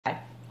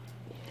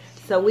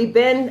So we've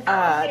been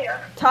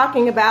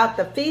talking about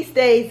the feast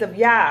days of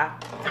Yah.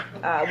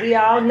 We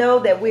all know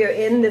that we're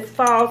in this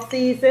fall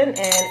season,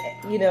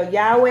 and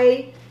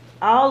Yahweh,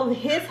 all of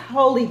his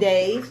holy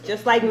days,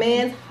 just like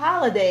man's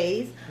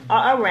holidays,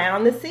 are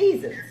around the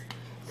seasons.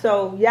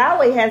 So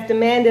Yahweh has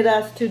demanded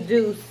us to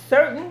do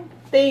certain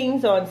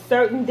things on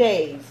certain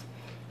days.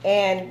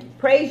 And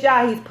praise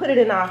Yah, he's put it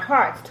in our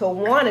hearts to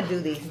want to do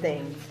these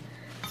things.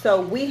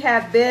 So we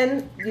have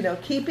been,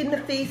 keeping the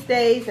feast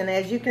days, and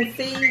as you can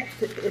see,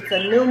 it's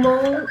a new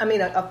moon,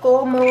 a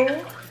full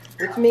moon,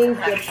 which means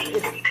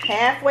it's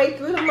halfway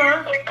through the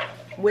month.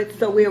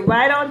 So we're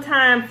right on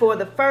time for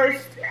the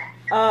first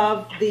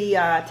of the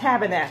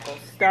tabernacles,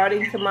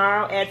 starting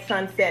tomorrow at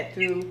sunset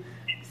through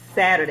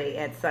Saturday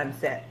at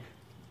sunset.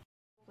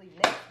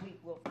 Next week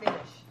we'll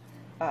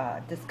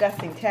finish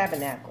discussing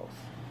tabernacles.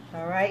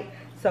 All right,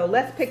 so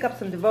let's pick up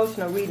some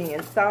devotional reading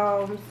in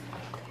Psalms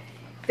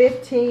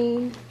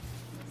 15,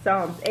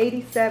 Psalms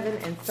 87,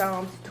 and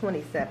Psalms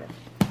 27.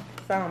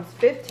 Psalms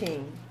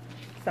 15,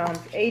 Psalms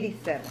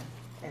 87,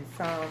 and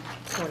Psalms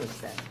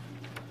 27.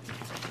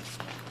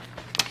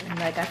 And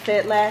like I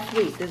said last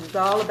week, this is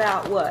all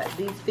about what?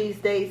 These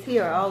feast days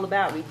here are all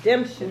about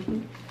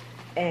redemption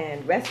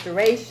and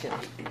restoration.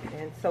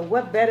 And so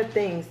what better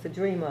things to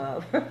dream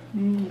of?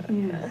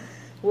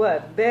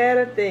 What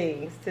better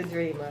things to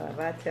dream of,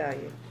 I tell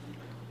you.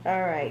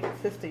 All right,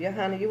 Sister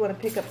Johanna, you want to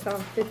pick up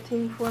Psalm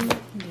 15 for me?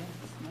 Yes.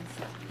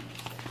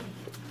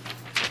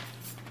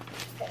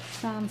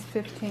 Psalms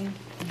 15.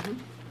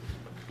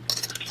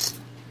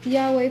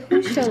 Yahweh,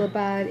 who shall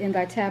abide in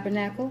thy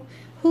tabernacle?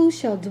 Who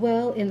shall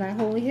dwell in thy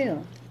holy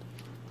hill?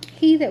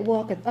 He that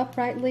walketh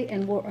uprightly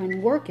and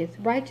worketh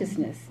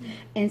righteousness,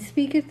 and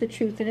speaketh the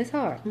truth in his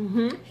heart.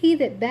 He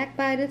that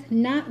backbiteth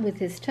not with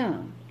his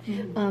tongue,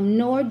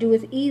 nor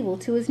doeth evil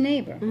to his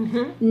neighbor,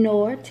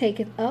 nor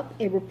taketh up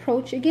a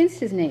reproach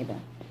against his neighbor,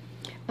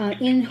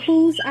 in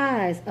whose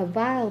eyes a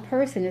vile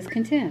person is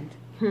contemned.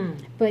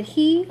 But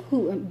he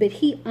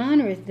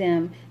honoreth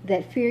them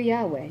that fear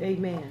Yahweh.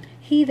 Amen.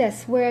 He that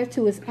sweareth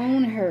to his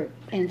own hurt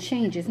and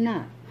changes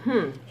not.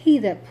 He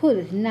that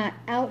putteth not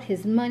out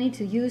his money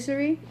to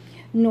usury,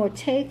 nor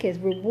taketh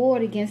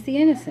reward against the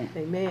innocent.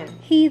 Amen.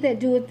 He that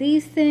doeth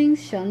these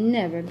things shall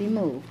never be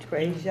moved.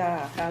 Praise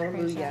Yah.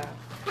 Hallelujah.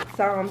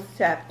 Psalms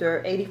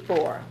chapter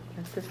 84.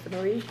 And Sister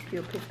Marie, if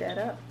you'll pick that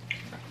up.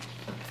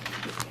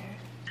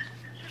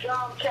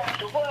 Psalm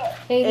chapter what?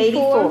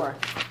 84.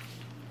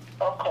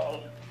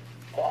 Okay.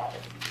 Got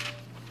it.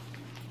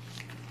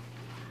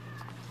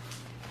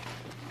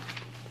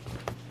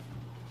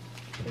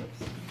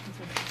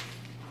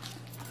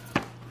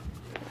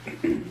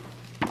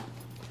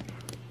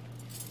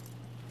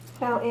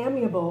 How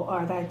amiable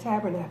are thy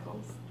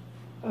tabernacles,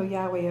 O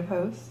Yahweh of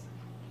hosts!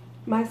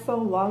 My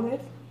soul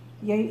longeth,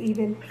 yea,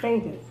 even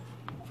fainteth,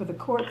 for the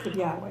courts of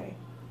Yahweh.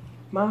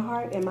 My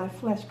heart and my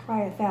flesh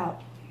crieth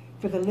out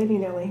for the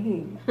living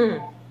Elohim.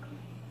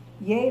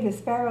 Yea, the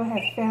sparrow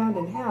hath found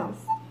an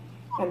house,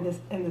 and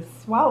the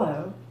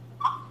swallow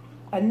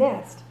a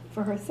nest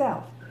for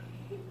herself,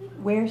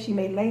 where she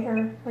may lay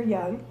her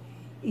young,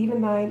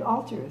 even thine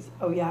altars,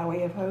 O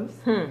Yahweh of hosts,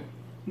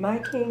 my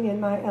King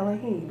and my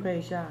Elohim.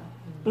 Praise Yah.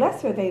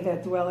 Blessed are they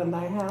that dwell in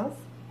thy house.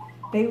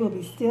 They will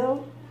be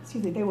still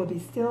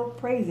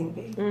praising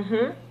thee.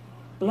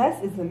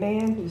 Blessed is the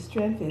man whose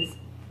strength is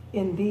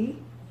in thee,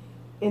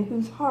 in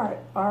whose heart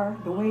are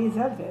the ways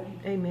of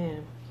them.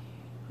 Amen.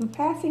 Who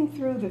passing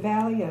through the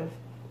valley of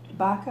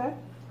Baca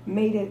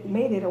made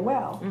it a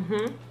well.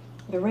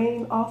 The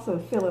rain also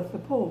filleth the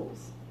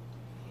pools.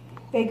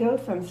 They go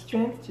from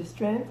strength to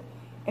strength.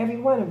 Every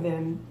one of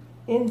them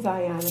in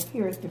Zion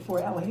appeareth before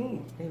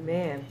Elohim.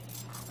 Amen.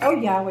 O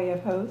Yahweh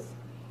of hosts,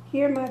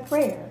 hear my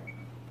prayer.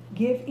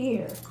 Give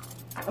ear,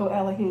 O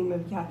Elohim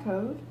of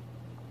Yaakov.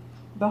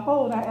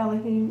 Behold, O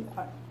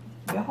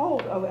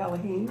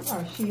Elohim,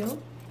 our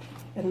shield,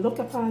 and look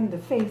upon the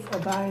face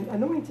of thine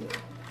anointed.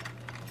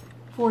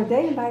 For a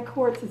day in thy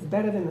courts is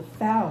better than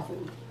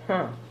 1,000.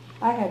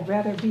 I had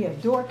rather be a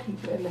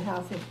doorkeeper in the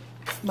house of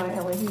my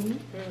Elohim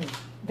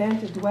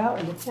than to dwell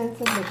in the tents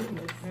of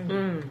wickedness.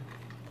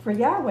 For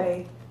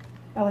Yahweh,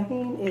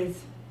 Elohim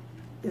is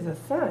a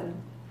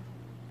son.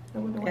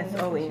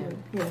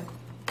 S-O-N. Yeah.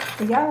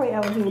 For Yahweh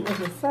Elohim is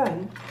a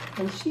sun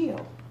and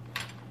shield.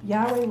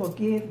 Yahweh will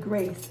give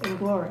grace and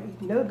glory.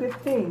 No good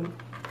thing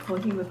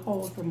will he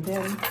withhold from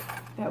them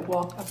that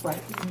walk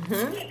uprightly.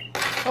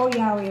 O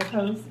Yahweh of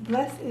hosts,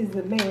 blessed is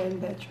the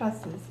man that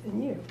trusteth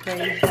in you.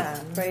 Praise Yah.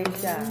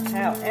 Praise Yah.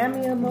 How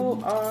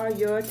amiable are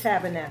your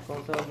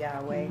tabernacles, O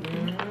Yahweh.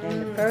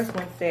 And the first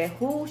one said,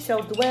 who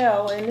shall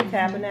dwell in the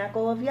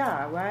tabernacle of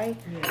Yah, right?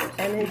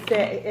 And it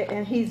said,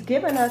 and he's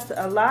given us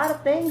a lot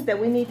of things that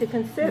we need to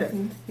consider.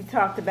 He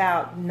talked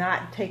about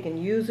not taking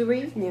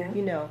usury,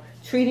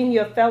 treating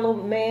your fellow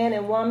man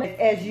and woman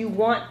as you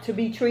want to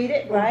be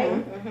treated,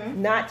 right?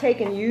 Not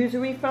taking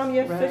usury from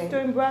your sister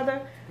and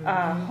brother.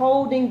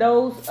 Holding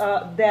those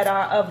that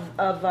are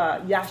of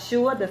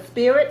Yahshua, the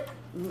Spirit,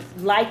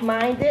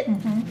 like-minded,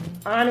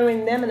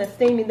 honoring them and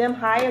esteeming them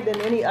higher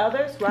than any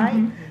others,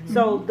 right?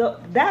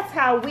 So that's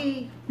how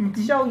we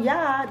show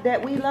Yah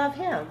that we love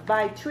Him,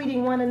 by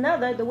treating one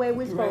another the way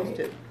we're supposed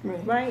to,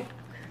 right?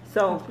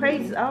 So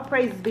all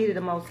praises be to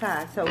the Most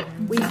High. So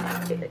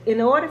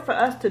in order for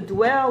us to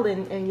dwell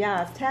in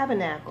Yah's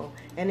tabernacle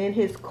and in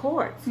His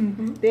courts,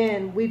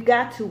 then we've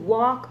got to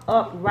walk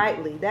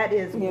uprightly. That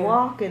is,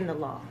 walk in the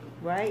law,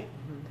 right?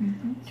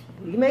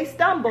 You may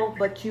stumble,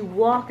 but you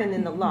walking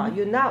in the law.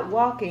 You're not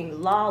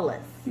walking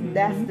lawless.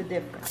 That's the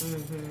difference.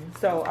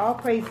 So all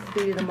praises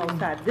be to the Most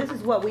High. This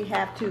is what we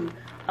have to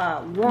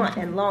want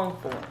and long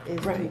for,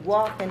 is to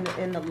walk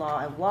in the law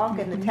and walk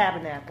in the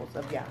tabernacles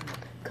of Yah.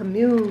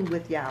 Commune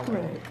with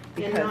Yahweh.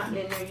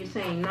 And you're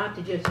saying not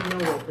to just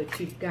know it, but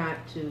you've got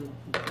to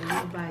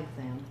live by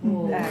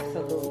example.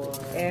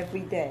 Absolutely.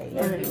 Every day.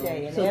 Every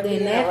day. And so every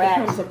then that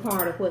becomes a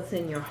part of what's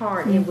in your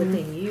heart and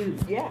within you.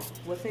 Yeah.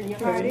 What's in your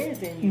heart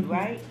is in you,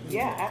 right?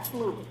 Yeah,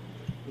 absolutely.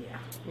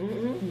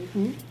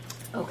 Yeah.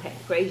 Okay,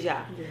 praise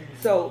Yah.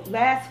 So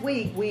last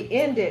week we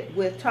ended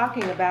with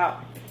talking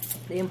about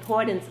the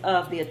importance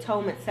of the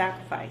atonement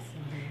sacrifice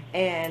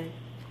and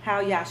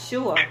how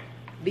Yahshua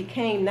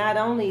became not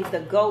only the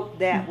goat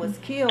that was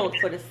killed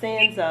for the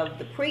sins of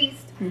the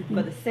priest,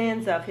 for the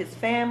sins of his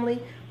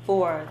family,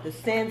 for the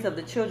sins of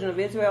the children of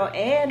Israel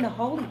and the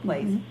holy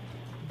place,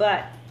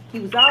 but he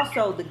was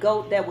also the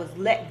goat that was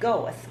let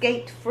go,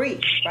 escaped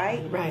free,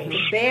 right?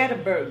 To bear the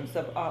burdens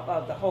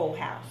of the whole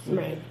house.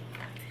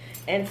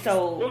 And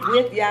so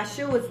with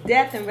Yahshua's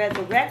death and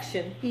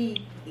resurrection,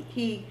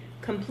 he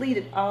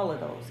completed all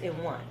of those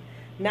in one.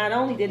 Not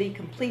only did he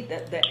complete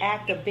the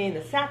act of being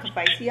the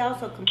sacrifice, he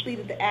also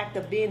completed the act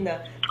of being the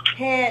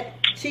head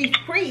chief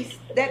priest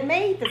that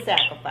made the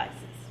sacrifices.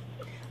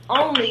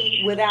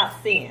 Only without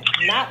sin.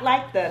 Not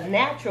like the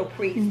natural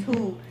priest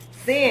who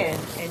sinned,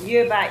 and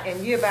year by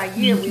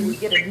year we would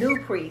get a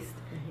new priest.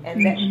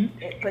 And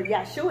but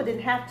Yahshua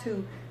didn't have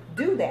to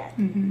do that.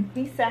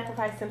 He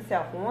sacrificed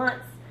himself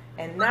once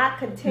and not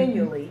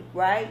continually,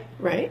 right?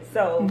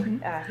 So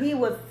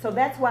so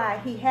that's why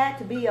he had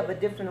to be of a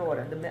different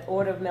order, the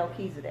order of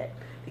Melchizedek,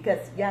 because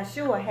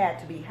Yahshua had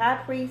to be high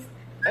priest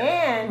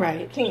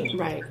and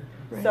king.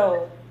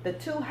 So the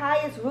two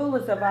highest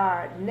rulers of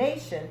our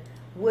nation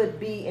would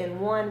be in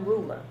one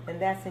ruler,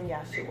 and that's in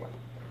Yahshua.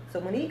 So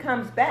when he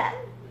comes back,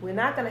 we're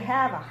not going to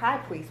have a high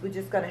priest. We're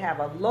just going to have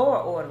a lower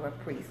order of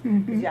priests,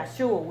 because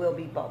Yahshua will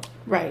be both,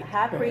 a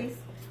high priest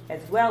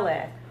as well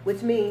as,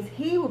 which means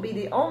he will be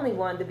the only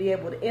one to be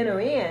able to enter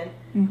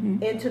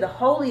into the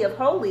Holy of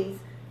Holies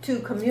to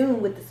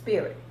commune with the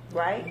Spirit,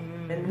 right?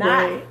 And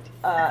not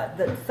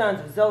the sons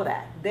of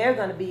Zodok. They're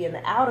going to be in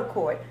the outer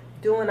court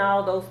doing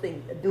all those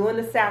things, doing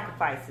the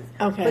sacrifices,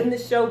 putting the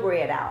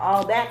showbread out,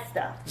 all that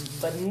stuff,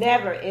 but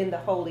never in the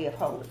Holy of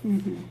Holies.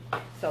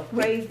 So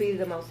praise be to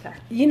the Most High.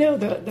 You know,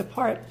 the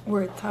part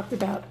where it talked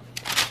about,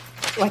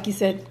 like you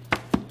said,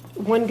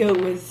 one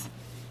goat was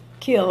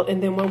killed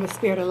and then one was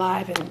spared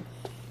alive, and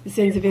the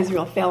sins of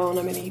Israel fell on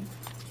him and he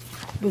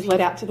was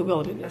led out to the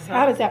wilderness.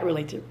 How does that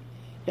relate to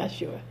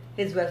Yahshua?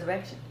 His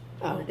resurrection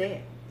from the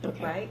dead,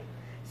 right?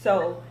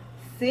 So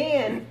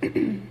sin,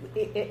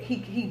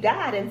 he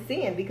died in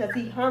sin because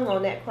he hung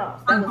on that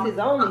cross. That was his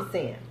only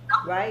sin,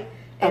 right?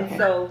 And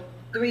so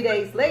 3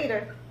 days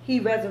later, he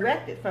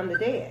resurrected from the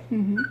dead,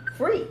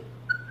 free.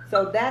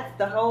 So that's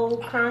the whole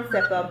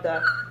concept of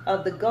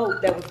the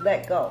goat that was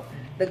let go.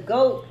 The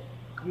goat,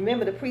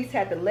 remember, the priest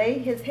had to lay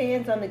his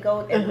hands on the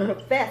goat and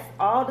profess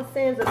all the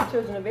sins of the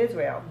children of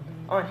Israel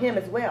on him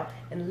as well,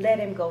 and let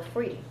him go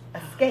free,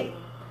 escape.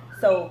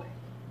 So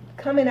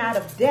coming out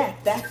of death,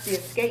 that's the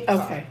escape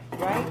part,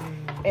 right?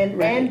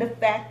 And the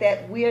fact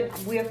that we're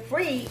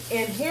free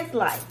in his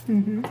life,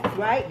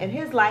 right? And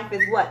his life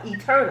is what?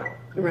 Eternal.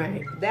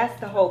 Right. That's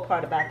the whole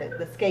part about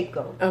the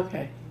scapegoat.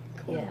 Okay.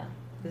 Cool. Yeah.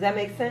 Does that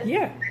make sense?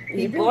 Yeah.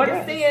 He bore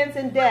the sins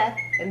and death,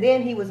 and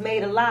then he was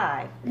made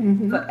alive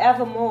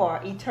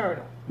forevermore,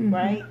 eternal,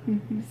 right?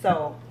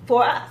 So,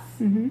 for us.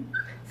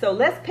 So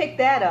let's pick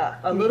that up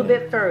a little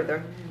bit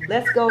further.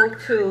 Let's go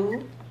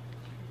to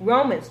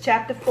Romans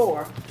chapter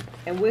 4,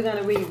 and we're going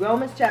to read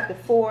Romans chapter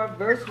 4,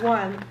 verse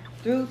 1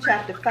 through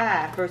chapter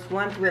 5, verse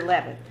 1 through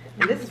 11.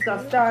 And this is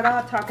going to start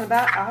off talking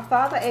about our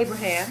father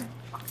Abraham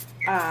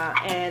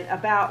and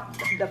about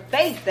the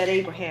faith that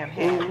Abraham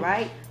had,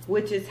 right?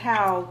 Which is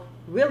how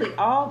really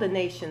all the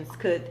nations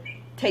could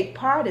take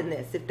part in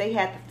this if they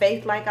had the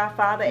faith like our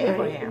father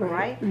Abraham,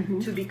 right?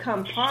 To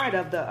become part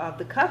of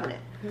the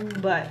covenant.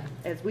 But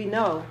as we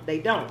know, they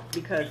don't,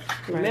 because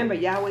remember,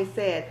 Yahweh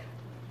said,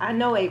 I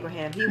know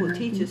Abraham, he will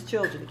teach his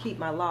children to keep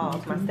my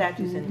laws, my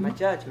statutes, and my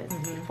judgments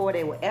before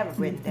they were ever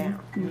written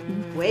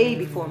down. Way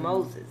before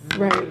Moses.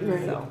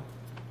 So,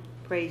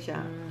 praise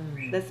Yah.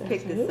 Let's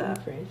pick this up.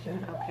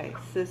 Okay,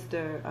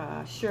 Sister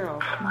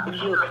Cheryl,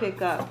 if you'll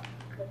pick up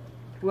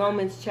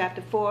Romans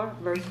chapter 4,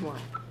 verse 1.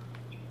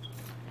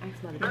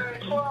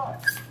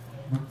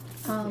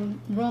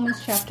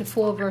 Romans chapter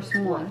 4, verse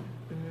 1.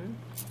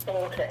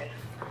 Okay.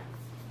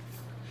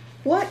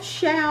 What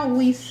shall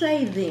we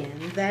say then?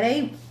 That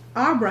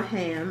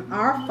Abraham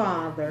our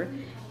father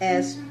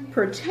as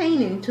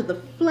pertaining to the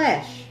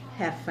flesh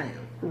have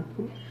found.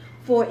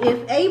 For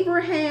if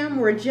Abraham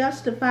were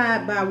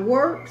justified by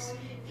works,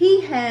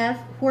 he hath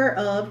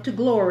whereof to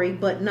glory,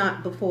 but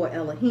not before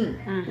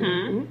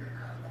Elohim.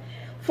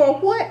 For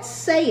what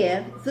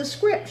saith the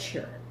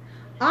scripture?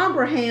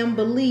 Abraham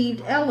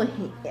believed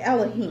Elohim,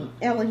 and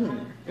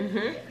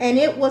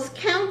it was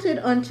counted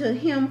unto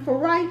him for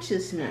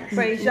righteousness.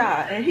 Praise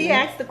Yah. And he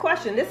asked the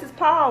question. This is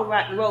Paul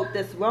wrote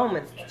this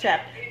Romans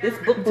chapter, this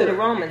book to the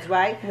Romans,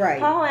 right? Right.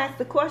 Paul asked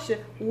the question,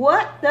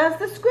 what does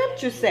the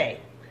scripture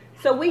say?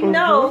 So we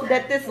know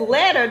that this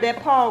letter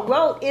that Paul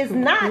wrote is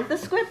not the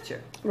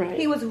scripture. Right.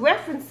 He was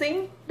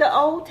referencing the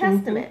Old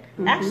Testament,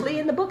 actually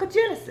in the book of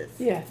Genesis.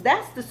 Yes.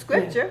 That's the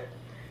scripture.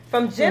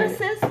 From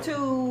Genesis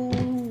to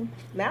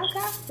Malachi,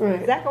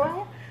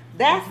 Zechariah,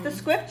 that's the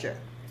scripture.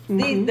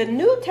 The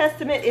New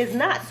Testament is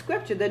not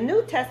scripture. The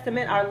New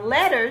Testament are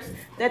letters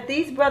that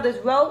these brothers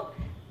wrote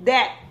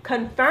that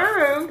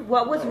confirmed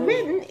what was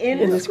written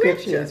in the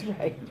scriptures,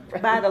 right.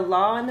 by the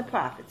law and the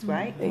prophets,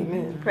 right?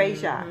 Amen.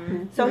 Praise Yah.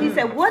 So he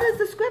said, what does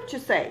the scripture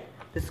say?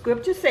 The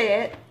scripture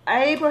said,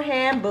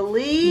 Abraham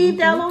believed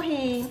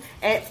Elohim,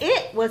 and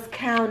it was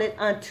counted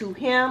unto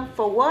him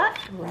for what?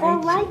 For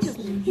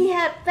righteousness. He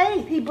had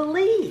faith. He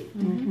believed,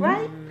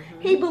 right?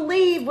 He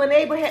believed when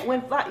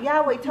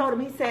Yahweh told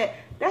him, he said,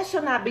 that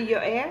shall not be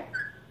your heir,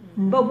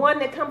 but one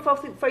that comes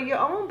for your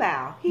own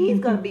bow. He's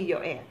going to be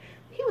your heir.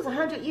 He was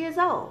 100 years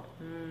old.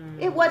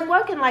 It wasn't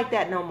working like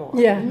that no more.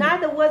 Yeah.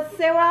 Neither was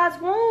Sarah's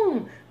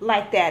womb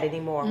like that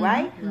anymore,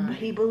 right? But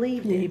he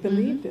believed it. He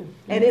believed him.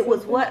 And it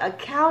was what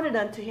accounted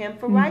unto him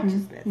for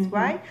righteousness,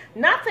 right?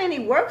 Not for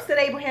any works that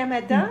Abraham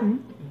had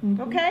done.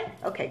 Okay?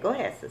 Okay, go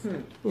ahead,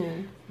 sister.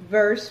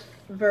 Verse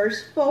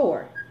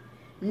 4.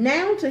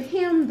 Now to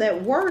him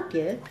that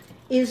worketh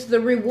is the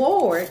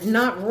reward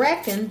not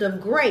reckoned of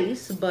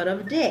grace, but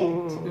of debt.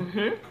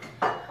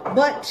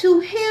 But to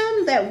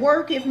him that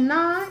worketh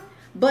not,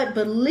 but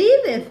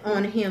believeth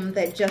on him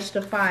that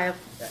justifieth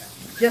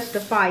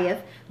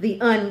the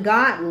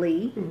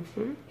ungodly,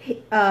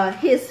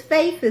 his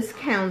faith is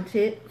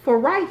counted for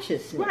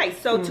righteousness. Right,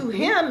 so to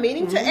him,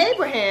 meaning to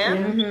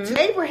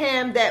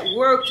Abraham that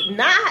worked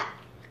not,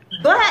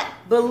 but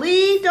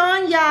believed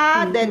on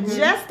Yah that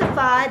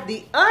justified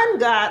the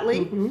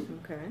ungodly,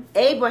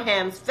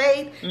 Abraham's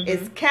faith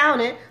is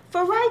counted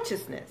for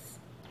righteousness.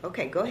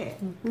 Okay, go ahead.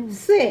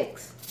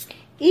 6.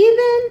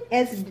 Even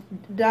as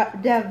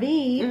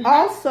David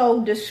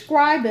also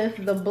describeth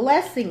the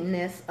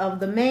blessingness of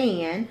the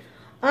man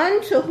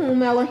unto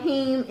whom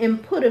Elohim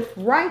imputeth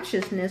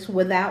righteousness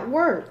without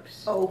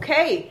works.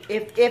 Okay,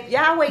 if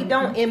Yahweh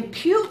don't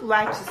impute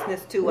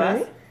righteousness to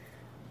us,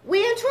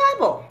 we in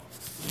trouble.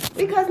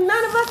 Because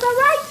none of us are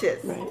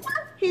righteous. Right.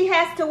 He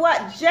has to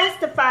what?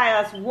 Justify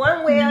us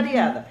one way or the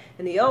other.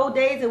 In the old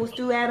days, it was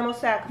through animal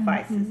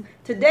sacrifices.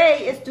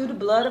 Today, it's through the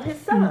blood of his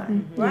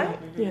son. Right?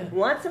 Yeah.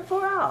 Once and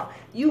for all.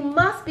 You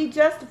must be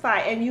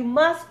justified, and you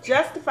must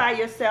justify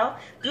yourself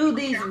through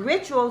these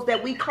rituals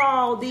that we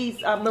call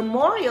these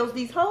memorials,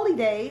 these holy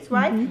days,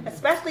 right?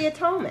 Especially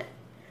atonement.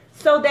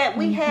 So that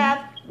we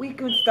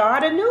can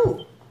start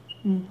anew.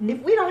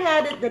 If we don't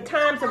have the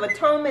times of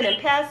atonement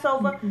and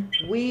Passover,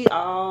 we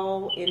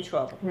all in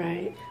trouble.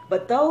 Right.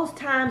 But those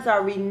times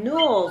are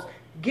renewals,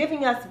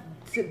 giving us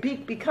to be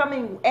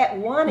becoming at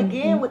one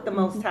again with the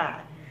Most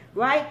High.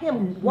 Right?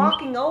 Him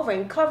walking over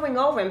and covering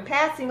over and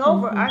passing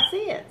over our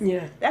sins.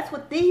 Yeah. That's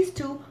what these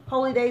two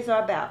holy days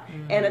are about.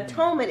 And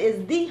atonement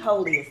is the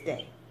holiest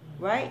day.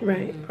 Right?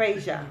 Right.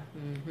 Praise Yah.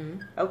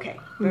 Okay.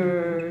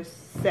 Verse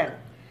 7.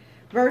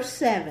 Verse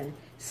 7.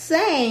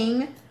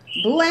 Saying,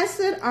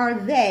 blessed are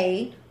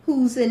they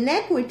whose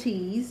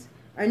iniquities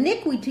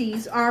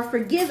are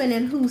forgiven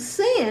and whose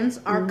sins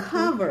are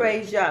covered.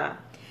 Praise Yah.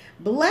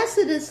 Blessed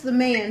is the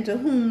man to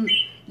whom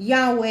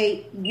Yahweh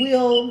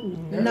will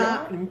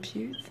not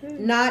impute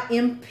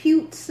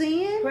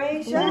sin.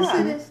 Praise Yah.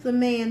 Blessed is the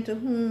man to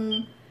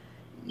whom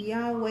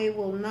Yahweh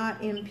will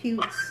not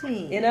impute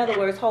sin. In other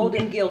words, hold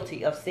him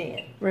guilty of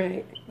sin.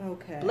 Right.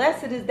 Okay.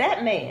 Blessed is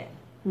that man.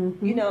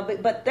 You know,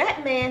 but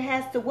that man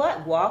has to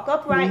what? Walk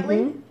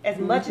uprightly as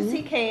much as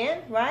he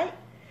can, right?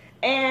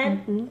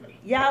 And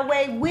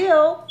Yahweh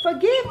will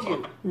forgive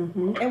you.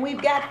 And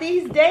we've got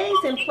these days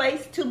in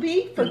place to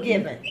be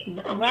forgiven,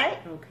 right?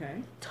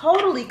 Okay.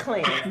 Totally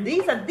cleansed.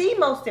 These are the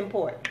most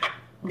important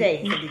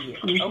days of the year.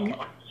 Okay.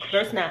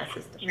 Verse 9,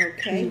 sister.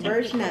 Okay,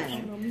 verse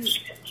 9.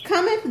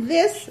 Cometh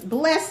this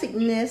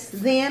blessedness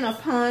then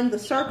upon the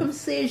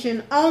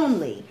circumcision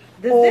only?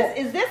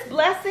 Is this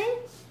blessing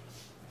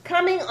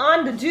coming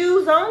on the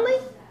Jews only?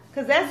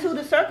 Because that's who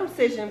the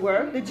circumcision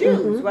were, the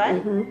Jews,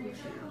 right?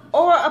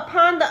 Or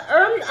upon the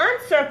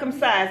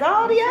uncircumcised,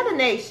 all the other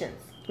nations?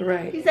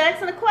 Right. He's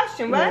asking a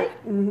question, right?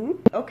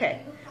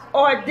 Okay.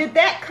 Or did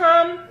that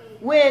come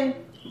when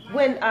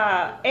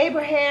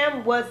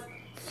Abraham was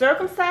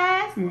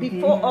circumcised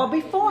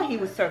before he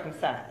was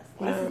circumcised?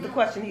 This is the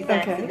question he's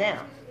asking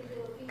now.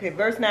 Okay,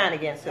 verse 9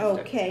 again, sister.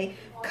 Okay.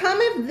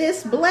 Cometh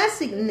this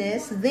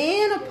blessedness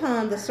then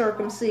upon the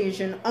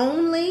circumcision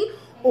only,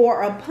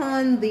 or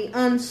upon the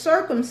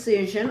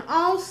uncircumcision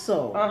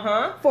also.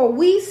 Uh-huh. For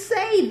we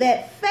say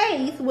that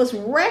faith was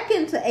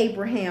reckoned to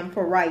Abraham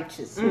for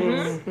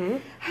righteousness. Mm-hmm.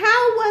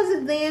 How was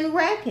it then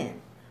reckoned?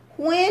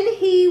 When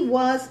he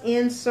was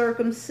in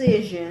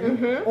circumcision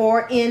Mm-hmm.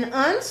 or in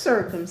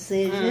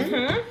uncircumcision,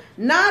 Mm-hmm.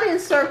 not in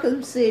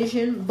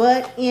circumcision,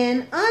 but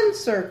in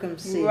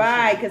uncircumcision.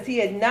 Right, because he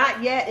had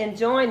not yet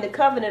enjoined the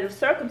covenant of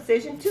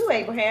circumcision to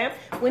Abraham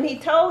when he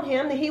told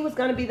him that he was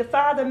going to be the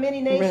father of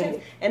many nations,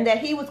 Right. and that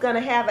he was going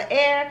to have an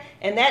heir,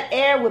 and that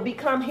heir would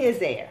become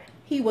his heir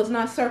He was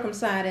not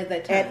circumcised at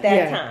that time. at that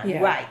Yeah, time.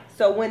 yeah. Right.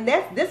 So when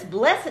this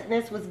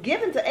blessedness was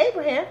given to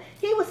Abraham,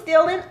 he was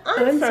still in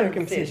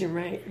uncircumcision.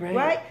 Right.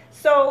 Right?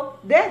 So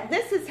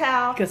this is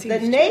how 'Cause he the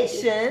was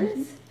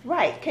nations,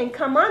 right, can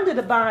come under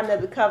the bond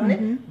of the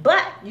covenant,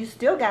 but you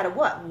still got to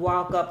what?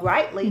 Walk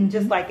uprightly,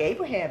 just like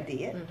Abraham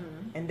did.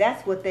 And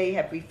that's what they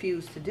have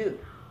refused to do.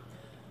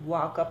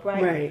 Walk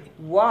uprightly. Right.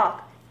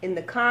 Walk in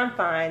the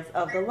confines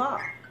of the law.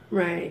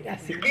 Right. I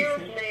see what you're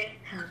Excuse saying. me.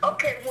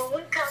 Okay, when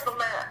we talk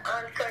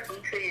about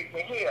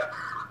uncircumcision here,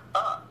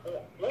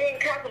 we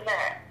ain't talking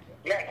about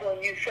like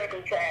when you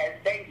circumcise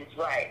babies,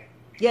 right?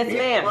 Yes, It's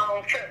ma'am.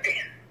 wrong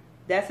circumcision.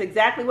 That's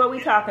exactly what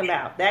we're talking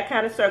about. That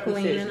kind of Clean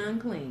circumcision. and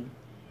unclean.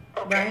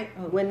 Okay.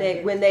 Right? When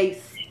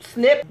they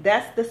snip,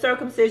 that's the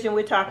circumcision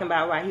we're talking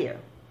about right here.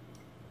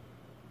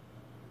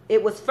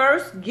 It was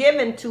first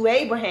given to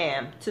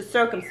Abraham to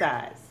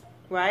circumcise,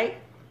 right?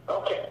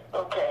 Okay.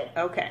 Okay.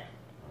 Okay.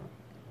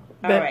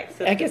 All But right.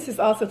 So I guess it's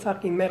also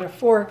talking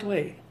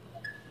metaphorically,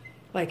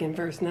 like in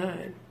verse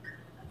 9.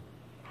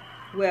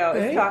 well,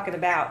 it's Right? talking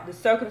about the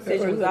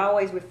circumcision Or was the-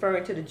 always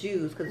referring to the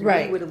Jews because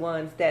Right. we were the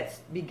ones that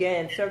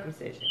began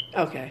circumcision,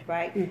 Okay.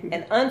 right? Mhm.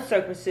 And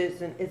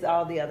uncircumcision is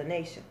all the other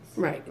nations,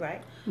 Right.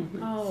 right?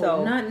 Oh,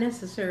 So- not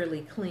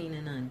necessarily clean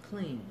and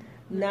unclean.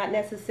 Not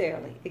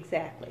necessarily,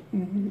 exactly.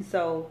 Mhm.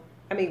 So,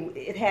 I mean,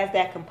 it has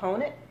that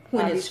component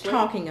When it's obviously.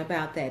 talking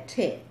about that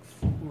text.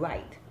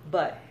 Right,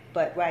 but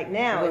right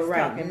now But it's right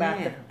talking about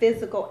the now.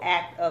 physical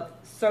act of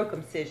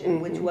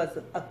circumcision, which was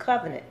a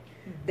covenant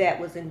that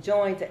was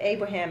enjoined to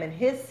Abraham and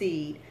his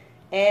seed,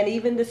 and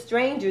even the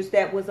strangers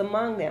that was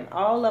among them.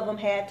 All of them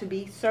had to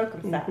be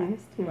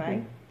circumcised,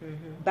 right?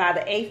 By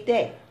the 8th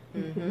day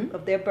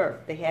of their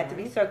birth, they had to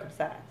be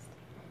circumcised.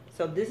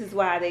 So this is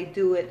why they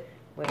do it.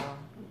 Well,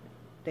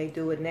 they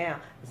do it now.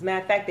 As a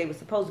matter of fact, they were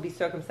supposed to be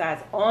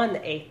circumcised on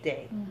the 8th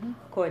day,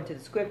 according to the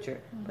scripture.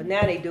 But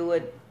now they do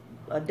it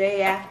a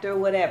day after,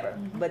 whatever.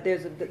 But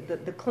there's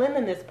the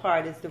cleanliness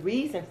part is the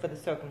reason for the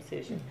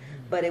circumcision.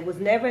 But it was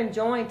never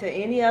enjoined to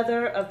any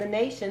other of the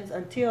nations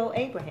until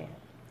Abraham.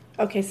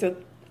 Okay, so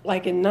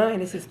like in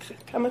 9, it says,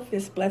 cometh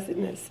this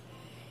blessedness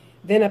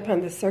then upon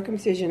the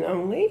circumcision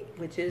only,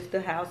 Which is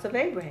the house of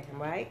Abraham,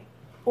 right?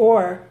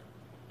 or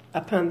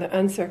upon the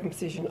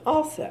uncircumcision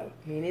also.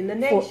 Meaning the For-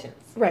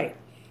 nations. Right.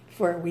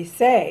 For we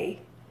say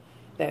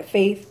that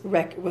faith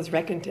was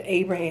reckoned to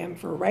Abraham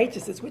for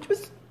righteousness, which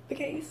was the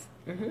case.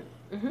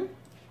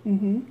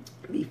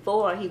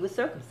 Before he was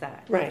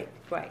circumcised. Right.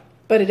 Right.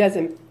 But it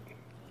doesn't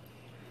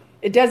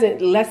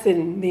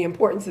lessen the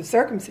importance of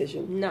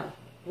circumcision. No.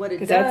 What it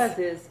 'Cause does that's-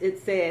 is it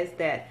says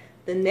that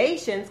the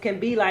nations can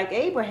be like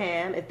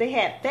Abraham if they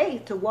had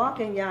faith to walk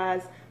in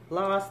Yah's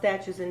laws,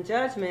 statutes, and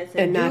judgments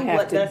and, And not do have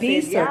what to thus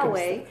be says Yahweh.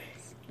 circumcised.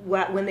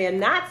 When they're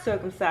not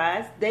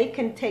circumcised, they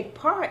can take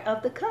part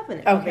of the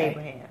covenant of Okay.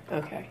 Abraham.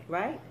 Okay.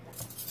 Right?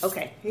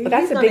 Okay. But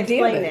that's He's a gonna big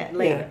deal. explain then. that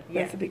later.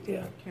 Yeah, that's a big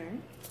deal.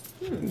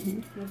 Okay.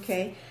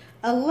 Okay.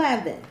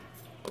 11.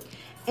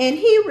 And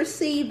he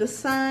received the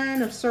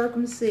sign of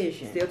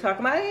circumcision, Still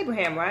talking about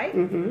Abraham, right?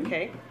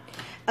 Okay.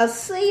 a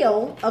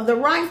seal of the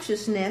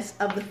righteousness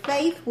of the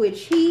faith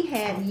which he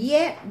had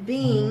yet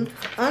being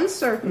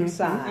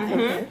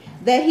uncircumcised,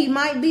 that he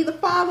might be the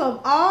father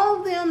of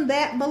all them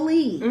that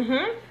believe,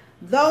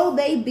 though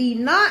they be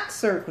not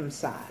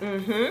circumcised,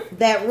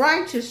 that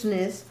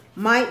righteousness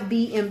might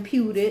be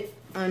imputed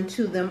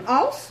unto them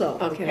also.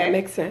 Okay, that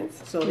makes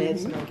sense. So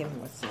that's making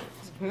more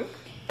sense.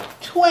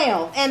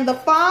 12. And the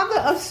father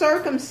of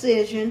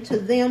circumcision to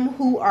them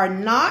who are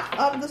not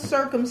of the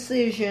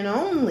circumcision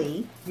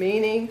only,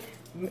 Meaning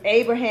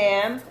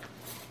Abraham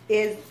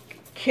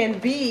can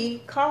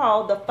be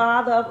called the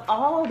father of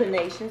all the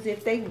nations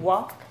if they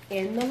walk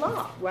in the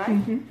law, right?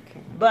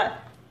 But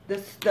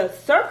the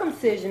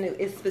circumcision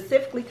is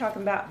specifically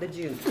talking about the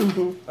Jews.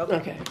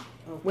 Okay.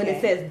 When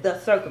it says the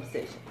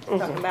circumcision, it's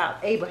talking about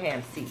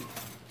Abraham's seed.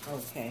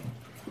 Okay.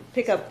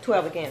 Pick up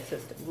 12 again,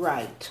 sister.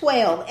 Right.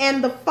 12.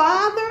 And the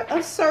father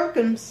of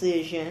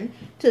circumcision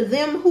to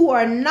them who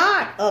are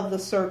not of the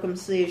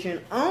circumcision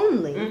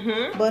only,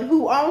 but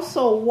who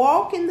also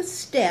walk in the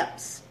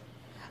steps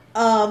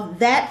of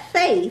that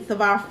faith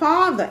of our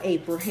father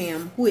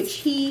Abraham, which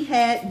he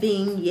had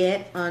being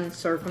yet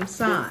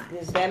uncircumcised.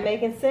 Is that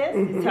making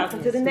sense? He's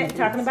talking to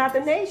talking about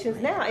the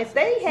nations now. If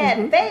they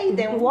had faith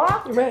and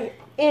walked Right.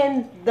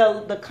 in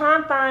the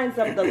confines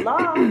of the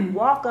law,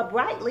 walk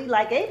uprightly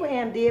like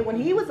Abraham did when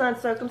he was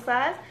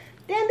uncircumcised,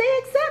 then they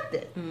accept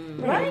it.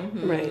 Right?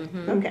 Right.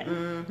 Okay.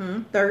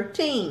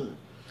 13.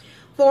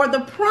 For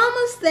the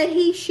promise that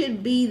he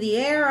should be the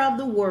heir of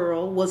the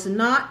world was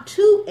not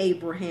to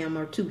Abraham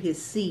or to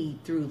his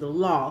seed through the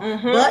law,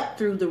 but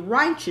through the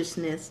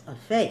righteousness of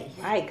faith.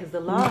 Right, because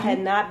the law had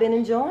not been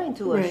enjoined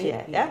to us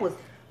yet. That was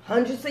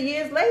hundreds of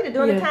years later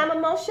during the time of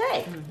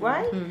Moshe,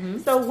 right?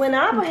 So when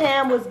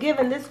Abraham was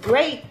given this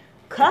great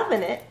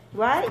covenant,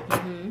 right,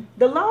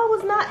 the law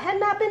had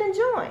not been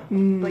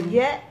enjoined. But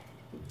yet,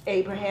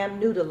 Abraham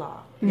knew the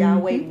law.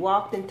 Yahweh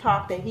walked and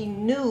talked, and he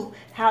knew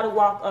how to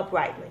walk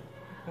uprightly.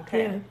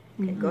 Okay,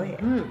 go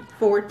ahead.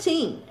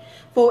 14.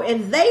 For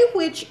if they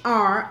which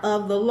are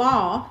of the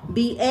law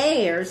be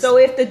heirs. So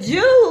if the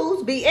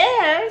Jews be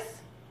heirs.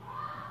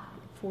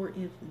 For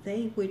if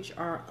they which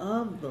are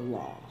of the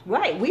law.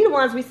 Right, we the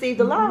ones receive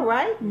the law,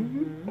 right?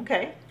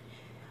 Okay.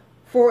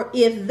 For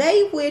if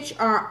they which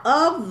are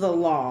of the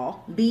law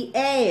be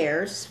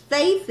heirs,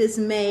 faith is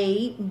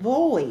made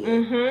void,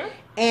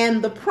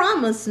 and the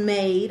promise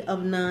made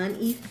of none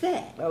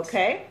effect.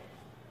 Okay.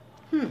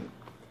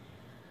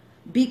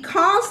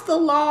 Because the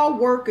law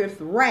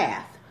worketh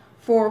wrath,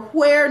 for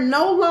where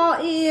no law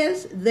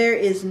is, there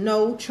is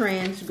no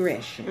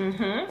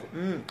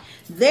transgression.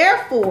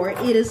 Therefore,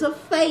 it is of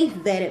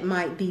faith that it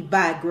might be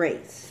by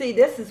grace. See,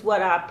 this is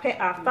what our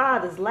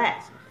fathers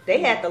lacked. They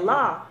had the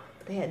law,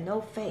 but they had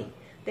no faith.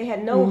 They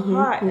had no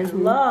heart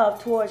and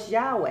love towards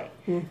Yahweh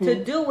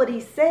to do what he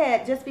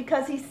said just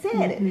because he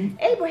said it.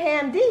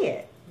 Abraham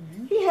did.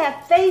 He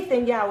had faith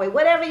in Yahweh.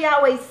 Whatever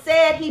Yahweh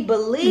said, he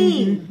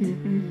believed.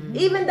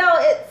 Even though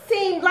it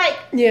seemed like,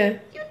 you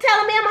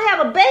telling me I'm going to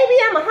have a baby?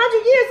 I'm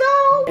 100 years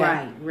old?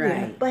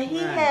 Right. But he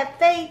had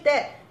faith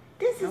that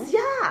this is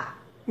Yah.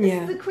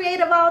 This is the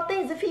creator of all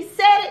things. If he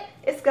said it,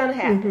 it's going to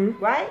happen.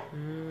 Right?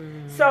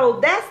 So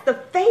that's the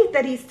faith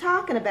that he's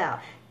talking about.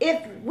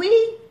 If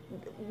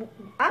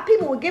our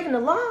people were given the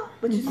law,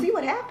 but you see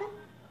what happened?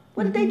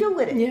 What did they do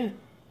with it?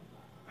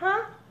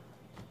 Huh?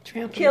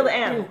 Killed the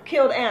animal,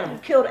 killed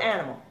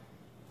animal.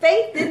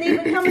 Faith didn't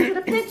even come into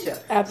the picture.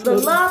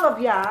 Absolutely. The love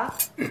of Yah,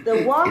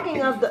 the walking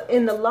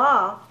in the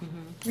law,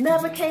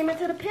 never came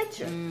into the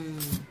picture.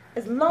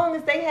 As long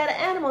as they had an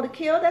animal to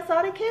kill, that's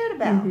all they cared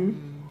about.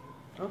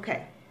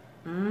 Okay.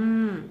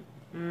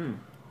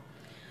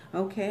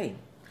 Okay.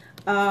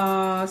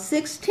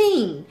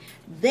 16.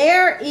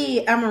 There is,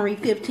 I'm going to read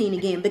 15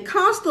 again.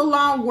 Because the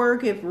law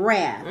worketh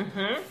wrath,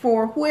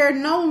 for where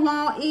no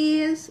law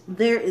is,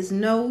 there is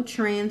no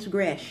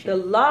transgression. The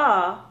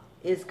law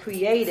is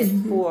created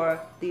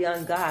for the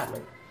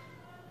ungodly,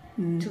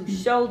 to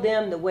show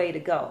them the way to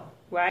go,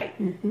 right?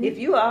 If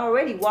you are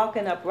already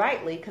walking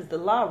uprightly, because the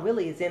law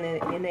really is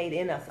innate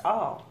in us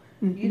all,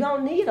 you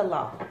don't need a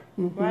law,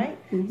 right?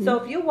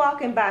 So if you're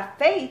walking by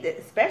faith,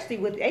 especially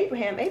with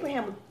Abraham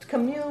would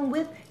commune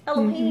with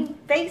Elohim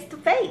face to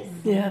face,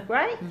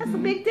 right? That's a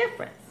big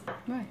difference.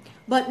 Right.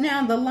 But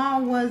now the law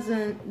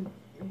wasn't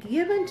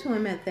given to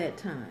him at that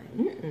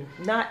time.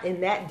 Not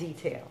in that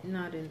detail.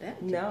 Not in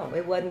that detail. No,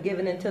 it wasn't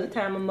given until the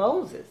time of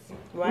Moses,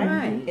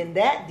 right? In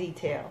that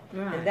detail.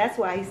 Right. And that's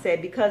why he said,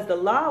 because the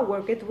law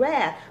worketh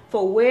wrath,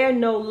 for where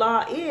no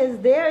law is,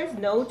 there is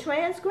no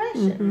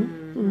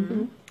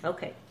transgression.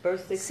 Okay,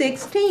 verse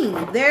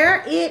 16.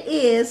 Therefore it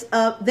is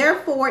of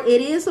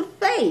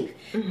faith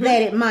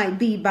that it might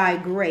be by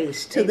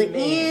grace, to the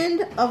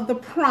end of the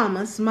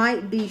promise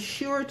might be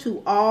sure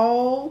to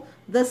all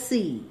the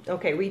seed.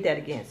 Okay, read that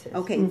again, sis.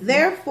 Okay,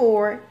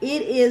 therefore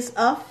it is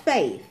of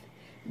faith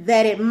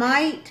that it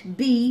might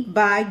be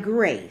by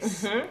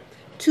grace,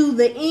 to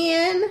the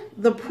end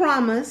the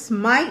promise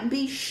might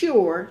be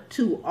sure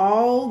to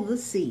all the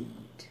seed.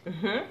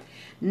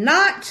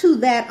 Not to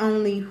that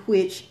only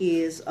which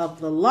is of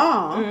the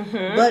law,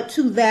 but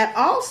to that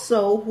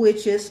also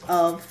which is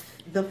of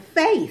the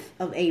faith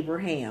of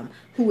Abraham,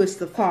 who is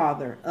the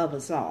father of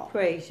us all.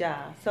 Praise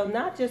Yah. So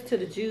not just to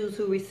the Jews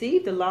who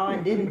received the law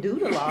and didn't do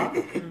the law,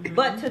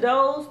 but to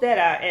those that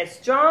are as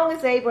strong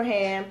as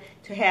Abraham,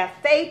 to have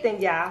faith in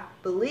Yah,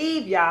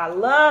 believe Yah,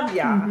 love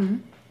Yah,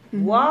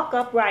 walk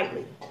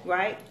uprightly,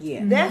 right?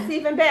 Yeah. That's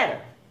even better.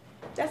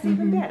 That's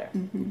even better.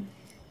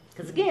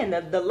 Because again,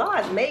 the law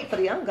is made for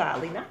the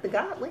ungodly, not the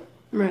godly.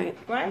 Right.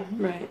 Right?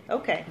 Right.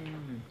 Okay.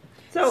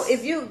 So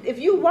if you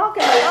walk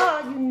in the law,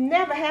 you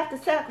never have to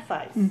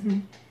sacrifice.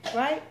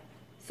 Right?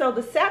 So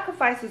the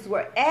sacrifices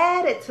were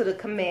added to the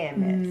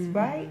commandments,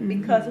 right?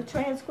 Because of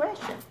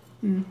transgression.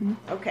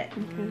 Okay.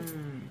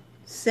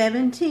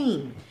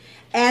 17.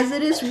 As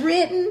it is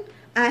written,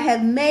 I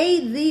have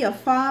made thee a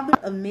father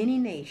of many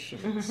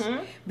nations,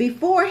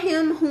 before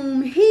him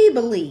whom he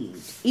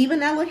believed,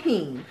 even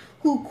Elohim,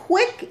 who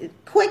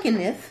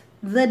quickeneth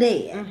the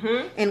dead,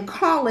 and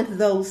calleth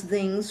those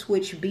things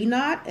which be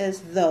not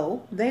as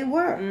though they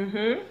were.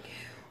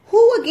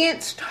 Who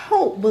against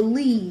hope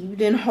believed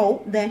in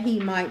hope that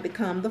he might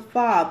become the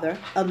father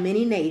of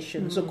many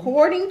nations,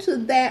 according to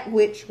that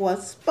which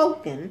was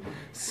spoken,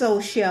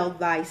 so shall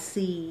thy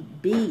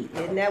seed be.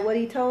 Isn't that what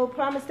he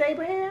promised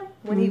Abraham?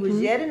 when he was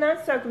yet in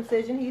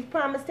uncircumcision, he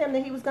promised him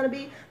that he was going to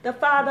be the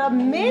father of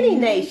many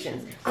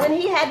nations when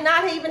he had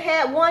not even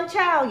had one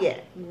child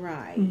yet.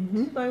 Right.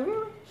 Like,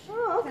 really?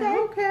 Oh, okay.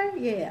 Okay.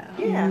 Yeah.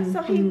 Yeah,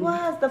 so he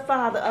was the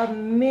father of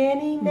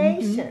many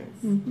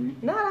nations.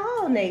 Not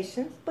all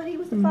nations, but he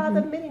was the father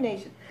of many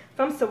nations.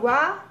 From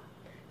Sarah,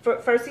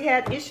 first he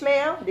had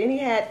Ishmael, then he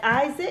had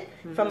Isaac.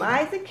 From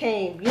Isaac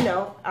came,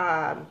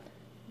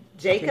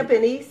 Jacob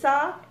and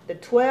Esau, the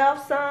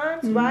 12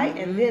 sons, right?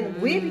 And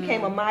then we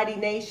became a mighty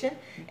nation.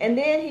 And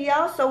then he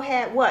also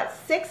had,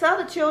 6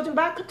 other children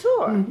by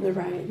Keturah,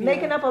 Right.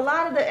 making up a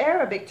lot of the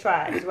Arabic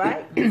tribes,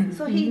 right?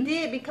 So he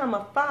did become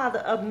a father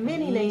of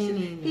many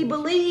nations. He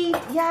believed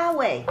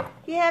Yahweh.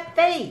 He had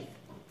faith.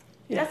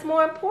 That's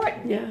more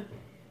important. Yeah.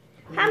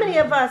 How many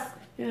of us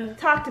Yeah.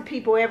 talk to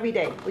people every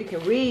day? We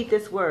can read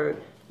this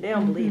word. They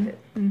don't believe it.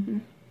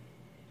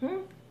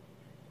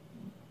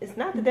 It's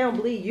not that they don't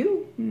believe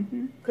you,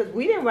 because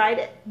we didn't write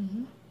it.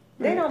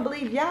 They don't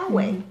believe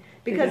Yahweh.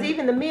 Because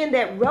even the men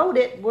that wrote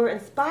it were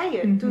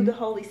inspired through the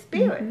Holy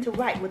Spirit to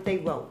write what they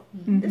wrote.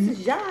 This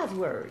is Yah's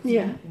words.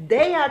 Yeah.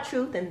 They are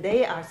truth and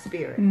they are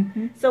spirit.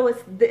 So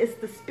it's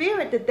the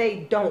spirit that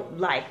they don't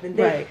like and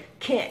they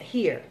can't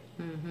hear.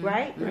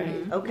 Right?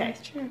 Right. Okay.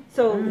 That's true.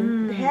 So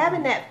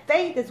having that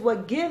faith is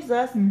what gives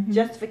us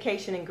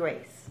justification and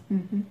grace.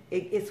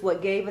 It's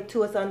what gave it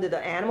to us under the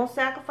animal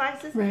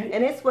sacrifices, Right.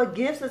 and it's what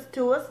gives us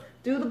to us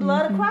through the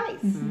blood of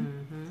Christ.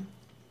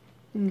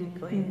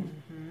 Go ahead.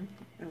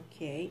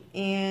 Okay.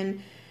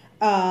 And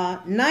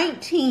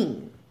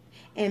 19.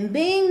 And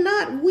being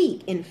not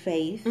weak in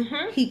faith,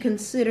 he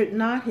considered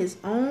not his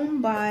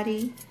own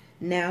body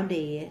now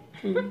dead.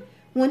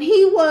 When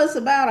he was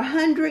about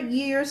 100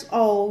 years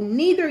old,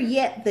 neither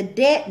yet the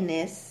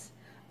deadness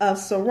of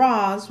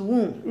Sarah's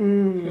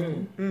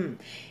womb.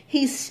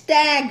 He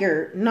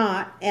staggered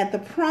not at the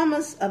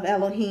promise of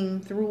Elohim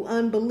through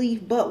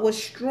unbelief, but was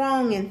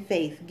strong in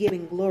faith,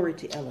 giving glory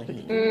to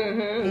Elohim.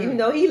 Even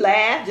though he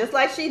laughed just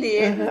like she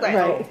did, he was like,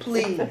 "Oh,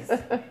 please!"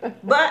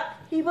 But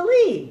he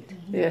believed.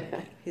 Yeah.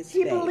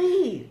 He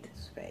believed.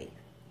 His faith.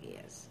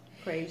 Yes.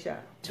 Praise Yah.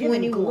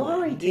 21. Giving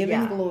glory to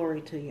Giving Yah.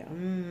 glory to Yah.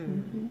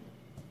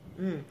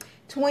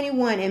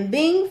 21. And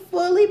being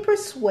fully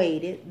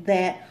persuaded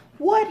that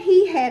what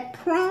he had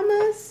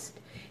promised,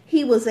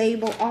 he was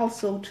able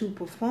also to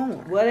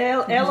perform. What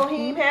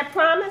Elohim had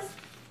promised,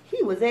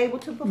 he was able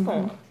to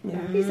perform.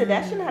 He said,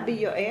 "That should not be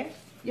your heir.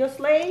 Your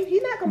slave,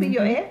 he's not going to be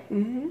your heir.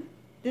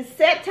 This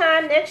set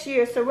time next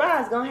year,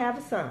 Sarah is going to have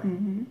a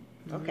son."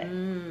 Okay.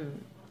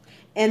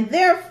 And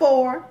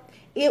therefore,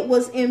 it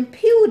was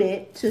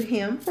imputed to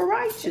him for It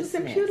righteousness.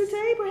 was imputed to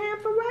Abraham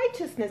for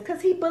righteousness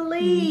because he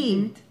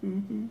believed.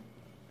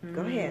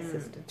 Go ahead,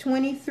 sister.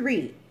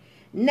 23.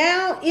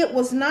 Now it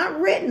was not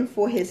written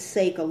for his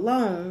sake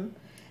alone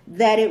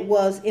that it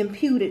was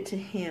imputed to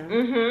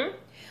him,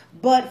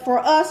 but for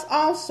us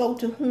also,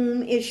 to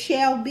whom it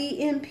shall be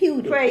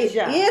imputed, Praise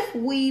Yah. if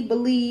we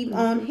believe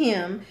on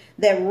him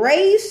that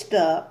raised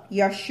up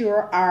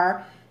Yeshua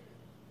our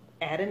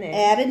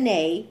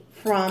Adonai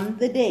from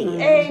the dead.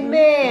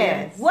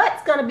 Amen.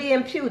 What's going to be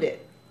imputed?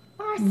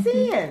 Our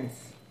sins.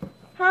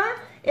 Huh?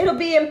 It'll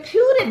be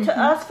imputed to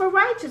us for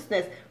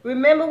righteousness.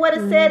 Remember what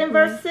it said in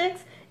verse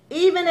 6?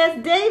 Even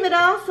as David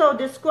also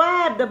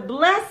described the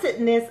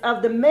blessedness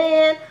of the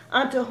man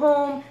unto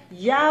whom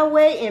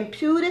Yahweh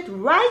imputeth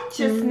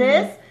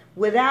righteousness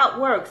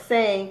without works,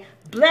 saying,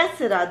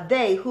 "Blessed are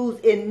they whose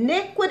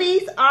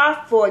iniquities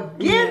are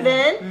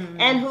forgiven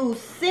and whose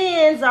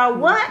sins are"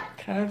 what?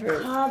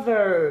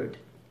 Covered.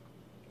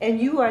 And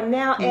you are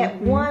now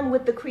at one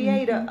with the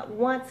Creator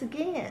once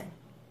again.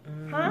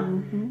 Huh?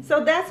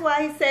 So that's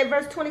why he said,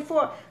 verse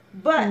 24,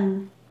 but,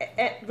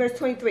 at verse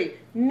 23,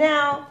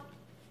 now,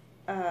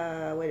 wait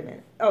a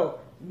minute. Oh,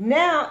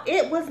 now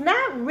it was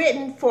not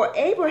written for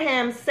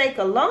Abraham's sake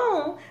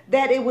alone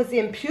that it was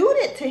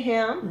imputed to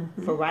him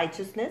for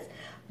righteousness,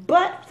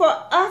 but for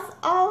us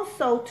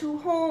also, to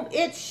whom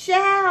it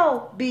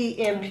shall be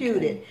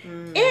imputed,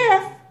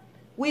 if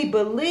we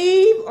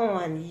believe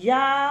on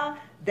Yah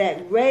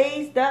that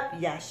raised up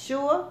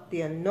Yeshua,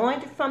 the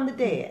anointed from the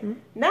dead.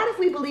 Not if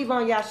we believe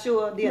on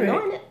Yeshua, the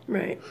anointed,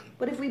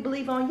 but if we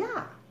believe on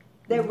Yah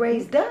that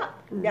raised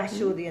up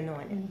Yeshua, the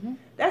anointed.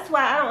 That's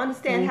why I don't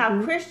understand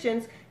how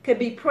Christians could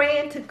be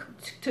praying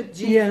to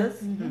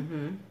Jesus.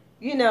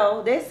 You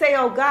know, they say,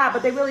 "Oh God,"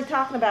 but they're really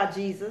talking about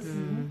Jesus.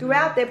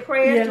 Throughout their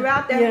prayers,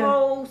 throughout their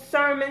whole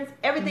sermons,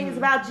 everything is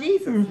about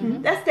Jesus.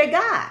 That's their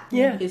God.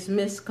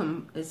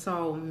 It's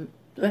all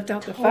Left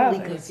out the Totally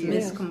Father. it's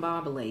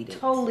miscombobulated.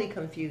 Totally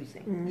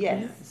confusing.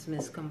 Yes. It's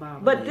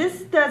miscombobulated. But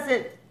this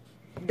doesn't,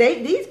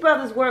 these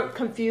brothers weren't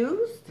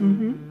confused.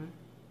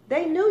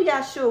 They knew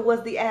Yeshua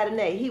was the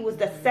Adonai. He was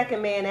the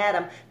second man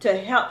Adam to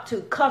help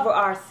to cover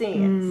our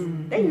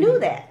sins. They knew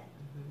that.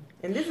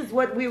 And this is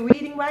what we're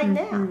reading right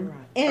now.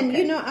 And,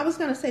 you know, I was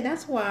going to say,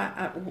 that's why,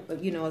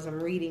 as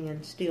I'm reading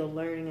and still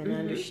learning and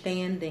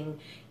understanding,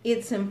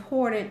 it's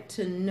important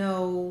to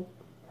know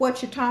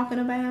what you're talking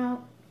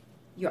about.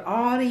 your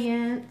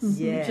audience.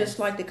 Yes. Just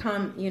like the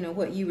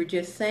what you were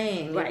just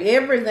saying. Right.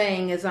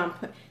 Everything is on.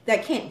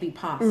 That can't be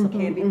possible.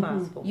 Can't be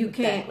possible. You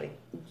can't.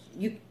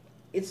 Exactly.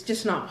 It's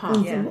just not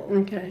possible.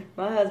 Okay.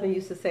 My husband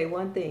used to say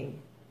one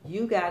thing: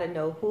 you got to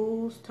know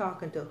who's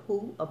talking to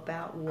who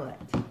about what.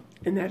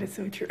 And that is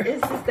so true.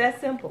 It's just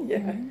that simple.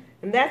 Yeah.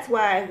 And that's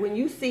why when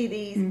you see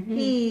these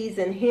he's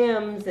and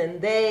hims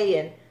and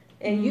they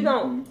and you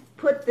don't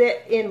put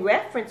that in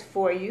reference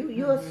for you,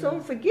 you'll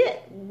soon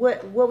forget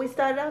what we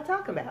started out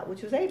talking about,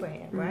 which was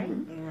Abraham, right?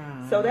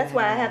 Right. So that's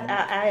why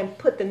I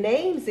put the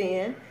names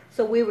in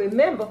so we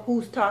remember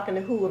who's talking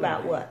to who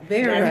about what.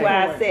 Very that's why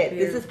I important. said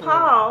this is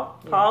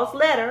Paul's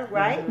letter,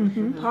 right?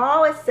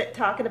 Paul is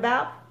talking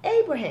about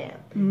Abraham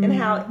and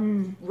how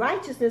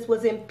righteousness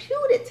was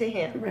imputed to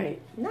him.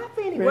 Right. Not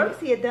for any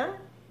works he had done,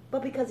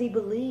 but because he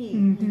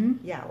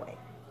believed Yahweh.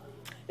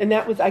 And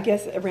that was, I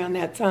guess, around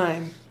that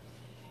time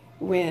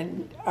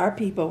when our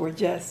people were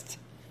just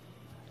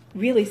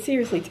really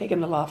seriously taking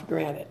the law for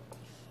granted.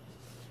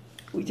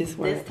 We just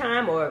weren't. This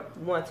time or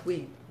once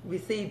we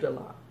received the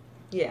law?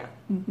 Yeah.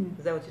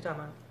 Is that what you're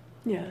talking about?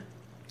 Yeah.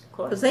 Of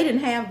course. Because they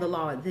didn't have the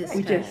law at this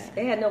We time. just-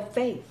 They had no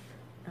faith.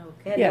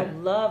 They had Yeah. no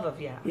love of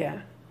Yahweh.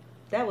 Yeah.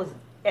 That was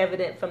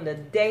evident from the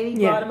day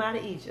he Yeah. brought them out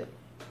of Egypt.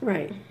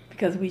 Right.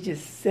 Because we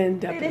just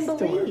sinned up They a didn't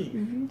storm. believe.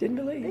 Didn't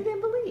They believe.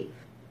 didn't believe.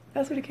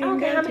 That's what it I came don't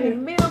care how down many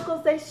to.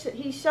 miracles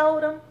he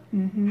showed them,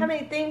 how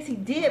many things he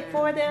did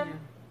for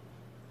them.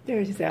 They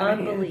were just out of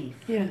hand. Unbelief.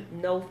 Yeah.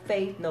 No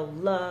faith, no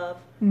love.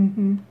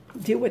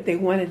 Did what they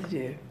wanted to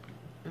do.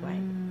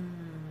 Right.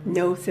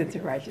 No sense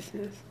of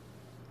righteousness.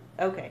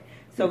 Okay.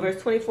 So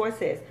verse 24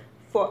 says,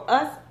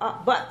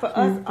 but for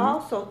us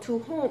also to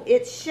whom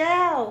it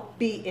shall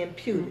be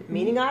imputed,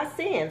 meaning our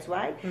sins,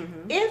 right?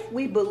 If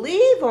we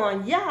believe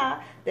on Yah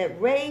that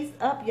raised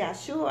up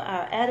Yahshua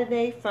our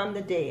Adonai from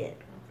the dead.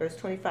 Verse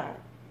 25.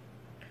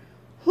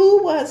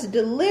 Who was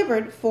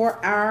delivered for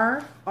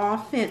our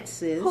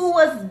offenses. Who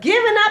was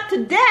given up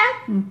to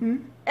death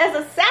as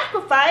a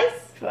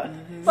sacrifice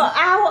for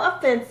our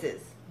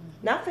offenses.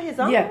 Not for his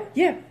own. Yeah.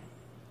 Yeah.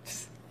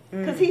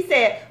 Because he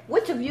said,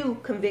 which of you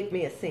convict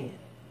me of sin?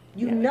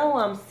 You Yeah. know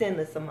I'm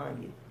sinless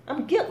among you.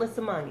 I'm guiltless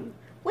among you.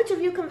 Which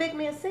of you convict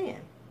me of sin?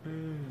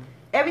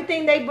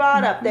 Everything they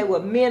brought up, they were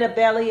men of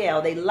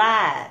Belial. They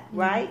lied,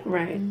 right?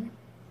 Right.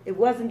 It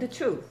wasn't the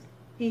truth.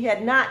 He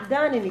had not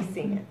done any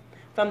sin.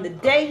 From the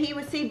day he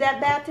received that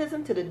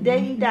baptism to the day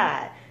he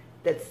died,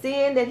 that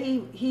sin that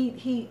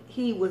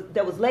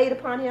that was laid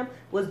upon him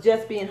was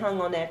just being hung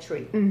on that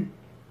tree.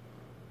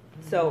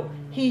 So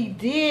he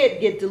did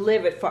get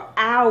delivered for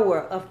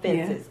our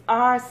offenses,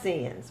 our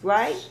sins,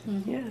 right?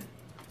 Yeah.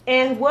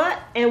 And what?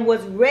 And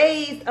was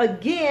raised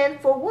again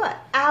for what?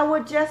 Our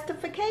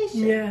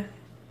justification. Yeah.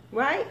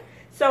 Right?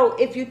 So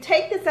if you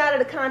take this out of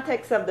the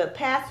context of the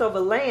Passover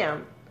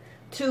lamb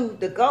to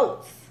the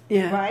goats,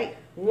 right?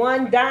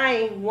 One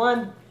dying,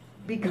 one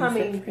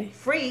becoming free.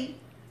 free,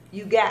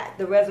 you got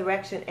the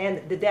resurrection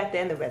and the death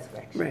and the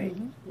resurrection. Right.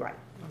 Right.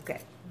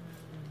 Okay.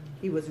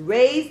 He was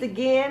raised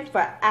again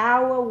for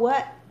our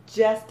what?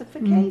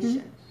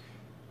 Justification.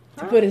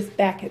 To put us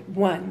back at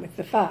one with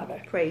the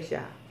Father. Praise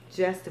Yah.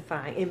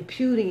 Justifying,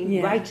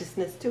 imputing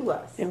righteousness to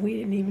us. And we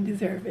didn't even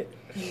deserve it.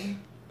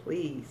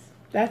 Please.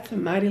 That's a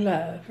mighty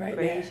love right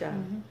Praise there.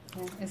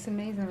 Yah. Yeah, it's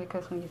amazing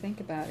because when you think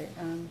about it,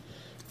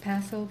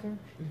 Passover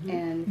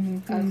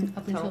and up until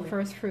Atonement.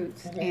 first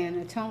fruits and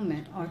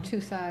atonement are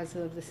two sides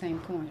of the same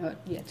coin.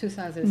 Two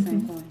sides of the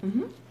same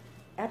coin.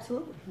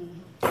 Absolutely.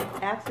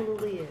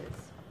 Absolutely is.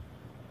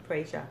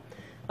 Praise Yah.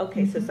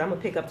 Okay, so I'm going to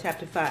pick up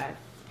chapter 5.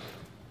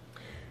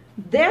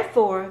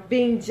 Therefore,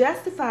 being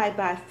justified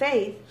by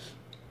faith,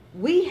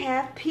 we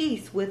have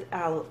peace with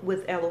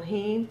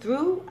Elohim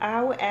through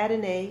our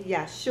Adonai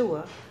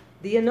Yahshua,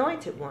 the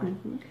Anointed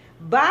One,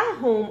 by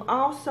whom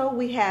also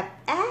we have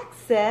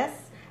access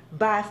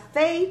by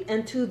faith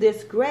into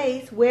this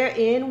grace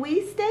wherein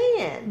we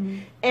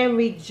stand, and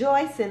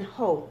rejoice in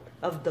hope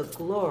of the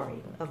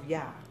glory of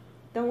Yah.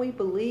 Don't we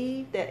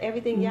believe that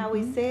everything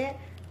Yahweh said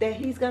that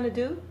he's going to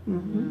do?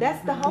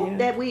 That's the hope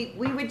that we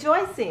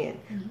rejoice in.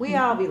 We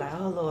all be like,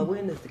 oh Lord,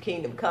 when is the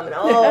kingdom coming?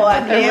 Oh, I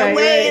can't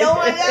wait. Oh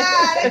my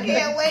God, I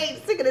can't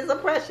wait. Sick of this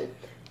oppression.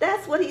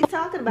 That's what he's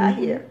talking about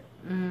here.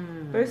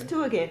 Verse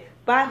 2 again.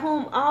 By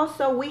whom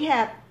also we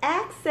have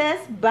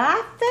access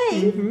by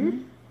faith,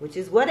 which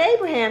is what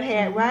Abraham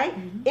had, right?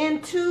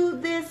 Into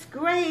this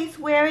grace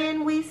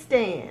wherein we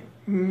stand.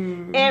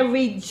 And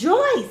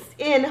rejoice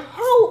in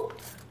hope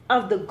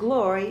of the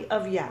glory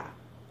of Yah.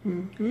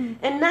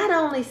 And not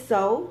only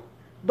so,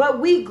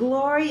 but we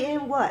glory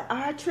in what?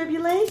 Our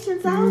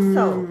tribulations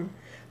also.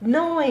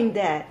 Knowing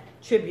that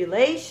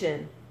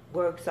tribulation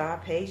works our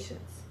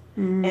patience.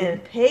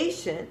 And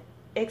patient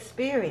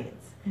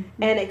experience.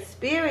 And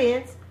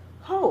experience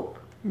hope.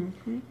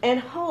 And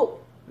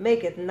hope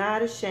maketh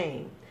not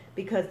ashamed,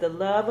 because the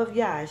love of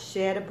Yah is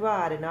shed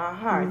abroad in our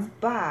hearts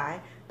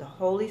by the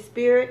Holy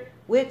Spirit,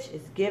 which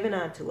is given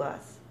unto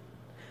us.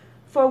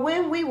 For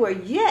when we were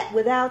yet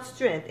without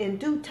strength, in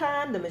due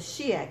time the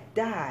Mashiach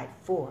died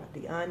for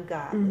the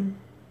ungodly.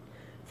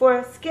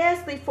 For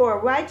scarcely for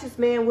a righteous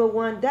man will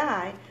one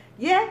die,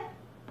 yet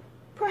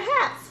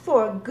perhaps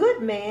for a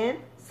good man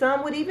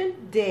some would even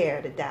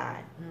dare to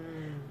die.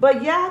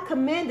 But Yah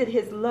commended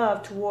his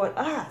love toward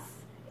us,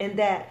 in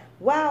that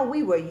while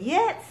we were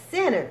yet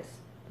sinners,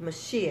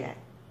 Mashiach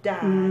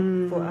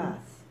died for us.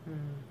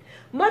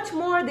 Much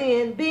more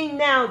then, being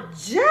now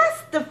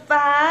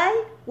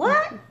justified,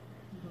 what?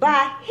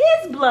 By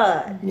his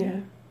blood. Yeah.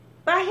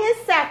 By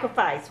his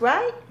sacrifice,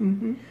 right?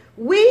 Mm-hmm.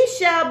 We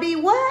shall be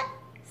what?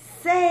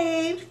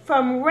 Saved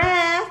from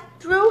wrath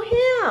through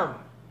him.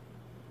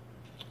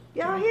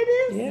 Y'all hear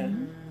this? Yeah.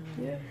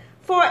 Yeah.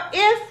 For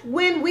if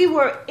when we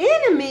were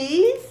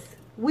enemies,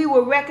 we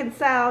were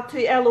reconciled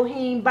to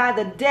Elohim by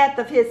the death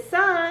of his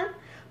son,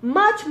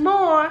 much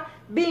more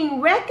being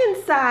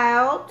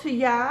reconciled to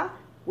Yah,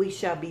 we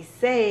shall be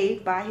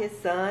saved by his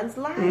son's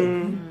life.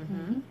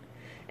 Mm-hmm.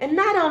 And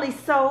not only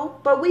so,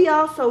 but we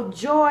also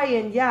joy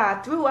in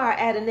Yah through our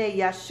Adonai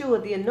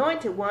Yeshua, the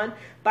Anointed One,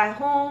 by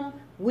whom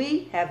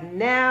we have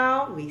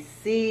now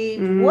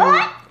received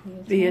what?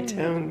 The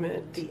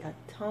atonement. The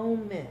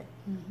atonement.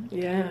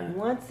 Yeah.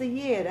 Once a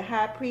year, the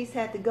high priest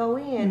had to go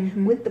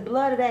in with the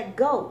blood of that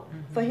goat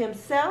for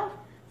himself,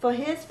 for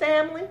his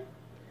family,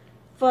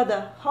 for the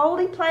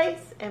holy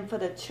place, and for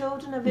the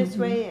children of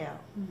Israel.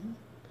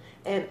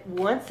 And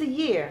once a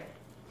year,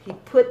 he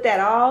put that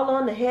all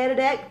on the head of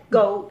that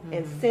goat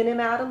and sent him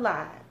out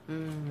alive.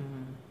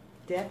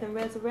 Death and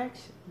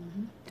resurrection.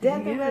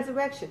 Death and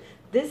resurrection.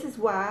 This is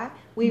why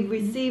we've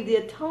received the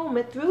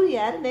atonement through the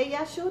Adonai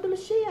Yeshua the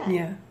Mashiach.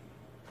 Yeah.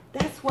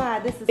 That's why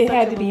this is It such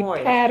had a to be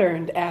memorial.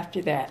 patterned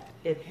after that.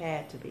 It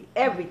had to be.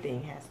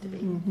 Everything has to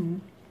be.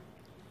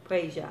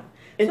 Praise Yah.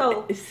 And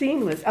So it's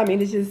seamless. I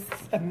mean, it's just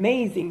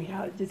amazing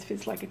how it just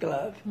fits like a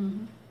glove.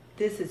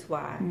 this is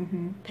why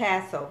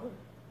Passover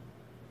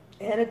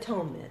and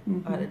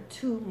Atonement are the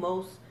two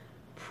most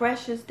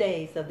precious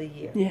days of the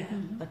year. Yeah.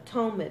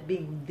 Atonement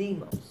being the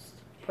most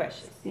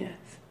precious. Yes.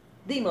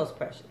 The most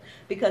precious.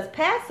 Because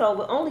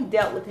Passover only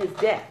dealt with his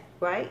death,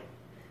 right?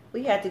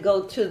 We had to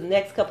go to the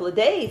next couple of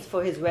days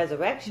for his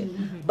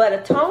resurrection. But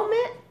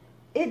Atonement,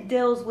 it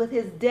deals with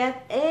his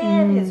death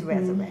and his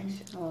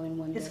resurrection. All in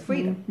one His day.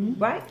 freedom,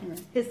 right?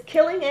 His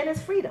killing and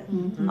his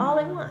freedom. All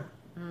in one.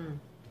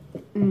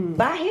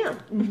 By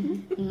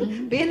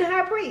him. Being the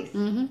high priest.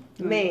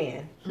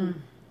 Man.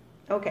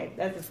 Okay,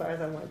 that's as far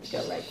as I wanted to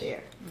go right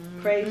there.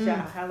 Praise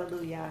Yah.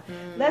 Hallelujah.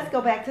 Let's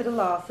go back to the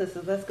law,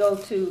 sisters. Let's go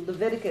to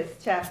Leviticus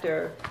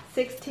chapter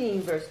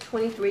 16, verse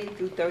 23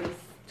 through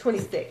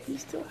 26. You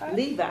still high?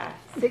 Levi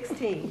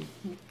 16,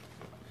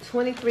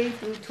 23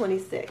 through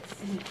 26.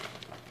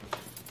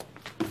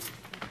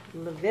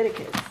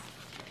 Leviticus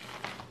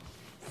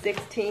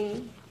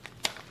 16,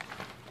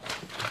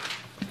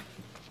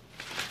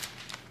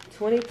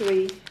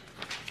 23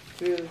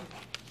 through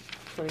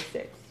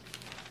 26.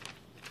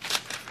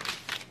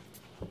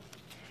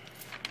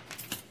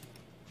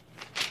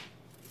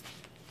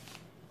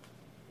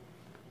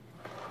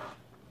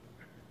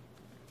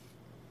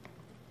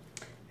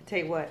 Tell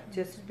you what,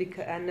 just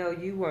because I know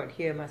you weren't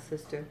here, my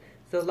sister,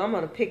 so I'm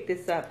going to pick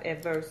this up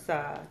at verse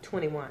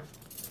 21.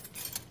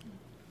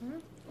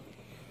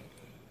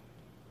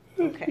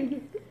 Okay.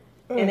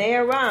 And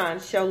Aaron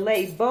shall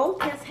lay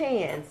both his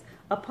hands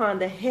upon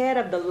the head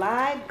of the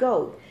live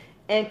goat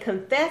and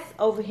confess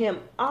over him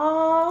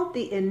all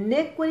the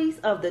iniquities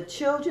of the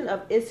children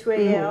of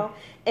Israel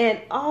and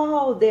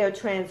all their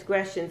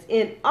transgressions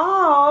in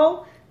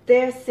all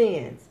their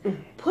sins,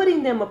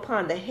 putting them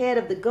upon the head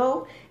of the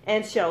goat,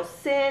 and shall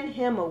send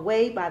him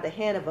away by the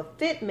hand of a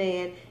fit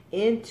man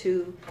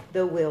into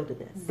the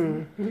wilderness.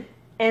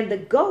 And the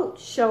goat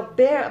shall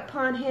bear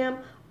upon him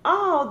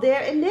all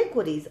their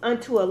iniquities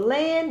unto a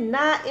land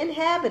not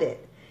inhabited,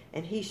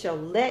 and he shall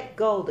let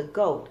go the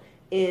goat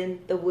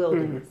in the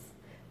wilderness.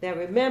 Now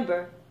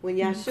remember, when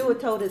Yeshua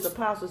told his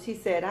apostles, he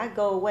said, I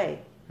go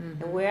away,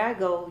 and where I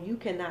go, you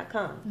cannot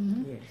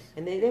come. Yes.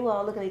 And they were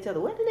all looking at each other,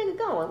 where the nigga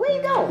going? Where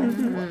you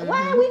going?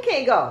 Why we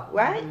can't go,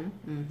 right?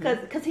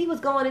 Because he was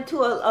going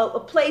into a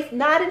place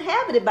not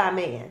inhabited by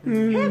man,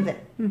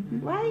 heaven,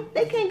 right?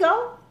 They can't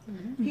go.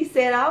 He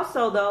said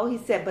also, though, he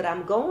said, but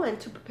I'm going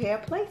to prepare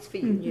a place for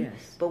you.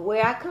 Yes. But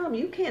where I come,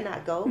 you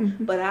cannot go.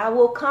 But I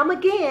will come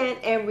again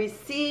and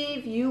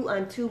receive you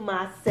unto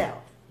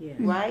myself, Yes.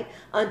 right?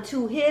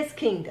 Unto his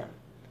kingdom.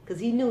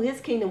 Because he knew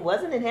his kingdom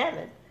wasn't in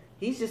heaven.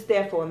 He's just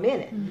there for a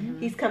minute.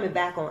 He's coming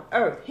back on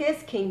earth.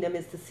 His kingdom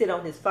is to sit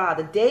on his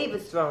father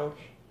David's throne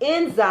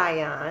in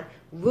Zion,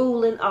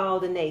 ruling all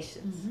the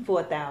nations for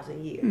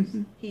 1,000 years.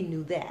 He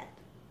knew that.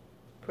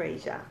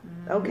 Praise Yah.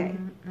 Okay.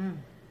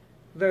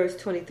 Verse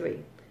 23.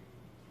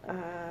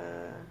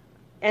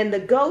 And the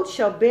goat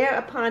shall bear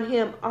upon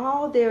him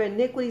all their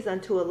iniquities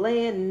unto a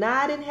land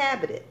not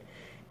inhabited,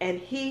 and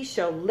he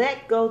shall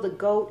let go the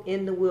goat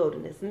in the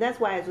wilderness. And that's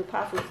why his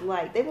apostles were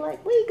like, they were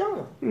like, where you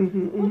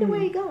going? Wonder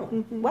where you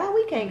going? Why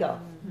we can't go?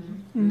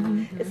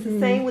 It's the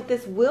same with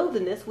this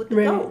wilderness with the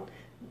goat.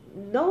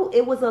 No,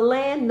 it was a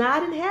land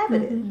not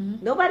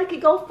inhabited. Nobody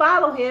could go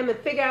follow him and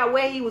figure out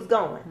where he was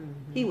going.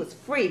 He was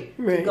free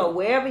to Right. go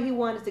wherever he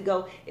wanted to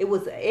go. It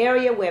was an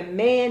area where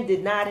man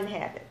did not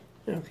inhabit.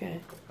 Okay.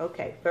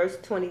 Okay, verse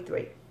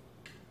 23.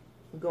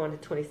 We're going to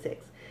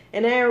 26.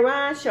 And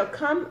Aaron shall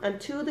come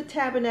unto the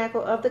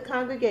tabernacle of the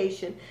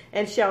congregation,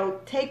 and shall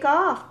take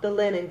off the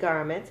linen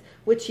garments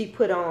which he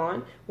put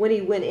on when he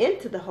went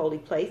into the holy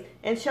place,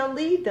 and shall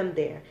leave them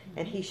there.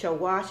 And he shall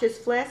wash his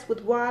flesh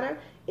with water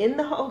in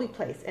the holy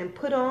place, and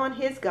put on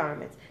his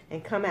garments,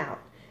 and come out,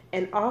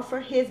 and offer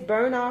his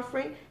burnt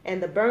offering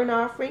and the burnt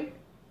offering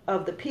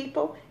of the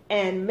people,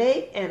 and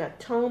make an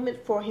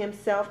atonement for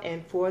himself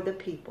and for the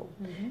people.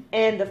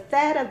 And the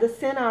fat of the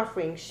sin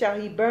offering shall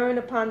he burn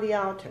upon the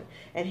altar,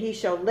 and he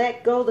shall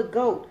let go the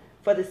goat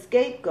for the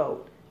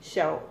scapegoat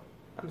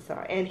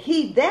and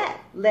he that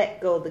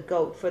let go the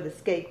goat for the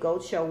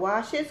scapegoat shall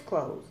wash his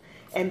clothes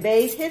and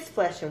bathe his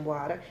flesh in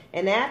water,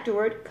 and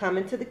afterward come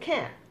into the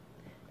camp.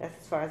 That's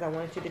as far as I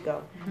wanted you to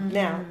go.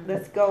 Now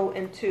let's go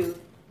into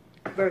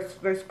verse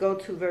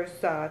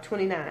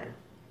 29.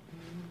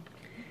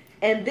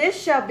 And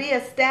this shall be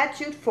a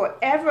statute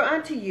forever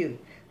unto you,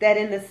 that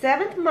in the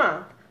 7th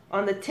month,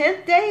 on the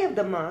 10th day of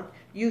the month,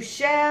 you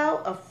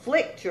shall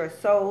afflict your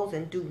souls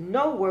and do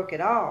no work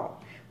at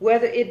all,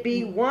 whether it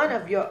be one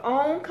of your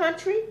own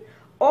country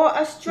or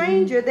a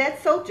stranger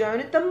that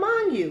sojourneth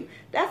among you.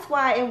 That's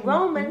why in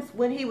Romans,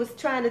 when he was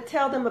trying to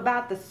tell them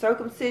about the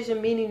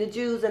circumcision, meaning the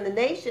Jews and the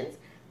nations,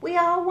 we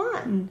all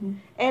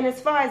won. And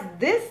as far as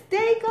this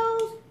day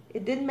goes,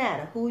 it didn't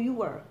matter who you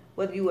were.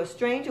 Whether you were a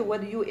stranger,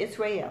 whether you were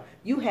Israel,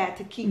 you had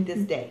to keep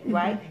this day,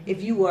 right?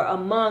 If you were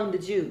among the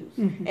Jews.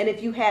 And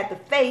if you had the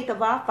faith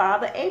of our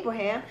father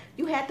Abraham,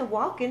 you had to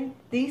walk in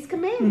these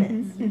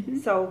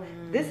commandments. So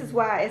this is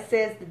why it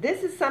says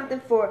this is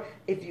something for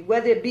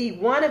whether it be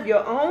one of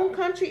your own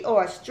country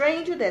or a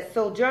stranger that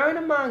sojourn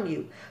among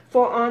you.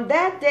 For on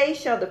that day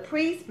shall the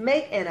priest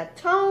make an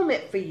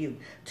atonement for you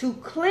to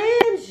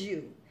cleanse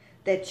you,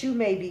 that you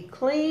may be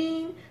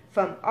clean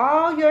from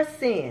all your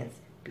sins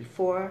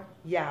before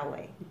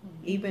Yahweh.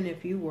 Even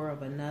if you were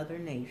of another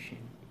nation.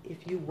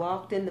 If you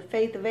walked in the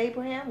faith of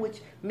Abraham, which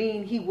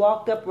means he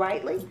walked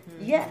uprightly,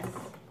 yes.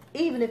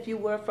 Even if you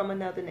were from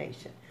another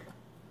nation.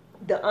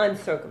 The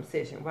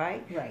uncircumcision,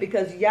 right?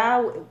 Because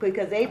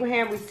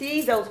Abraham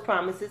received those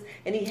promises,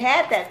 and he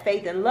had that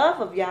faith and love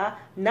of Yah,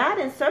 not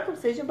in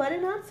circumcision, but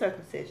in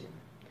uncircumcision.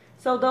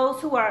 So those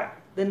who are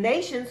the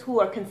nations who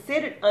are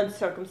considered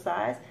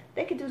uncircumcised,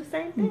 they could do the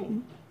same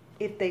thing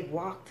if they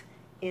walked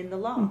in the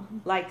law,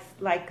 like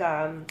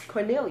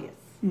Cornelius.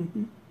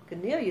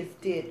 Cornelius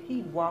did.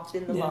 He walked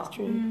in the law.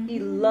 True. He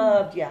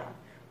loved Yah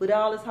with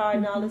all his heart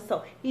and all his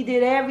soul. He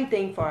did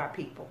everything for our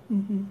people.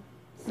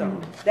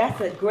 So that's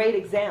a great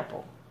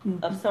example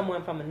of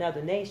someone from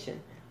another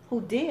nation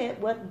who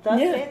did what thus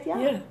saith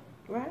Yah.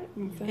 Right?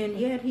 Exactly. And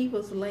yet he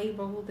was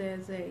labeled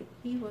as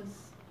he was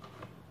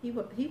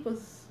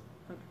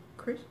a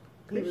Christian.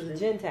 He was a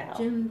Gentile.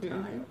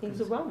 He was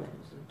a Roman.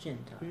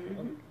 Gentile.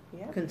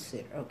 Yeah.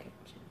 Consider. Okay.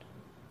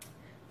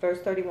 Verse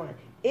 31.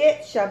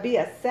 It shall be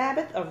a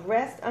Sabbath of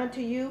rest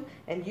unto you,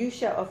 and you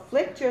shall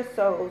afflict your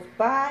souls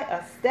by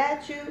a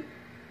statute.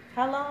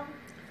 How long?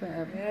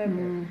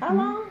 Forever. How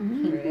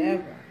long?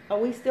 Forever. Are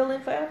we still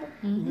in forever?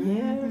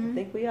 Yeah. I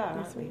think we are,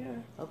 Yes, aren't we? we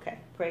are. Okay,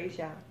 praise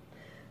Yah.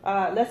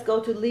 Let's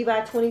go to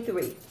Levi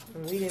 23.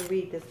 And we didn't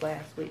read this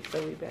last week,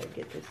 so we better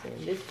get this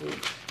in this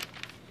week.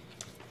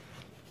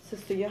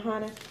 Sister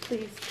Johanna,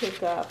 please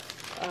pick up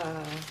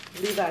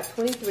Levi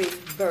 23,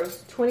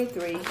 verse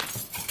 23,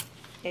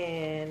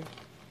 and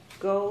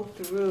go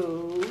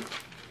through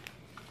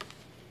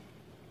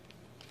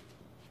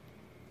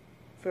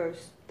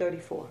verse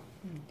 34.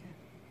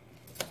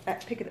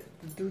 Pick it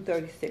up, do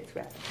 36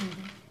 rather.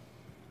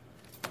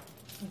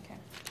 Okay.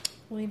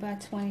 Levi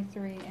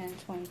 23 and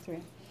 23.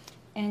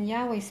 And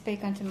Yahweh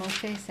spake unto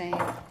Moshe, saying,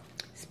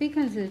 Speak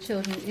unto the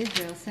children of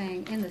Israel,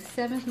 saying, In the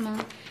 7th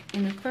month,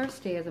 in the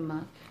 1st day of the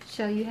month,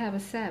 shall you have a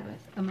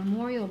Sabbath, a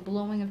memorial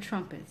blowing of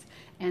trumpets,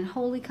 and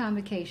holy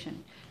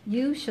convocation.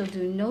 You shall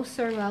do no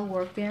servile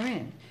work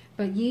therein,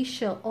 but ye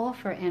shall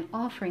offer an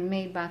offering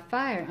made by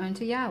fire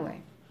unto Yahweh.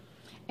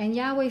 And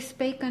Yahweh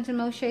spake unto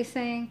Moshe,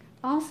 saying,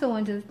 Also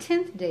unto the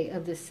 10th day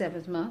of this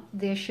 7th month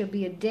there shall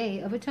be a day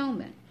of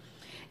atonement.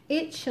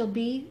 It shall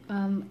be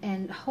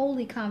an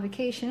holy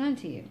convocation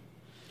unto you.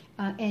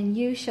 And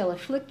you shall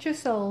afflict your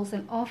souls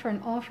and offer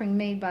an offering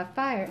made by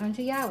fire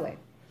unto Yahweh.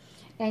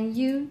 And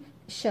you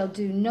shall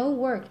do no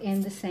work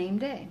in that same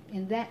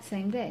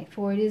day,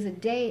 for it is a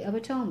day of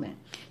atonement,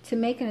 to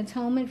make an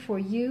atonement for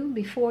you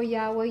before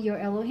Yahweh your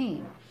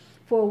Elohim.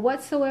 For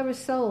whatsoever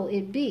soul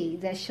it be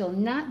that shall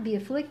not be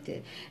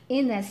afflicted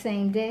in that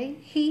same day,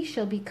 he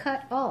shall be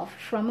cut off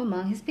from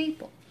among his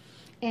people.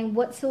 And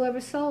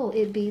whatsoever soul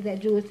it be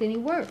that doeth any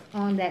work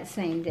on that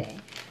same day,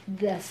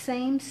 the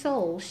same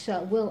soul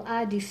will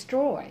I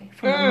destroy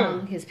from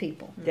among his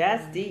people.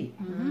 That's deep.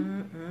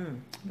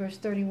 Verse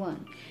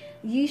 31.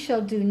 Ye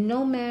shall do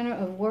no manner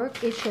of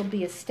work. It shall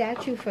be a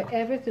statute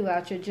forever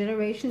throughout your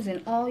generations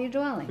in all your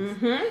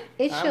dwellings.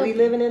 It Are shall we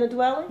living in a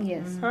dwelling?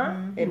 Yes. Huh?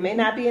 It may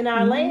not be in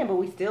our land, but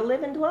we still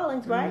live in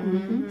dwellings, right?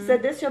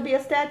 Said this shall be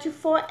a statute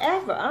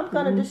forever. I'm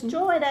going to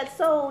destroy that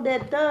soul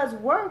that does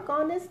work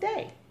on this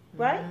day,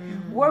 right?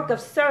 Work of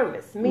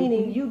service,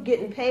 meaning you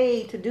getting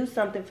paid to do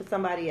something for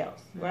somebody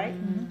else, right?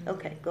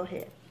 Okay, go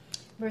ahead.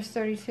 Verse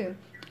 32.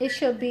 It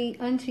shall be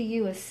unto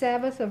you a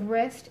Sabbath of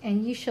rest,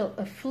 and ye shall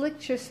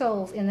afflict your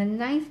souls in the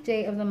 9th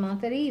day of the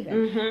month at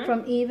even.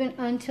 From even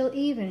until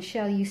even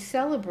shall you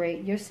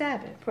celebrate your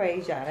Sabbath.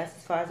 Praise y'all. That's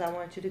as far as I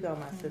want you to go,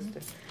 my sister.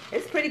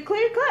 It's pretty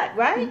clear cut,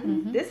 right?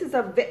 This is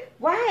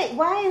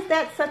why is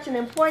that such an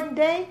important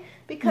day?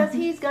 Because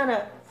he's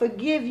gonna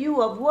forgive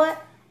you of what?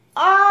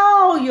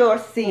 All your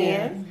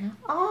sins,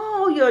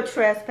 all your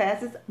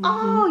trespasses,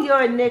 all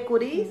your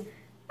iniquities.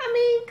 I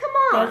mean, come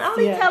on. All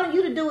he's telling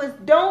you to do is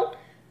don't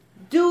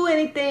do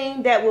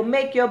anything that will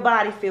make your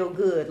body feel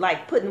good,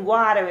 like putting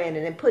water in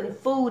it and putting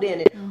food in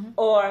it,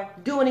 or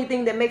do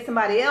anything that makes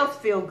somebody else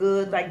feel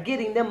good, like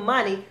getting them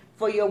money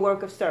for your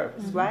work of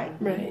service, right?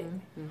 Right.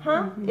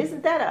 Huh?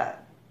 Isn't that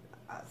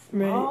a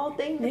small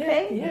thing to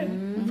pay?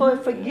 Yeah. For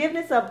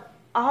forgiveness of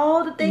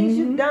all the things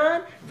you've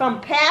done, from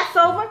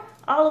Passover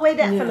all the way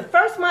down, from the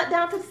first month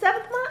down to the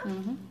 7th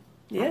month?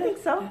 Yeah. I think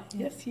so.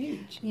 Yes,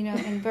 huge. You know,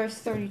 in verse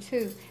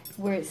 32,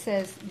 where it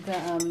says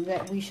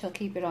that we shall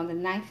keep it on the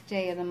 9th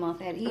day of the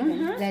month at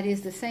even, that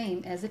is the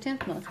same as the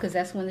 10th month, because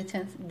that's when the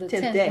 10th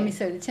day.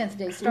 the 10th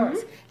day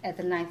starts at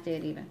the 9th day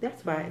at even.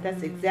 That's right.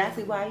 That's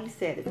exactly why he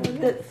said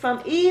it.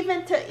 From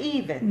even to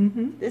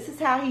even. This is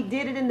how he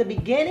did it in the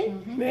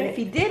beginning. And if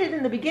he did it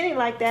in the beginning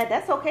like that,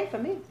 that's okay for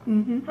me.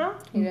 Huh?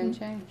 He doesn't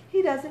change.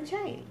 He doesn't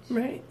change.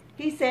 Right.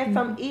 He said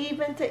from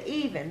even to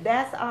even.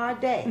 That's our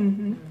day.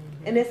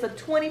 And it's a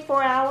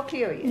 24-hour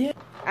period. Yeah.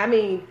 I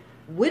mean,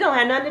 we don't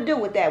have nothing to do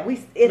with that.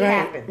 It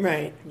happens.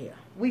 Right. Yeah.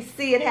 We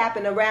see it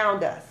happen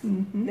around us.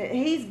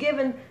 He's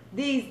given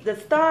the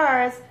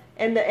stars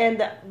and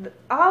the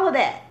all of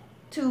that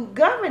to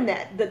govern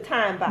the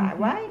time by,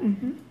 right?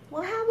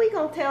 Well, how are we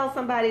gonna tell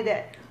somebody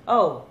that,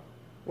 oh,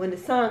 when the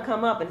sun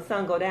come up and the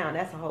sun go down,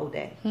 that's a whole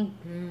day?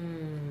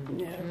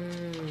 Yeah.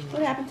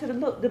 What happened to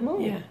the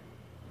moon? Yeah.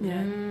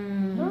 Yeah.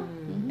 Huh?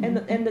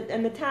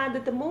 And the time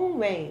that the moon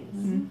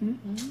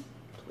reigns.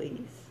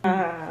 Please.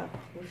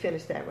 We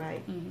finished that,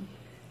 right?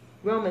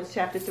 Romans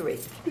chapter 3.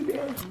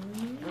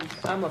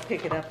 I'm going to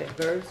pick it up at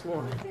verse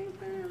 1.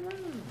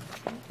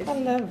 I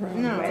love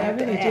Romans. No, I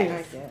really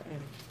do.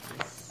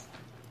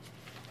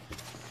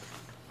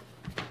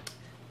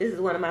 This is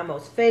one of my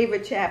most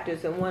favorite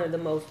chapters and one of the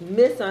most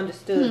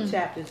misunderstood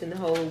chapters in the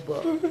whole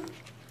book.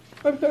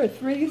 I'm sorry,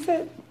 3 you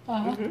said?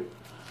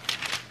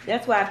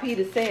 That's why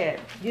Peter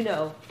said,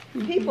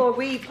 people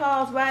read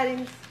Paul's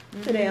writings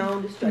to their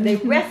own destruction. They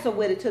wrestle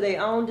with it to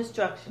their own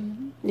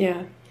destruction.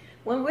 Yeah.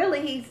 When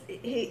really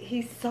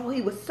he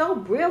was so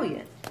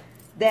brilliant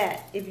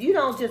that if you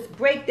don't just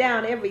break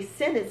down every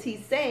sentence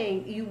he's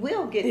saying, you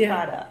will get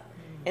caught up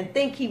and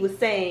think he was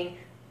saying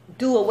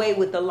do away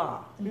with the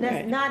law. And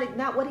that's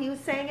not what he was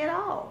saying at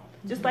all.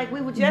 Just like we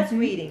were just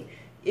reading.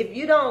 If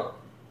you don't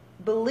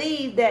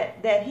believe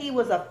that he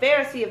was a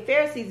Pharisee of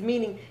Pharisees,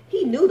 meaning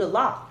he knew the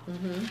law,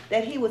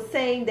 that he was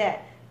saying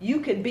that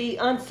you could be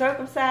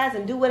uncircumcised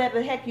and do whatever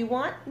the heck you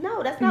want.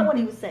 No, that's not what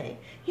he was saying.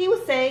 He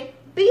was saying,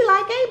 be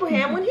like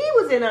Abraham when he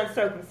was in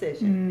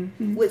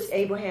uncircumcision. Which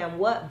Abraham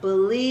what?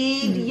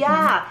 Believed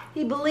Yah.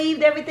 He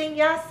believed everything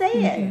Yah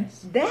said.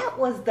 That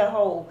was the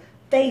whole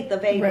faith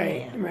of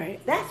Abraham. Right.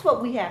 That's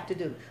what we have to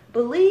do.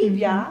 Believe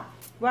Yah,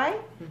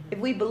 right? If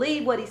we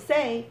believe what he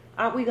say,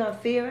 aren't we going to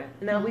fear him?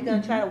 And are we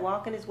going to try to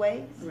walk in his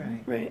ways?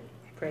 Right.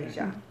 Praise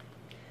Yah.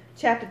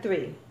 Chapter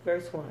 3,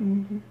 verse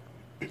 1.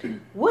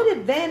 What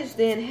advantage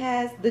then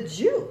has the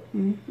Jew?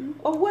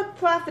 Or what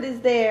profit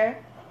is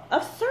there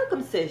of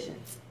circumcision?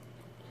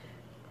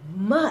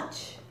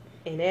 Much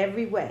in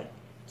every way.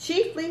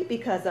 Chiefly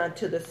because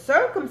unto the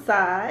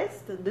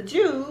circumcised, the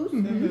Jews,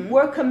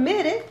 were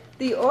committed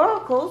the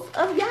oracles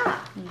of Yah.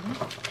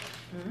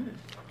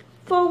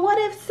 For what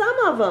if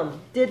some of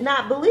them did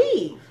not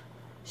believe?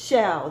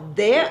 Shall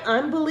their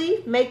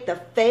unbelief make the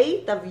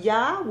faith of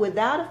Yah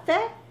without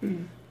effect?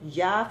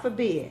 Yah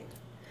forbid.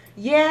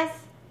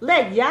 Yes,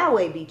 let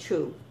Yahweh be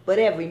true, but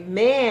every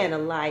man a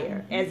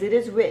liar, as it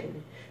is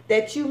written,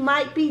 that you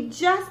might be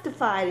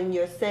justified in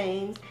your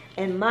sayings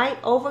and might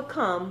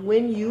overcome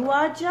when you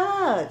are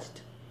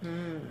judged.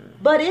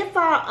 But if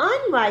our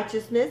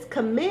unrighteousness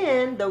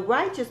commend the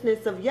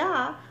righteousness of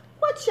Yah,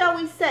 what shall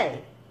we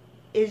say?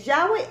 Is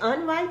Yahweh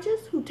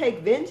unrighteous who take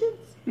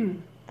vengeance?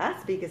 I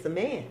speak as a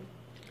man.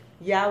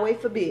 Yahweh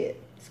forbid.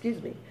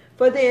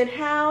 For then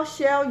how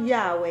shall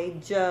Yahweh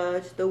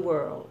judge the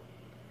world?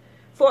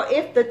 For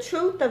if the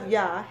truth of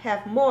Yah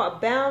hath more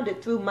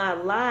abounded through my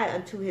lie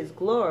unto his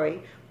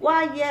glory,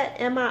 why yet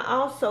am I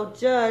also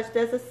judged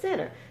as a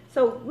sinner?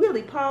 So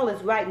really Paul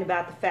is writing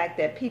about the fact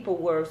that people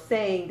were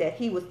saying that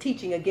he was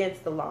teaching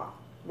against the law.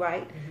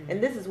 right?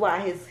 And this is why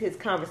his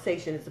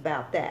conversation is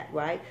about that,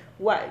 right?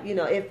 What,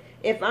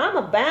 if I'm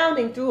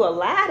abounding through a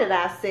lie that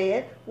I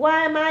said,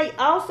 why am I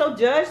also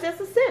judged as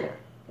a sinner,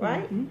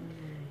 right?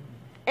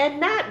 And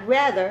not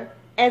rather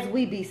as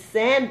we be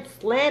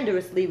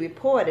slanderously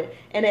reported,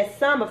 and as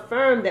some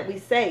affirm that we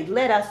say,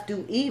 let us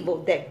do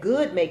evil that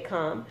good may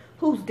come,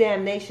 whose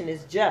damnation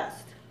is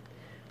just.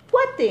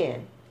 What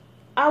then?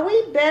 Are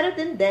we better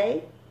than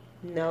they?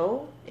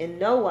 No, in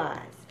no wise.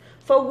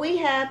 For we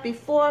have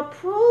before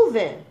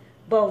proven,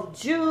 both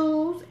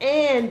Jews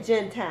and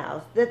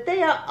Gentiles, that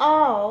they are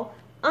all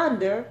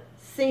under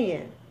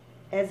sin.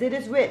 As it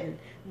is written,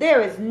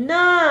 there is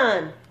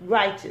none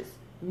righteous,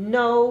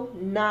 no,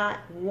 not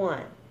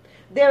one.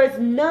 There is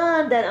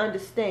none that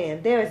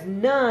understand. There is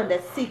none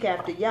that seek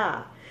after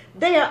Yah.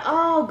 They are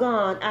all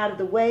gone out of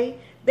the way.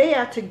 They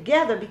are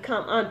together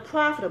become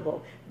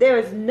unprofitable. There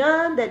is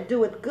none that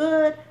doeth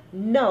good,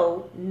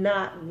 no,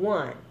 not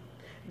one.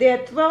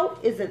 Their throat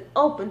is an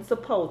open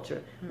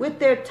sepulchre. With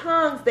their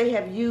tongues they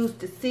have used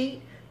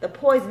deceit. The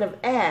poison of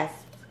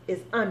asps is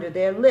under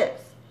their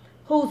lips,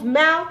 whose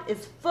mouth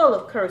is full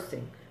of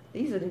cursing.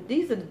 These are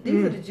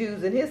the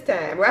Jews in his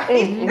time,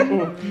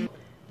 right?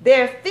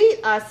 Their feet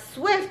are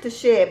swift to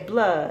shed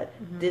blood.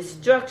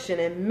 Destruction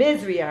and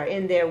misery are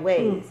in their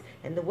ways.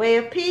 And the way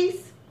of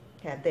peace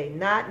have they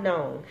not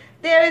known.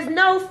 There is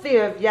no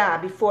fear of Yah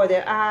before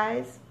their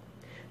eyes.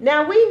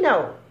 Now we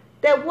know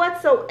that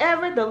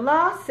whatsoever the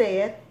law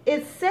saith,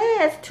 it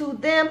says to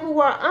them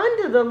who are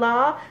under the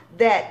law,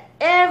 that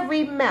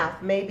every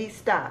mouth may be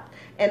stopped,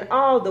 and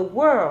all the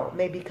world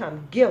may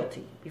become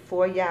guilty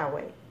before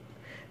Yahweh.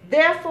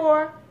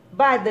 Therefore,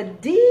 by the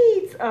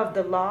deeds of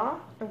the law,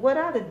 and what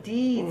are the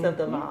deeds of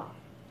the law?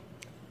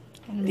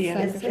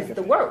 It's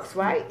the works,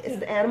 right? It's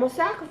the animal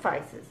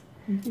sacrifices.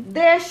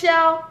 There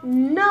shall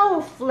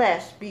no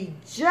flesh be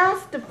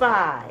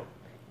justified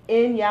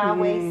in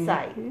Yahweh's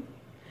sight.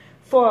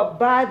 For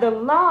by the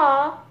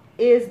law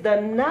is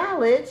the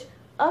knowledge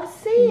of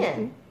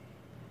sin.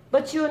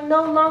 But you're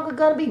no longer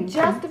going to be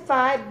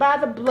justified by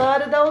the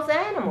blood of those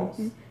animals.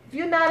 If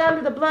you're not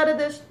under the blood of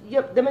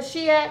the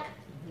Mashiach,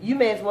 you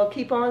may as well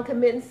keep on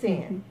committing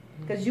sin,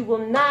 because you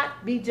will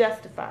not be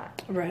justified.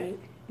 Right.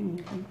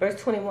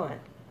 Verse 21.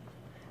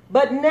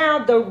 But now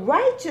the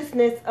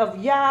righteousness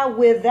of Yah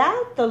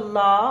without the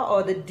law,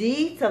 or the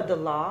deeds of the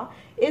law,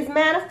 is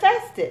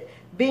manifested,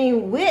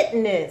 being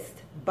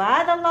witnessed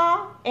by the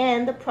law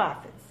and the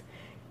prophets,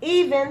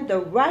 even the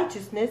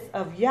righteousness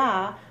of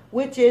Yah,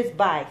 which is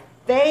by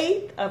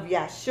faith of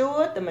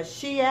Yahshua the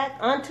Mashiach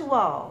unto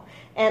all,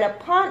 and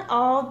upon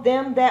all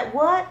them that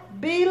what?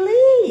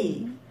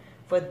 Believe.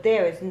 For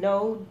there is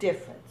no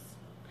difference.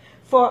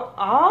 For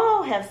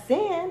all have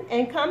sinned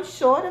and come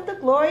short of the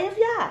glory of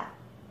Yah,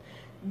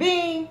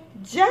 being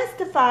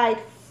justified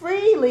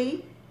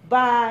freely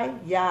by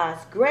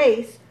Yah's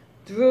grace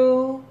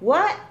through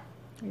what?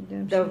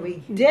 Redemption. The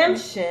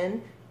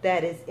redemption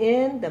that is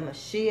in the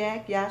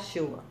Mashiach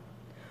Yahshua,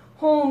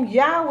 whom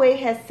Yahweh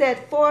has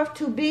set forth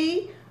to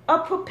be a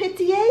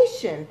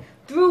propitiation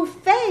through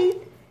faith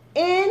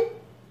in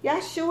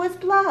Yahshua's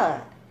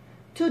blood,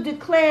 to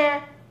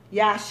declare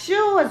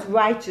Yahshua's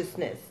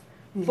righteousness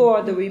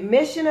for the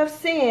remission of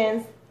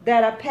sins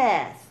that are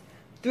past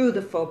through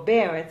the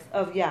forbearance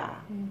of Yah.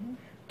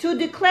 To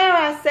declare,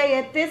 I say,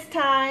 at this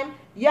time,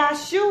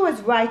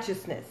 Yahshua's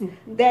righteousness,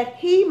 that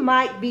he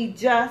might be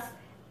just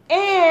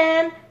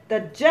and the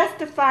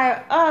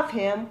justifier of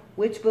him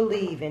which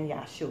believe in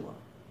Yahshua.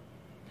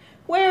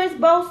 Where is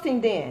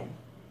boasting then?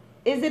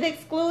 Is it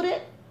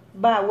excluded?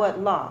 By what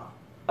law?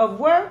 Of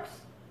works?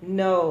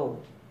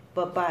 No,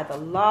 but by the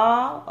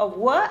law of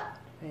what?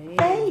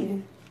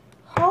 Faith,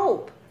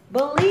 hope,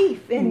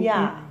 belief in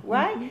Yah,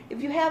 right?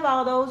 If you have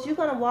all those, you're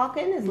going to walk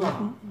in his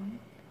law.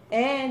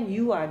 And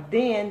you are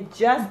then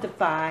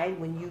justified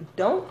when you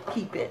don't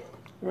keep it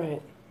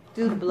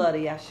through the blood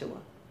of Yahshua,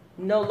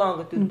 no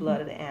longer through the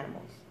blood of the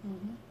animals.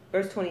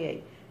 Verse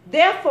 28.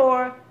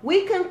 Therefore,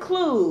 we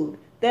conclude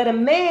that a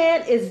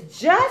man is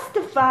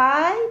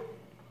justified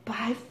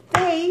by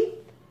faith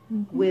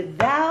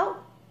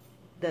without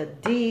the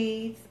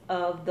deeds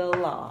of the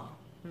law.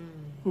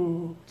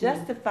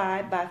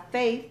 Justified by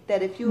faith,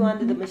 that if you're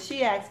under the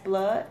Mashiach's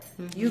blood,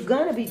 you're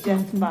going to be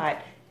justified.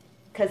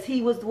 Because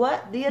he was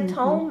what? The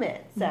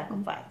atonement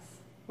sacrifice.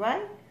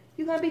 Right?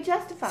 You're going to be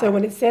justified. So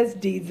when it says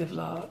deeds of the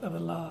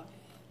law,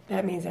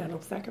 that means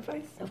animal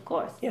sacrifice? Of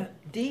course. Yeah.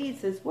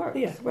 Deeds is works.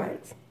 Yeah,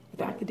 right.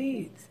 Without the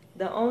deeds.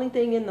 The only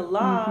thing in the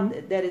law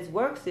that is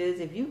works is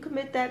if you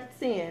commit that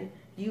sin,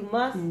 you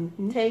must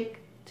take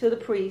to the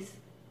priest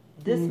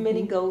this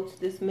many goats,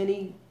 this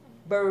many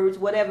birds,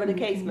 whatever the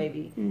case may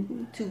be,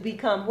 to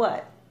become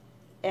what?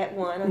 At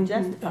one or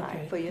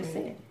justified for your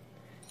sin.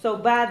 So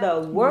by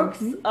the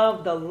works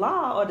of the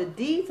law or the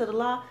deeds of the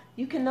law,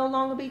 you can no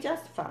longer be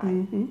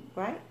justified.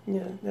 Right?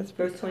 Yeah, that's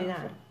verse 29.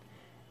 Powerful.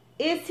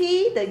 Is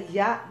he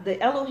the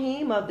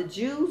Elohim of the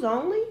Jews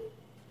only?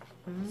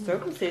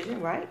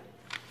 Circumcision, right?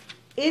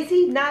 Is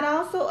he not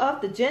also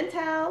of the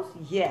Gentiles?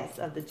 Yes,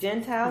 of the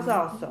Gentiles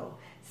also.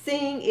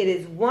 seeing it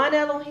is one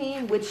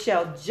Elohim which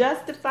shall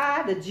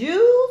justify the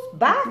Jews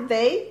by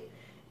faith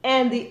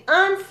and the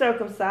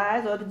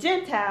uncircumcised or the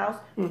Gentiles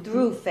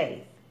through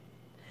faith.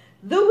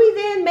 Do we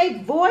then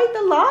make void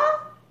the law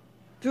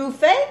through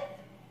faith?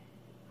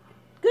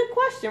 Good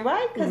question,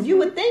 right? Because you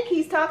would think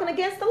he's talking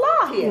against the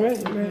law here.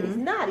 Right. He's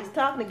not. He's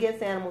talking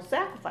against animal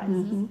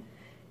sacrifices.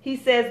 He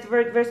says,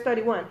 verse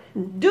 31,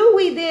 do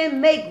we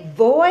then make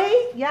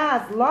void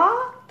Yah's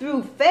law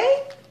through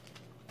faith?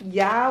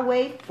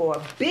 Yahweh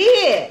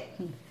forbid.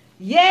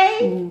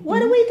 Yea, what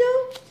do we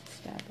do?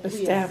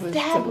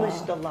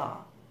 Establish the law.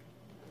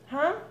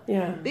 Huh?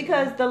 Yeah.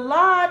 Because the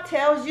law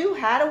tells you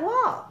how to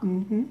walk.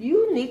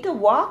 You need to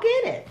walk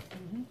in it.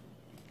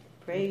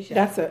 Praise Yah.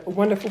 That's a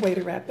wonderful way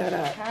to wrap that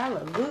up.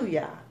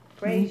 Hallelujah.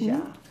 Praise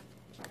Yah.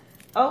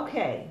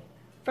 Okay.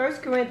 2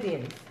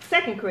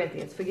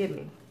 Corinthians, forgive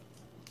me.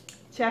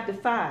 Chapter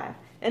 5.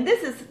 And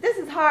this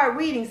is hard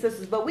reading,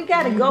 sisters, but we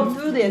got to go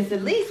through this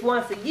at least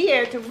once a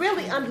year to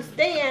really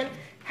understand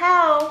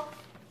how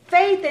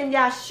faith in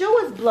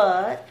Yahshua's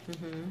blood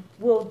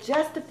will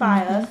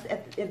justify us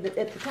at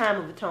the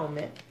time of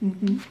atonement,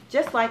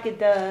 just like it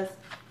does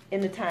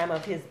in the time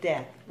of his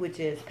death, which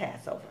is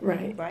Passover.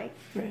 Right.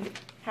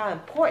 How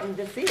important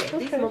this is.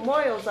 These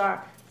memorials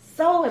are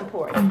so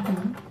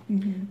important.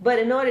 But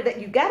in order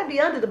that you got to be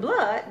under the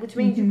blood, which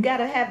means you got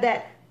to have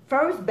that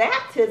first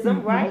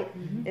baptism, right?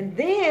 And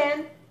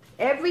then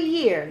every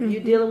year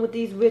you're dealing with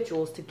these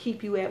rituals to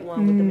keep you at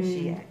one with the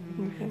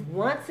Mashiach.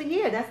 Once a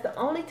year. That's the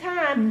only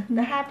time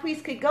the high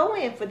priest could go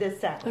in for this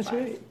sacrifice.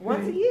 That's right.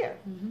 Once a year.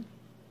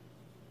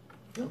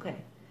 Okay.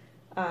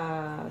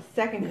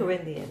 2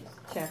 Corinthians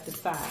chapter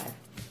 5,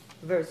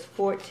 verse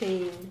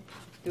 14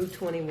 through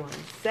 21.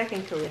 2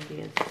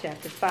 Corinthians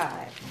chapter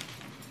 5.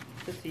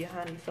 Sister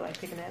Johanna, you feel like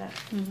picking that up?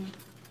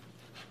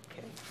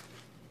 Okay.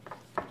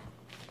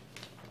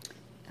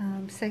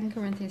 2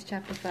 Corinthians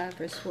chapter 5,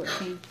 verse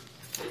 14.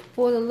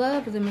 For the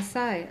love of the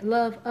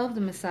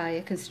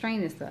Messiah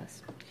constraineth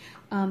us,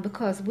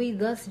 because we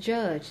thus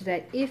judge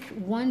that if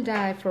one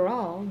died for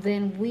all,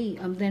 then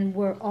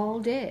we're all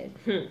dead.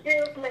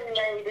 Excuse me,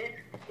 ladies.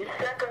 It's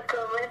 2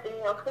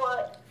 Corinthians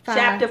what?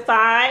 Chapter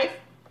 5,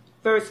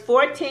 verse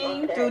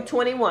 14 through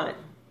 21.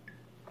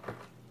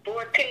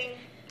 14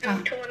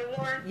 through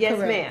 21? Yes,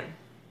 Correct. ma'am.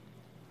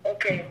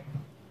 Okay.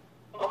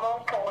 I'm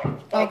on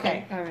point.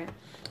 Okay, all right.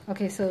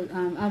 Okay, so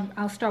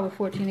I'll start with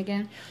 14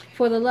 again.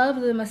 For the love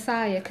of the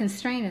Messiah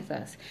constraineth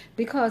us,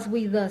 because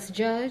we thus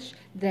judge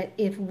that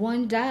if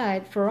one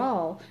died for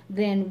all,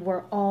 then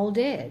we're all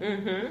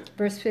dead.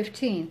 Verse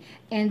 15,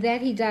 and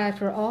that he died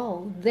for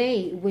all,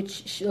 they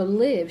which shall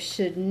live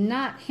should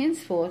not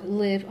henceforth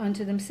live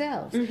unto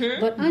themselves,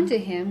 but unto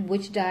him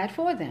which died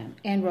for them,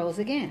 and rose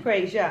again.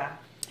 Praise Yah.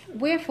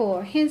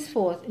 Wherefore,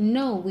 henceforth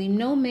know we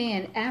no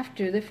man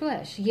after the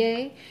flesh.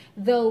 Yea,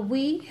 though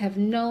we have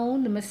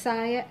known the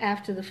Messiah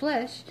after the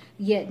flesh,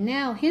 yet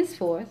now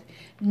henceforth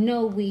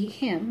know we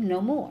him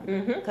no more.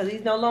 Because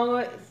he's no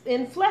longer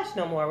in flesh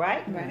no more,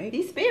 right? Right.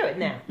 He's spirit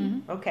now.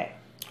 Okay.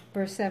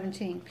 Verse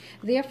 17.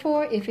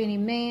 Therefore, if any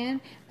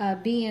man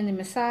be in the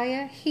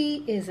Messiah,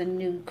 he is a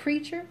new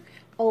creature.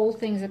 Old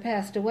things are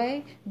passed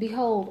away.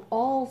 Behold,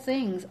 all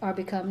things are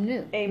become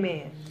new.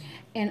 Amen.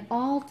 And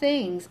all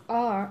things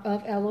are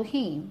of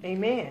Elohim,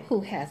 Amen.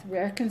 who hath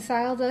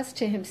reconciled us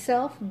to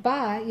himself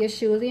by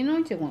Yeshua the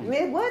Anointed One.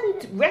 It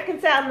wasn't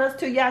reconciling us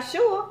to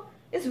Yahshua.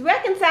 It's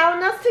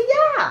reconciling us to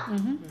Yah.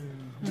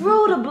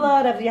 Through the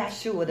blood of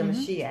Yahshua, the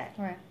Mashiach.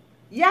 Right.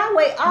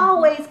 Yahweh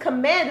always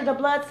commanded a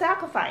blood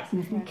sacrifice.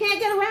 Can't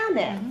get around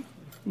that.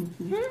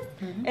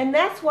 And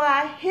that's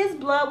why his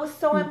blood was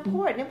so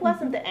important. It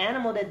wasn't the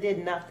animal that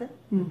did nothing.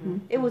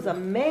 It was a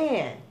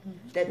man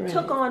that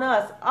took on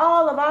us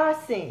all of our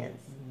sins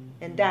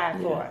and died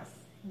for us.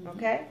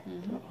 Okay?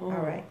 All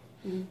right.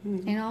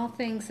 And all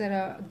things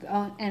are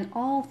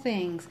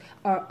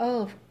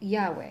of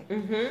Yahweh,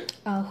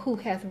 who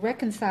hath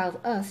reconciled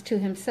us to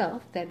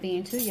himself, that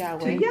being to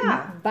Yahweh, To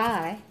Yah.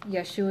 by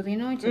Yeshua the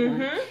Anointed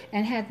One,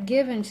 and hath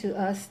given to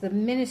us the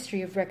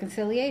ministry of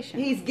reconciliation.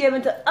 He's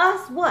given to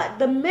us what?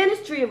 The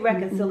ministry of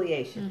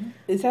reconciliation.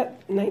 Is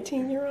that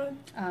 19 you're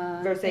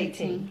on? Verse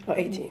 18. Oh,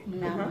 18.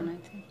 Now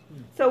 19.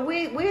 So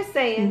we're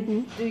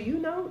saying, do you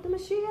know the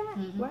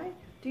Mashiach? Right?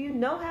 Do you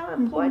know how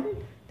important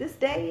this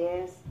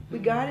day is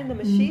regarding the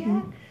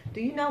Mashiach?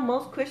 Do you know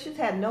most Christians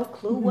have no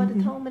clue what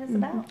atonement is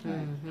about?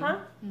 Huh?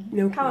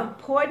 No How clue.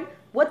 important,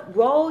 what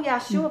role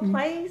Yahshua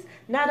plays,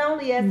 not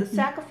only as the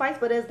sacrifice,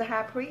 but as the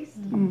high priest?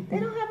 They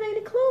don't have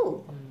any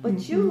clue.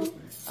 But you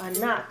are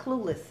not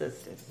clueless,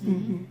 sisters.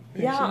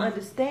 Y'all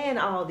understand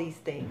all these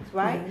things,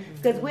 right?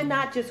 Because we're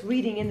not just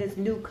reading in this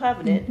new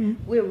covenant,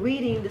 we're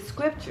reading the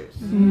scriptures,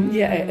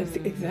 Yeah,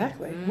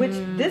 exactly. which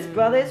this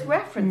brother is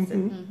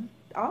referencing.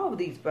 All of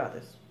these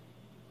brothers.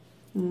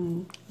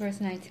 Verse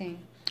 19.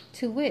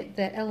 To wit,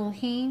 that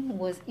Elohim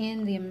was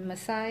in the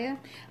Messiah,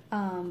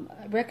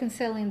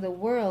 reconciling the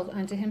world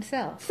unto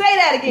himself. Say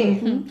that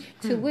again.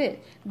 To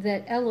wit,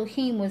 that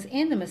Elohim was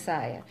in the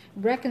Messiah,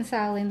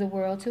 reconciling the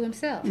world to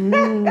himself.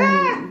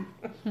 Yes,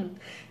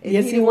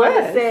 He's he the one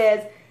that was.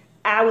 says,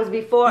 I was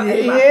before, my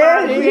Yeah,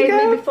 Father there you created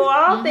go. me before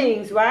all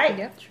things, right?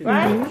 Yep, true.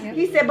 Right? Yep.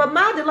 He said, but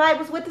my delight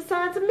was with the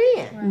sons of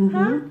men.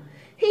 Huh?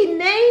 He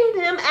named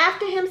him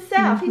after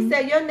himself. He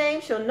said, your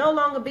name shall no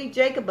longer be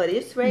Jacob, but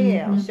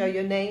Israel shall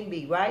your name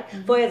be, right?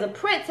 For as a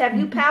prince have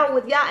you power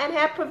with Yah and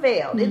have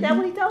prevailed. Isn't that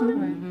what he told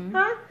him?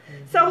 Huh?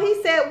 So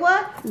he said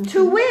what?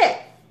 To wit,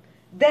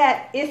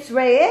 that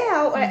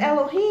Israel or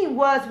Elohim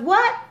was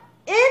what?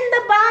 In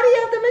the body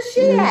of the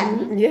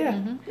Mashiach.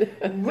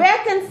 Yeah.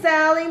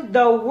 Reconciling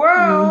the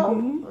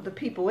world, or the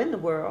people in the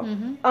world,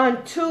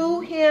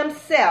 unto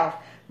himself,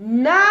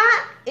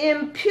 not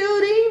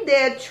imputing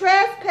their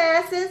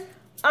trespasses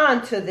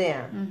unto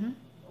them.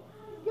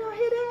 Y'all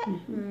hear that?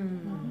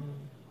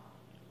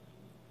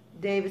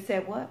 David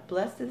said, what?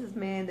 Blessed is this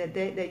man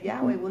that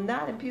Yahweh will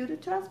not impute a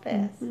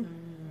trespass.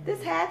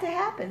 This had to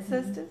happen,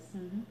 sisters.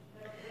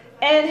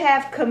 And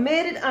have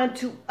committed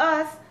unto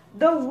us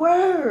the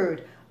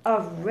word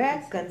of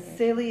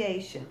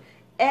reconciliation,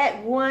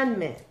 at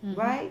one-ment,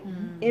 right?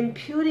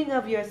 Imputing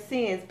of your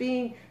sins,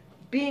 being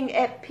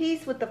at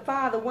peace with the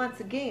Father once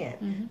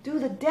again, through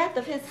the death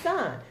of his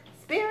Son,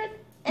 spirit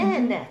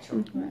and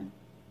natural,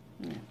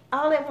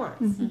 all at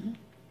once.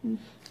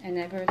 And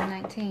that verse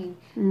 19,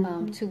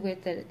 to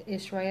wit that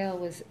Israel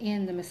was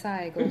in the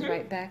Messiah, goes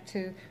right back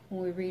to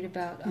when we read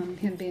about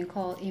him being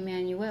called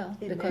Emmanuel,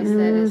 because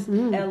that is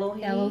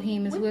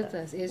Elohim is with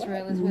us.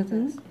 Israel is with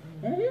us.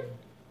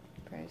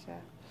 Praise God.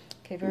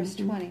 Okay, verse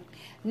 20.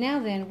 Now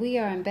then, we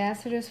are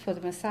ambassadors for the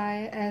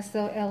Messiah, as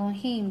though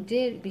Elohim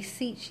did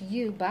beseech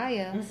you by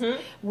us.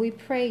 We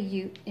pray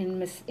you in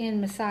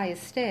Messiah's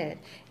stead,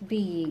 be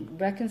ye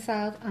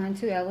reconciled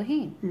unto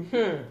Elohim.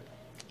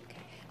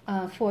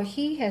 For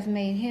he has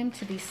made him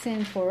to be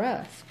sin for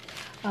us,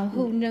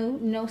 who knew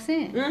no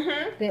sin,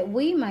 that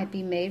we might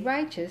be made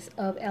righteous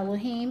of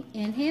Elohim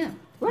in him.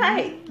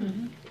 Right.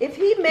 If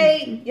he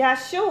made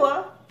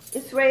Yahshua,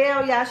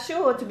 Israel,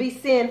 Yahshua, to be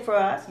sin for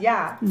us,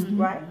 Yah,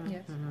 right?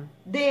 Yes.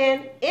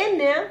 Then in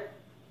them,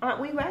 aren't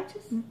we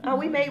righteous? Are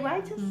we made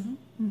righteous?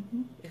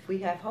 If we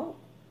have hope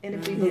and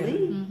if we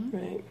believe,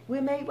 Right.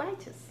 we're made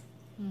righteous.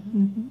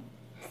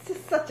 It's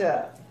just such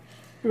a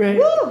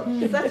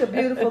such a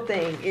beautiful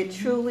thing. It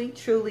truly,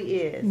 truly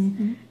is.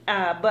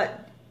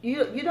 But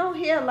you don't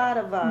hear a lot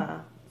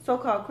of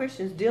so-called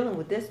Christians dealing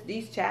with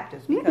these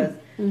chapters because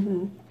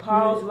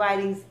Paul's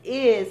writings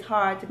is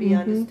hard to be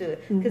understood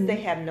because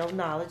they have no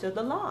knowledge of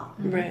the law.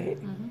 Right.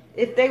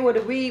 If they were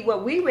to read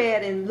what we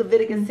read in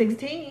Leviticus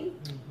 16,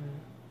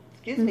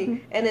 excuse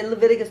me, and in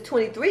Leviticus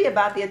 23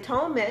 about the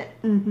atonement,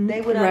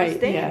 they would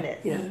understand this.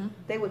 Yeah.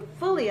 They would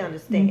fully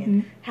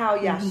understand how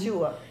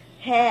Yahshua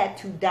had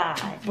to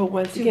die But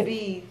once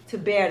again, to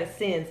bear the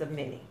sins of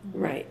many.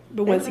 right.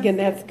 But once again,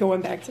 that's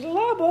going back to the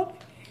law book,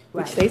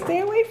 which Right. they stay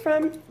away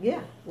from. Yeah.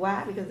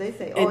 Why? Because they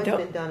say, And it's don't-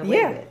 been done away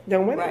yeah, with.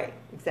 don't want it. Right.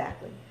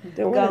 Exactly.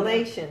 Don't want it.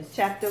 Galatians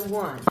chapter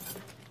 1.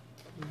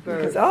 Because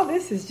Verse. all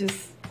this is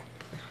just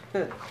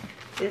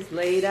It's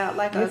laid out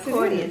like an Yes, it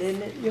accordion, is.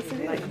 isn't it? Yes,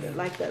 it like is.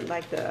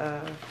 like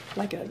the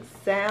like a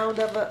sound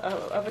of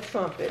a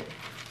trumpet.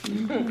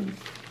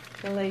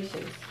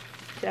 Galatians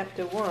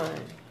chapter 1.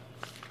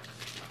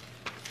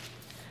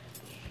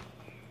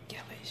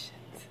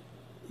 Galatians,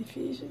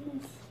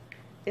 Ephesians.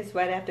 It's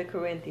right after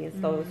Corinthians.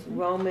 So it's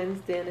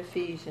Romans, then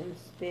Ephesians,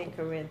 then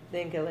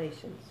then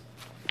Galatians.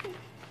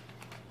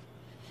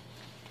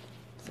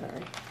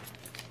 Sorry.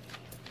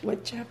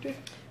 What chapter?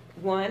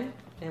 1,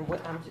 and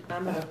what I'm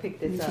going to pick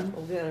this up.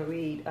 We're going to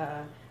read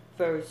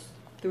verse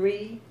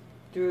 3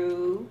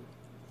 through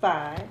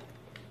 5,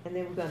 and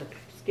then we're going to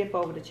skip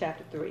over to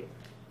chapter 3.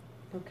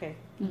 Okay.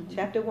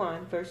 Chapter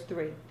 1, verse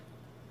 3.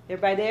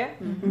 Everybody there?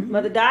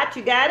 Mother Dot,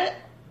 you got it?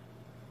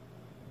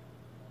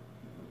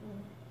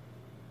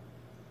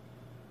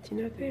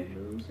 You not there?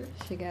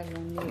 She got it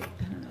on mute.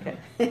 Okay.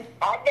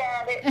 I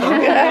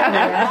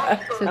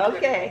got it.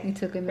 Okay. You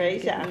took a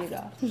Praise minute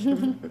to Yah.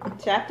 get mute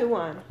off. Chapter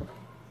 1.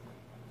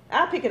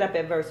 I'll pick it up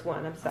at verse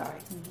 1. I'm sorry.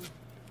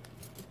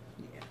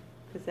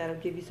 Because that'll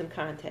give you some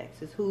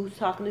context. It's who's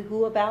talking to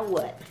who about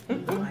what.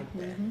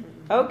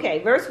 Okay,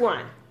 verse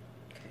 1.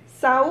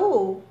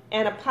 Saul,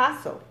 an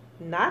apostle,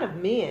 not of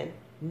men,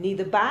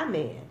 neither by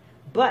man,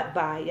 but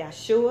by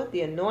Yahshua, the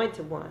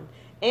anointed one,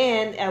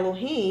 and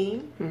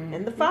Elohim,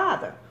 and the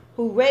Father,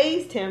 who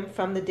raised him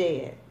from the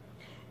dead.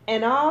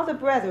 And all the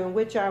brethren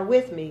which are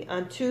with me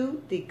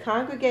unto the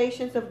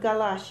congregations of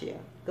Galatia.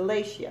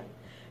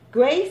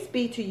 Grace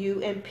be to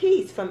you and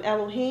peace from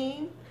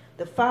Elohim,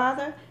 the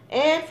Father,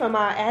 and from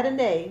our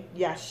Adonai,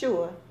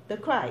 Yahshua, the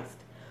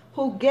Christ,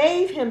 who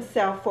gave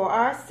himself for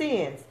our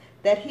sins,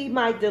 that he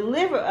might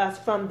deliver us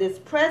from this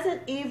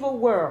present evil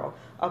world,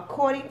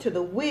 according to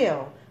the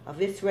will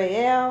of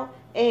Israel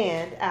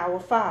and our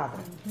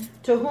Father,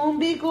 to whom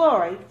be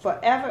glory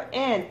forever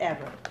and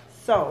ever.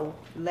 So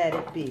let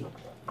it be.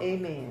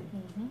 Amen.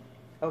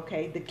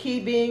 Okay, the key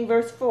being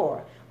verse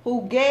 4.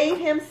 Who gave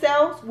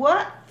himself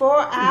what? For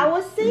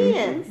our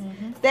sins,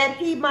 that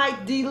he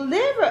might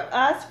deliver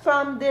us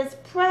from this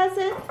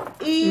present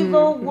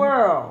evil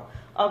world,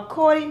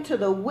 according to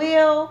the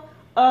will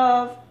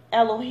of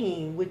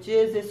Elohim, which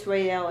is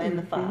Israel and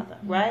the Father,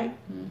 right?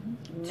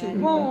 To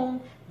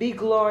whom be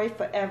glory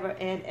forever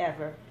and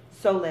ever.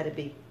 So let it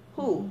be.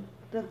 Who?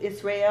 The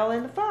Israel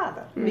and the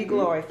Father. Be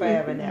glory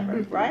forever and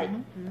ever, right?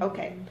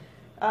 Okay.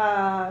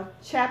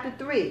 Chapter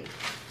 3.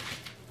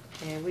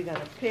 And we're going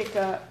to pick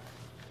up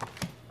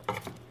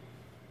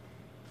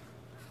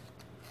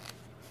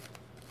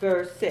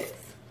verse 6.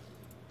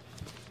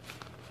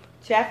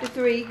 Chapter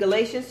 3,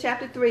 Galatians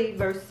chapter 3,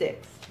 verse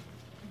 6.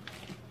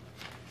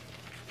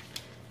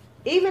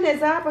 Even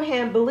as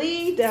Abraham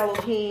believed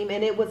Elohim,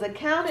 and it was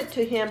accounted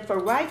to him for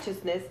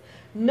righteousness,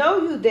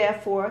 know you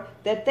therefore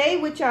that they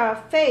which are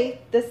of faith,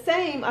 the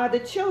same are the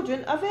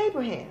children of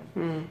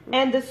Abraham.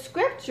 And the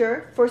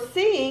scripture,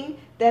 foreseeing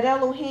that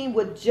Elohim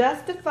would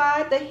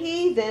justify the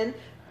heathen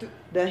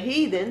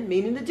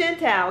meaning the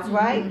Gentiles,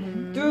 right?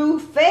 Through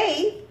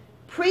faith,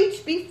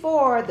 preached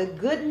before the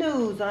good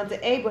news unto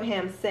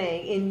Abraham,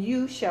 saying, in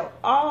you shall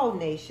all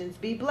nations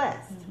be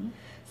blessed.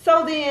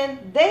 So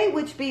then, they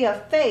which be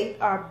of faith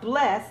are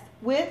blessed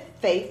with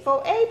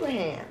faithful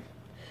Abraham.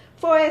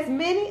 For as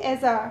many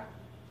as are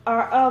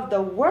of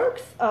the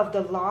works of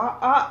the law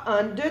are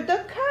under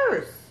the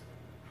curse.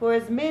 For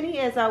as many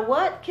as are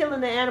what?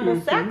 Killing the animal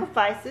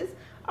sacrifices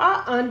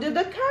are under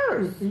the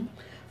curse.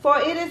 For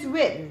it is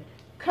written,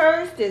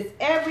 cursed is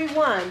every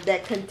one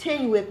that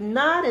continueth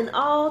not in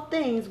all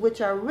things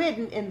which are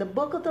written in the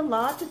book of the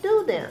law to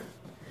do them.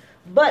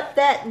 But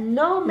that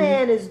no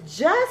man is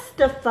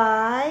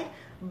justified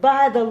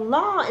by the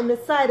law in the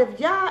sight of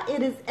Yah,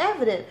 it is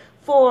evident.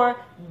 For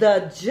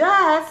the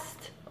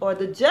just, or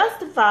the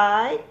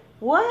justified,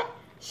 what?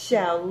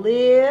 Shall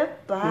live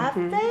by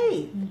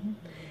faith.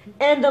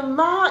 And the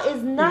law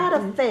is not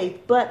of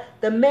faith, but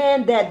the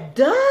man that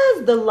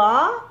does the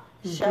law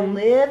shall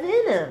live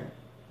in him.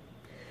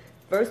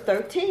 Verse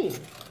 13.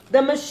 The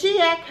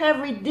Mashiach have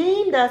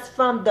redeemed us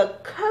from the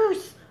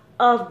curse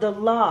of the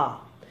law,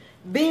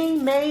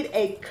 being made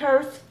a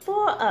curse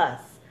for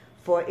us.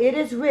 For it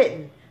is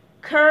written,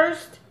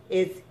 cursed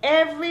is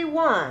every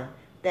one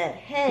that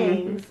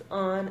hangs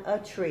on a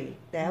tree.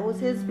 That was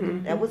his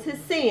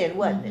sin,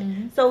 wasn't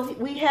it? So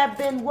we have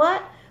been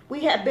what?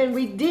 We have been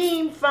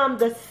redeemed from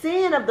the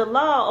sin of the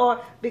law,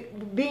 or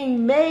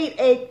being made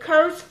a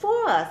curse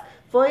for us.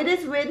 For it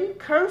is written,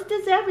 cursed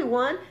is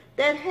everyone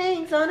that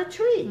hangs on a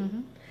tree.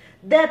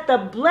 That the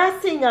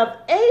blessing of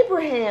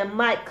Abraham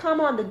might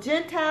come on the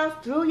Gentiles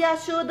through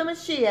Yahshua the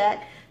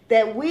Mashiach,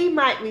 that we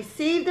might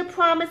receive the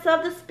promise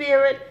of the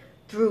Spirit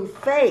through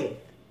faith.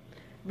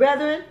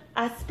 Brethren,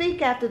 I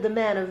speak after the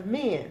manner of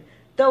men.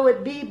 Though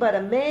it be but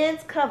a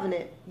man's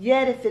covenant,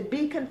 yet if it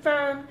be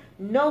confirmed,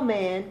 no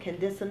man can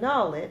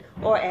disannul it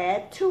or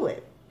add to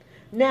it.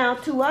 Now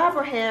to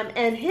Abraham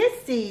and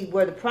his seed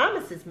were the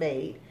promises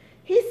made.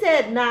 He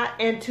said not,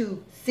 and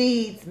to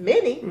seeds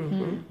many,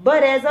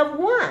 but as of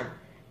one,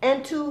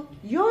 and to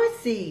your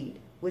seed,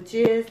 which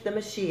is the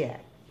Mashiach.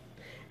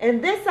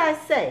 And this I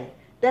say,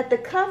 that the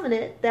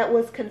covenant that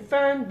was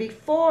confirmed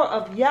before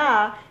of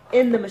Yah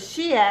in the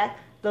Mashiach,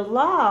 the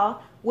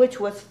law, which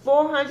was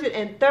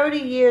 430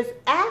 years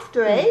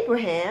after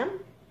Abraham,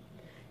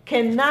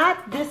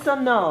 cannot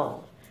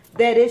disannul,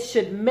 that it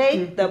should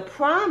make the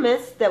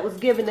promise that was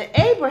given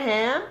to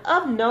Abraham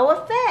of no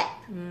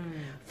effect.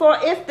 For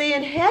if the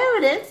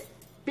inheritance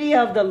be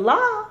of the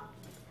law,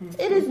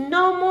 it is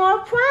no more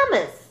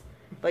promise.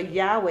 But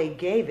Yahweh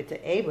gave it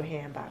to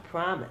Abraham by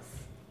promise.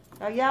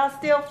 Are y'all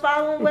still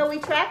following where we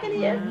tracking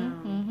here?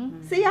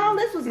 See, all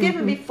this was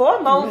given before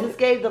Moses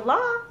gave the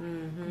law.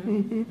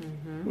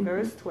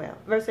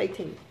 Verse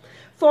 18.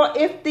 For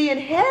if the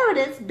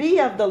inheritance be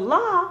of the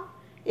law,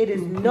 it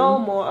is no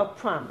more a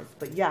promise.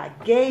 But Yah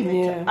gave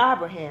it to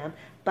Abraham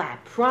by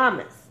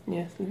promise.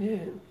 Yes, it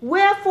did.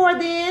 Wherefore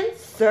then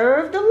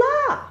serve the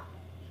law?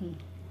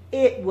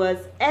 It was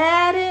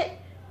added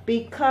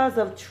because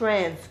of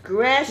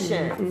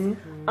transgressions,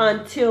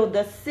 until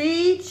the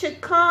seed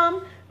should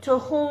come to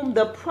whom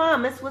the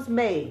promise was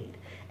made,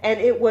 and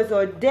it was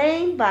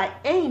ordained by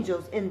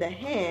angels in the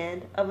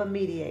hand of a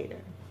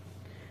mediator.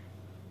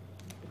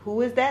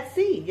 Who is that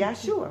seed?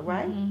 Yahshua,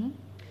 right?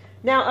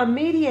 Now a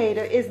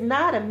mediator is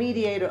not a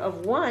mediator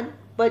of one,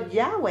 but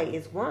Yahweh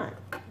is one.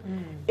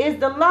 Is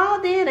the law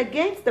then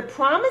against the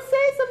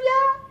promises of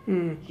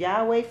Yah?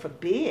 Yahweh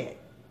forbid.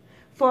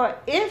 For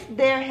if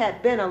there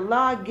had been a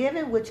law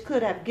given which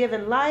could have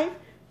given life,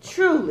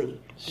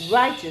 truly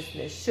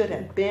righteousness should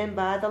have been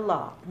by the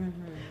law.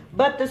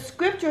 But the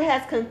scripture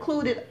has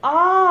concluded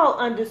all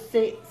under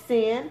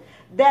sin,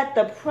 that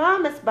the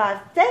promise by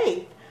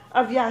faith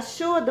of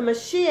Yahshua the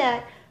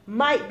Mashiach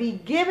might be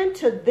given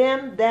to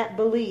them that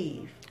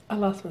believe. I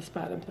lost my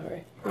spot, I'm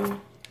sorry.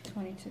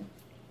 22.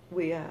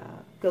 We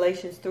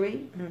Galatians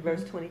 3,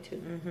 verse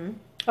 22.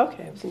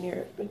 Okay, I was in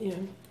here, but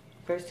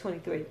Verse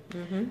 23.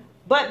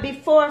 But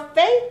before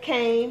faith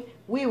came,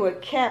 we were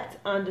kept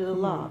under the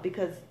law,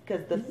 because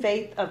the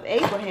faith of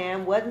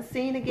Abraham wasn't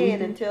seen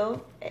again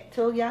until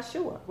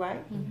Yahshua,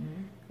 right?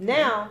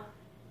 Now,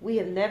 we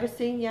have never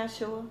seen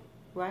Yahshua,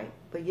 right?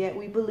 But yet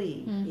we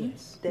believe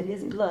that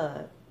his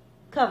blood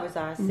covers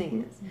our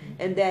sins,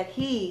 and that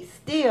he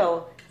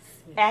still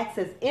acts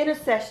as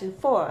intercession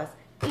for us,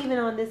 even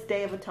on this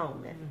day of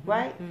atonement.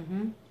 Right?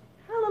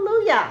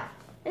 Hallelujah.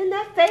 Isn't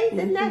that faith?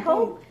 Isn't that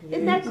hope?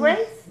 Isn't that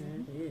grace?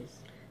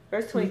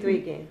 Verse 23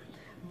 again.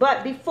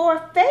 But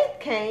before faith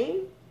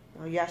came,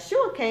 or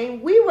Yeshua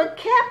came, we were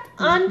kept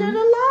under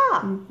the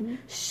law,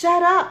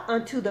 shut up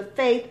unto the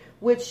faith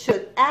which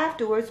should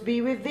afterwards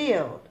be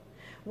revealed.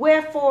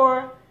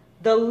 Wherefore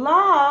the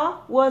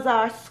law was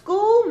our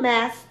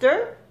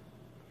schoolmaster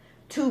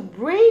to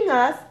bring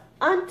us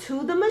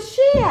unto the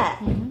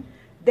Mashiach,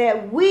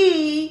 that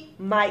we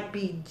might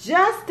be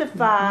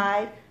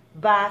justified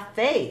by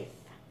faith.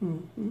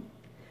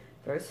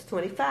 Verse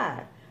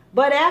 25.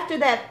 But after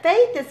that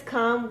faith is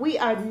come, we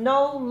are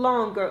no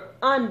longer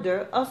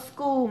under a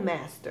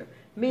schoolmaster.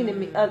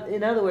 Meaning,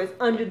 in other words,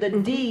 under the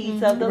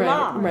deeds of the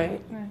law.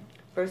 Right.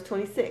 Verse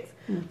 26.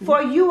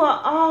 For you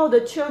are all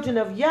the children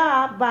of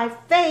Yah by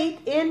faith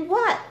in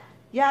what?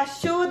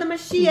 Yahshua the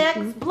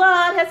Mashiach's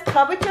blood has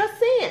covered your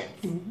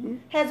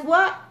sins. Has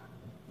what?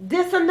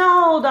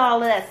 Disannulled all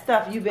of that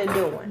stuff you've been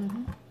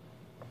doing.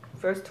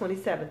 Verse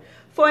 27.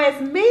 For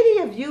as many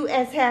of you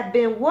as have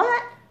been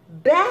what?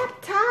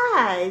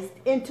 Baptized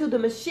into the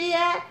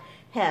Mashiach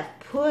have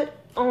put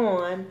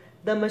on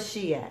the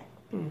Mashiach.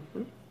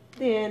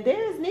 Then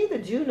there is neither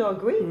Jew nor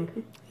Greek.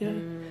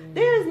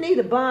 There is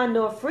neither bond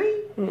nor free.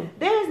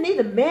 There is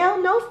neither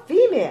male nor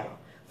female.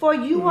 For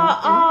you are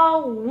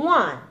all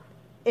one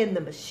in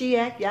the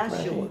Mashiach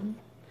Yahshua.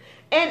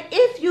 And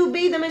if you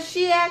be the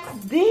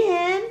Mashiach's,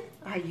 then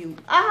are you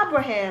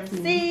Abraham's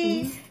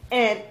seed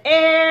and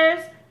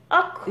heirs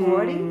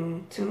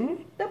according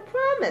to the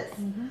promise.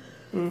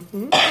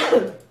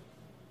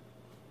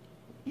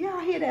 Y'all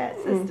hear that,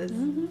 sisters?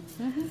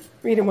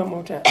 Read it one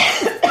more time.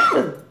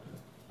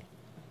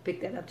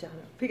 Pick that up, John.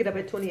 Pick it up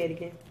at 28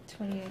 again.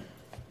 28.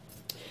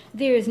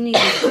 There is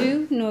neither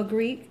Jew nor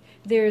Greek.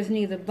 There is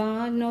neither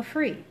bond nor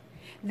free.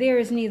 There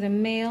is neither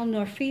male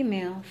nor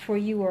female, for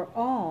you are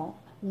all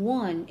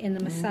one in the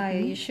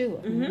Messiah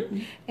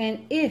Yeshua.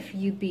 And if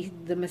you be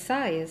the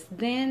Messiah's,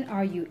 then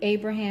are you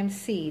Abraham's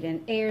seed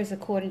and heirs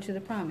according to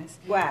the promise.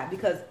 Why?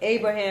 Because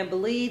Abraham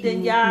believed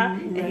in Yah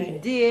and he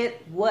did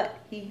what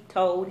he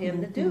told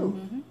him to do.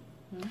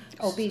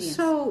 Obedience.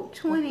 So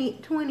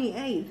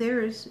 28,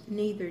 there is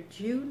neither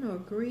Jew nor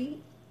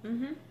Greek.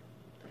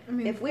 I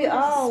mean, If we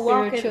all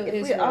walk in, Spiritual if we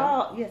Israel.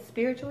 all, yes,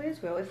 spiritual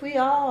Israel. If we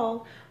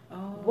all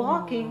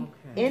walking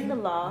in the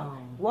law,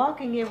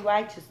 walking in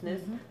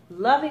righteousness,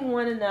 loving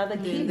one another,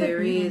 keeping,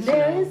 there is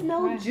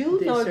no Right. Jew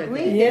nor This or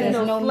Greek, that. there's There's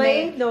no no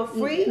slave, male- no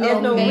free, no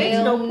there's no rich,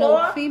 male, no poor,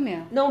 no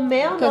female. no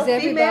male, no Because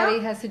everybody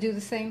female. has to do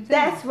the same thing.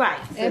 That's right.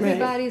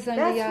 Everybody's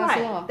under That's Yah's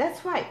right. law.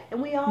 That's right.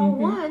 And we all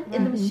one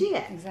in the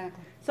Mashiach.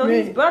 Exactly. So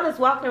these Right. brothers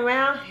walking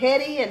around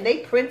heady and they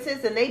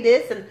princes and they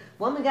this and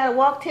woman got to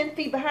walk 10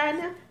 feet behind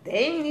them. They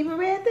ain't even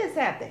read this,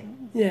 have they?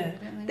 Yeah.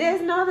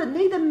 There's neither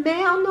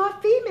male nor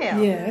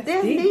female. Yeah, that's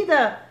There's deep.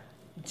 neither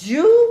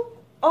Jew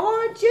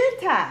or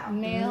Gentile.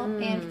 Male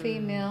and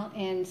female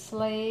and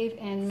slave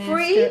and master.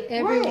 Free,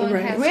 Everyone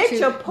right. has Rich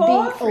to or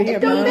poor, be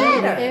it don't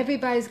obedient. matter.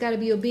 Everybody's got to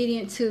be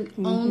obedient to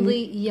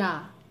only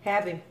Yah.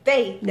 Having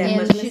faith that And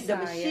the Messiah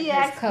has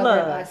Mashiach's covered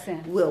blood our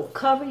sins. will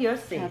cover your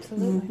sins.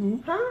 Absolutely.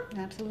 Huh?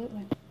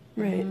 Absolutely.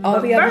 Right.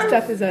 All the other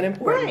stuff is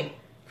unimportant. Right.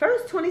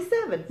 Verse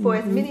 27. For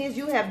as many as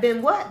you have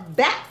been what?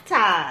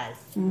 Baptized.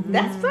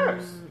 That's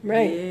first.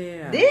 Right.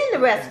 Yeah. Then the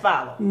rest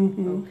follow.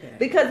 Okay.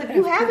 Because if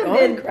you Have haven't put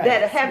been on Christ,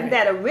 that having right.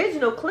 that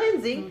original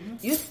cleansing,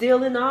 you're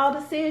still in all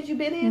the sins you've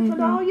been in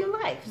for all your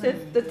life since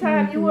the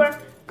time you were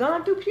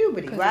gone through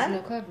puberty, Because right?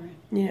 there's no covering.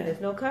 Yeah.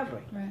 There's no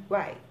covering,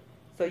 Right.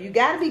 So you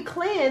got to be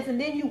cleansed, and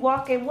then you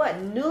walk in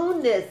what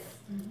newness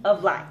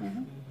of life,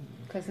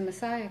 Because the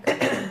Messiah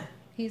covers.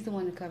 He's the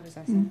one that covers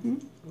our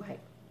sins. right?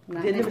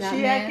 Not, Didn't the not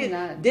Mashiach man, get?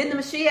 not- Didn't the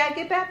Mashiach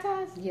get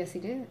baptized? Yes, he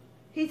did.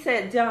 He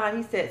said, John.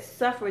 He said,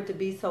 "Suffer it to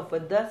be so, for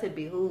thus it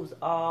behooves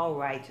all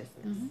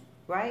righteousness."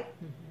 Right?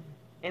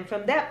 And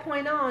from that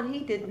point on, he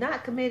did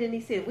not commit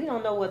any sin. We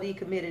don't know whether he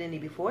committed any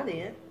before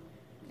then.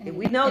 And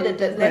we know and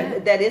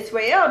that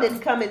Israel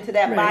didn't come into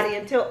that Right. body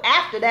until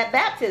after that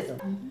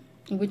baptism.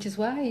 Which is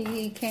why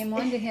he came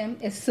onto him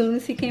as soon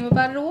as he came up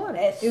out of the water.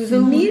 As It was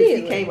soon as he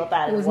immediately. came up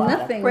out of It was the water.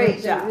 nothing.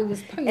 Praise It God.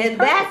 was And perfect.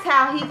 that's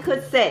how he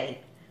could say,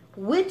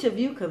 "Which of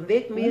you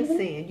convict me of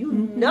sin? You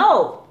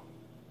know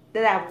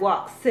that I've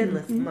walked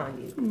sinless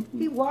among you."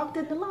 He walked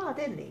in the law,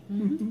 didn't he?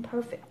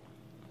 Perfect.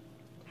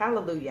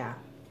 Hallelujah.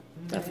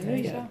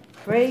 Hallelujah.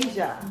 Praise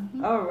Yah.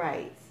 All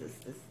right,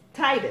 sisters.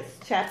 Titus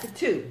chapter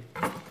 2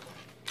 How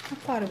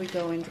far do we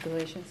go into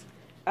Galatians?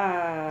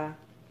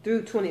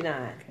 through 29.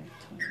 Okay,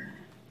 29.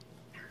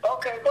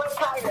 Okay, what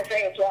Titus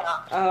is,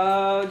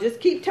 y'all? Just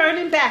keep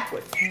turning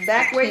backwards.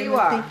 Back where you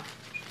are.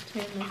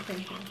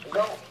 Timothy. Go.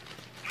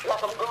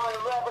 Like I'm going to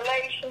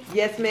Revelation?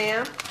 Yes,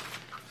 ma'am.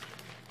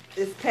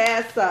 It's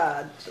past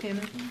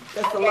Timothy.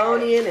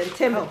 Thessalonian and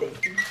Timothy.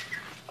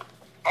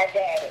 I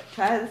got it.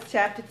 Titus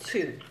chapter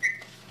 2.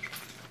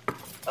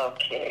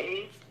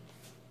 Okay.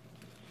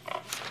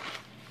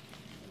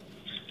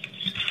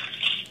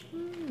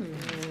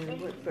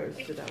 What verse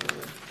did I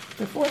want?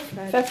 The fourth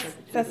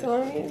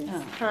Thessalonians.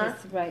 Huh?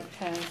 It's right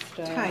past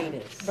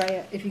Titus.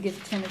 Right, if you get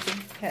to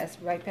Timothy,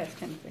 right past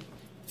Timothy.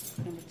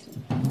 Number 2.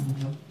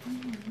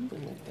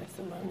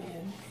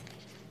 Thessalonians.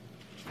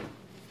 I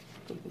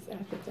think it's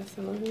after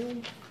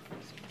Thessalonians.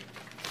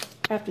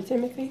 After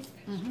Timothy.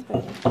 All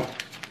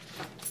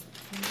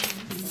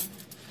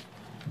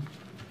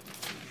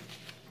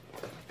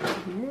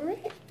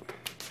right.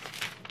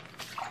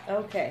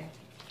 Okay.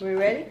 We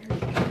ready?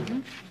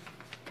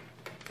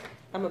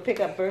 I'm going to pick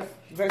up verse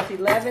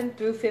 11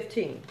 through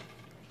 15.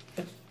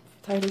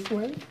 Titus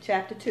 1?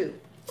 Chapter 2.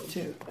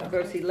 2. Okay.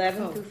 Verse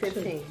 11 through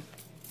 15.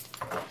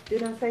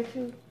 Did I say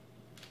 2?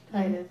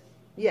 Titus.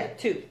 Yeah,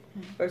 2.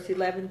 Verse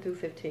 11 through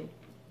 15.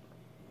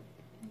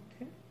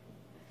 Okay.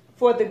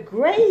 For the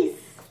grace,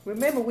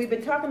 remember we've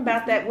been talking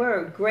about that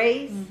word,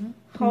 grace,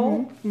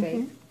 hope,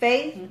 faith,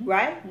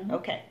 right?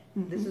 Okay.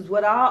 This is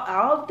what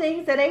all the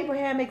things that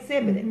Abraham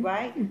exhibited,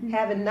 right?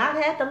 Having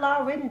not had the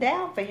law written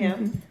down for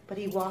him, but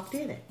he walked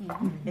in it.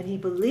 And he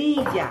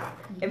believed Yah.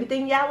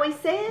 Everything Yahweh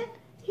said,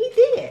 he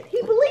did.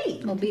 He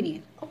believed.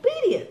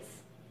 Obedience.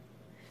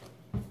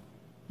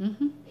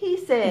 He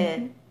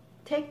said,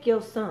 take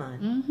your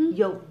son,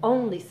 your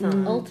only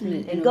son,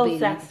 Ultimate and in go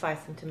obedience.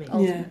 sacrifice him to me.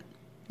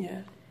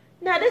 Yeah.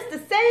 Now, this the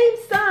same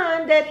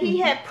son that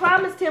he had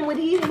promised him when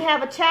he didn't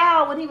have a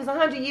child when he was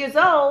 100 years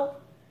old.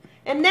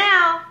 And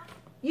now,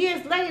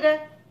 years later,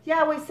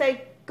 Yahweh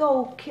say,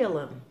 go kill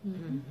him.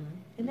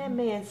 And that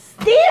man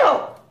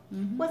still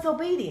was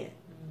obedient.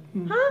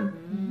 Huh?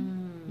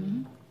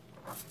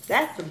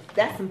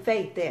 That's some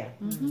faith there.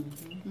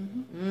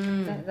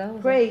 That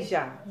was Praise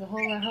Yah. a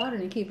whole lot harder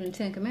than keeping the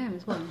 10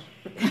 Commandments, wasn't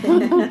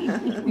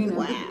it?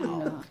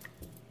 Wow.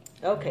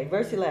 Okay,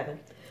 verse 11.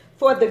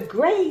 For the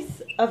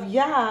grace of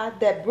Yah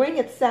that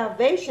bringeth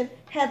salvation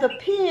hath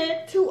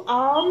appeared to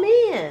all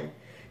men,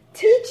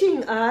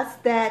 teaching us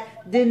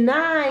that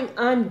denying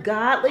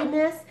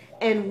ungodliness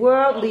and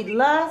worldly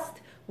lust,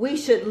 we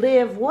should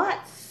live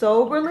what?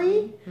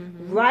 Soberly,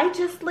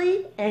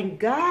 righteously, and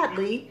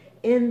godly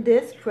in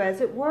this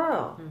present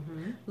world,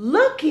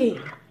 looking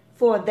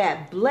for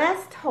that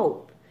blessed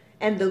hope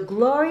and the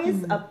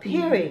glorious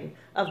appearing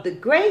of the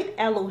great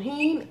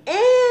Elohim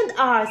and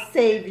our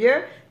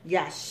Savior,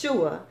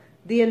 Yeshua,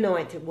 the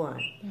Anointed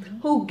One,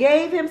 who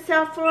gave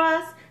himself for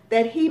us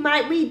that he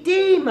might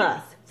redeem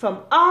us from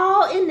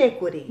all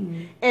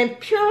iniquity and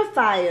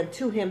purify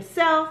unto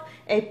himself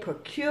a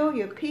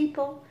peculiar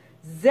people,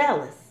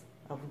 zealous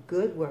of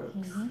good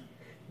works.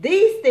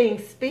 These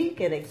things speak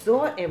and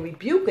exhort and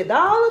rebuke with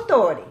all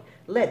authority.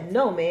 Let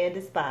no man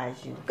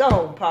despise you. Go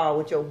on, Paul,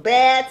 with your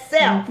bad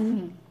self.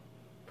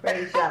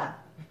 Praise God.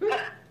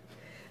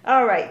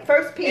 All right,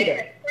 1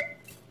 Peter,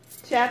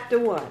 chapter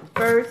 1.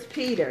 1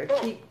 Peter.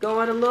 Keep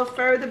going a little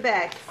further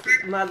back,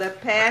 Mother,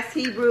 past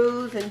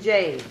Hebrews and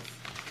James.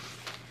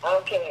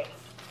 Okay.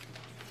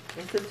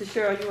 And Sister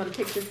Cheryl, you want to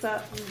pick this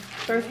up?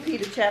 1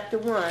 Peter chapter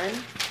 1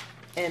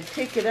 and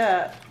pick it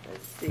up.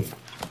 Let's see.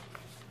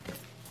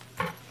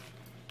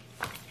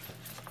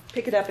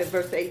 Pick it up at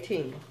verse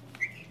 18.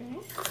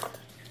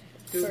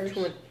 Through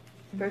 20.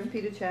 1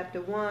 Peter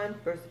chapter 1,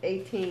 verse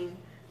 18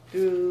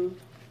 through...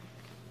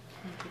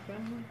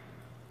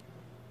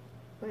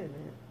 Wait a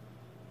minute.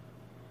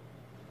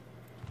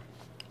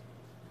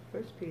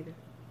 1 Peter.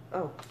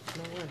 Oh,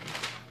 no wonder.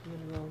 I'm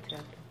in the wrong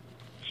chapter.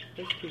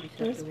 1 Peter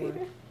chapter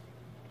 1.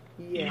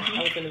 Yeah,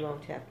 I was in the wrong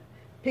chapter.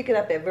 Pick it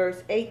up at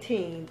verse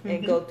 18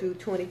 and go through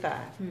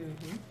 25.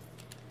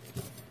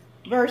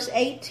 Verse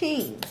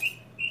 18.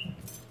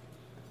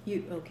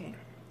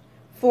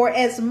 For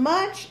as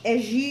much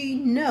as ye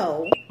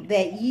know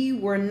that ye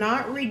were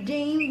not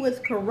redeemed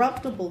with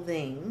corruptible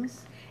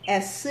things,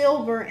 as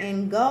silver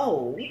and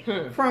gold,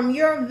 from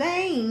your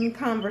vain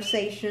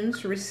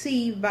conversations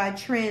received by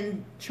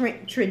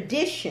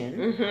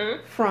tradition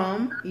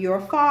from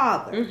your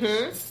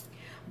fathers,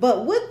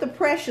 but with the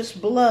precious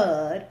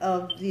blood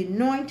of the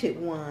Anointed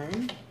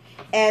One,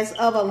 as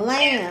of a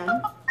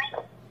lamb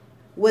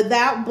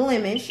without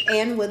blemish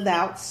and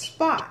without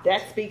spot.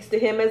 That speaks to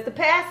him as the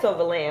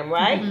Passover lamb,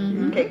 right?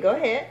 Okay, go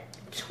ahead.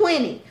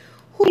 20.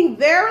 Who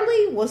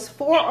verily was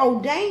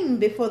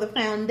foreordained before the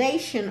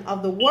foundation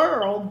of the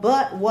world,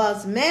 but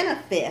was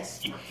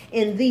manifest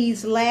in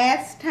these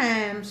last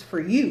times for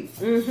you.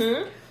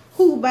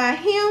 Who by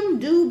him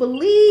do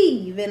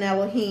believe in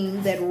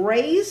Elohim that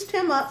raised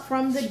him up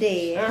from the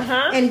dead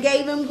and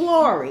gave him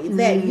glory,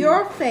 that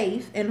your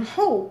faith and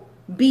hope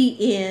be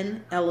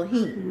in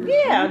Elohim.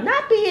 Yeah,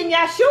 not be in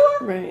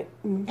Yeshua. Right.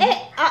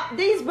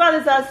 These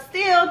brothers are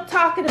still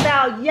talking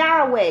about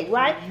Yahweh,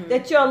 right?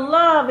 That your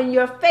love and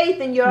your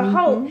faith and your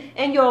hope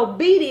and your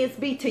obedience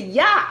be to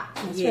Yah.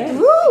 Yes.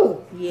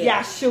 Through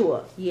Yes.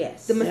 Yeshua.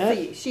 Yes. The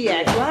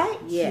Messiah, right?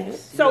 Yes.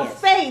 So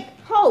yes. faith,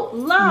 hope,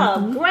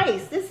 love,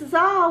 grace, this is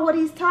all what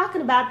he's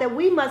talking about that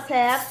we must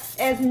have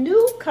as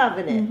new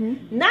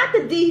covenant. Not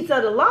the deeds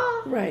of the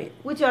law, Right.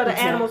 which are the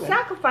animal Exactly.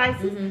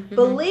 sacrifices,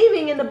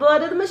 believing in the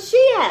blood of the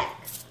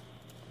Mashiach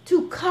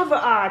to cover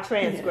our It's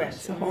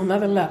transgressions. a whole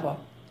nother level.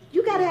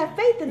 You got to have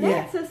faith in that,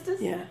 Yeah. sisters.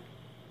 Yeah.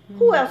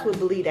 Who else would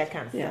believe that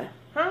kind of Yeah. stuff?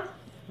 Huh?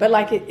 But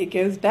like it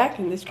goes back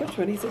in the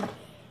scripture when he said,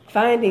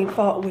 finding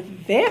fault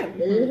with them.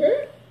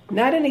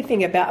 Not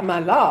anything about my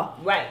law.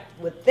 Right,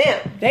 with them.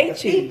 They the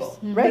choose. people.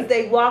 Right. Because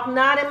they walk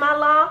not in my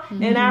law,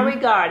 and I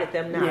regarded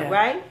them not, Yeah.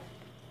 right?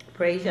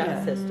 Praise your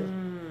Yeah. sister.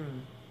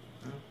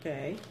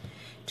 Okay.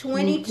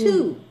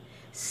 22.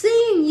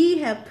 Seeing ye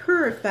have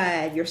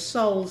purified your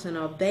souls in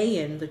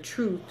obeying the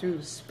truth through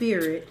the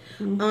Spirit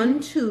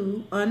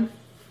unto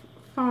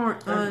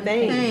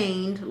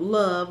unfeigned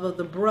love of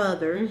the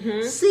brother,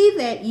 see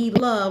that ye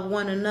love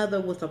one another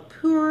with a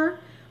pure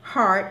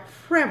heart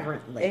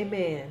fervently.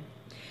 Amen.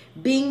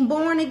 Being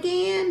born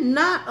again,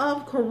 not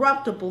of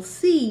corruptible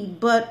seed,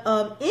 but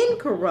of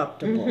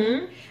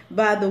incorruptible,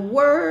 by the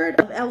word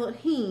of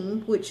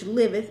Elohim, which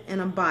liveth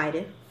and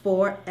abideth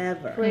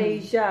forever.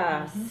 Praise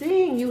Yah.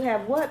 Seeing you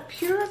have what?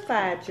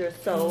 Purified your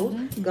soul,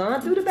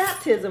 gone through the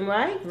baptism,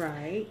 right?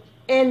 Right.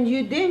 And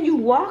you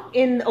walk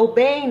in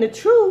obeying the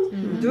truth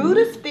through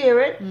the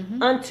Spirit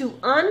unto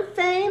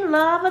unfeigned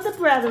love of the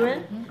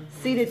brethren.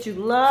 See that you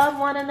love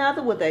one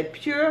another with a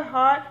pure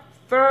heart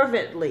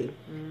fervently.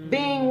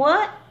 Being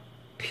what?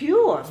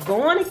 Pure,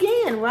 born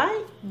again,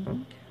 right?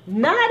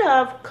 Not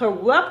of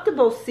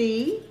corruptible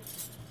seed,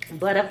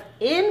 but of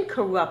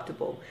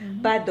incorruptible,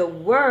 by the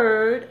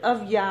word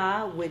of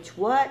Yah, which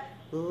what?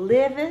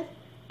 Liveth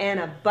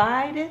and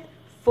abideth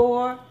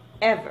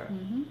forever.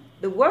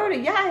 The word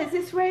of Yah is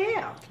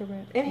Israel.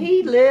 Correct. And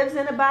he lives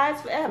and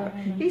abides forever.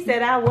 He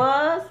said, I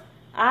was,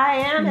 I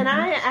am, and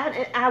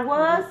I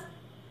was.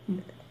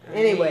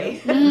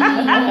 Anyway.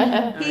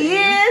 He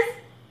is,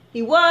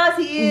 he was,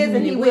 he is,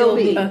 and he will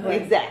be.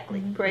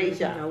 Exactly. Praise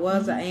Yah. I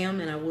was, I am,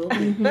 and I will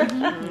be.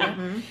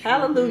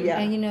 Hallelujah.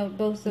 And you know,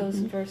 both those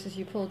verses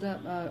you pulled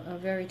up are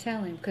very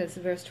telling, because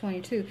verse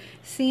 22,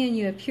 seeing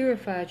you have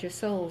purified your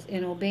souls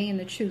in obeying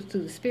the truth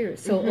through the Spirit.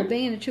 So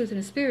obeying the truth in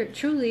the Spirit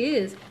truly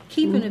is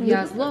keeping of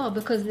Yah's law,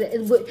 because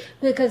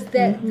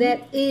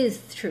that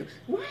is truth.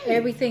 Right.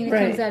 Everything that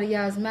comes out of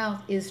Yah's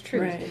mouth is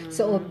truth. Right.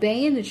 So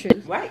obeying the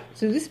truth Right.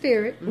 through the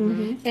Spirit,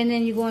 and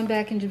then you're going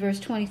back into verse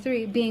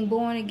 23, being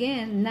born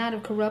again, not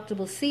of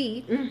corruptible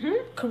seed,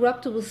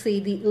 corruptible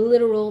seed, the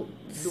literal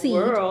seed,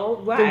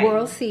 world, right. the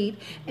world seed,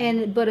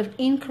 but of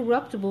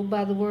incorruptible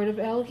by the word of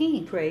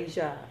Elohim. Praise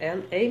Yah.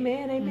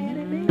 Amen, amen,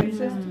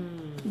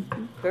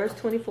 amen. Verse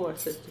 24,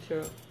 Sister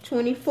Cheryl.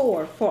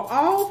 24. For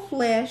all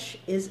flesh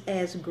is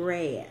as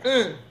grass,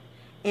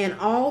 and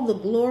all the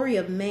glory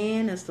of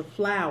man as the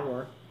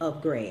flower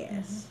of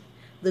grass.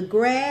 The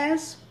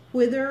grass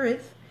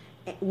withereth,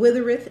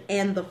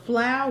 and the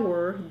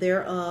flower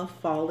thereof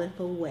falleth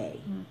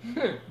away.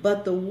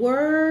 But the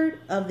word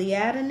of the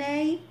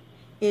Adonai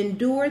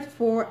endureth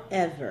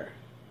forever.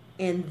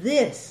 And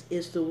this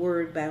is the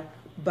word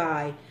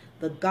by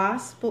the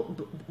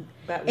gospel,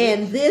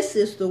 and this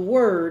is the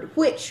word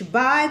which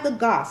by the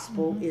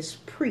gospel is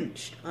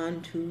preached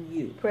unto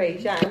you.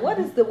 Praise Yah. And what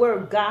does the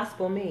word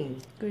gospel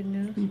mean? Good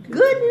news.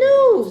 Good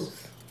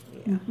news.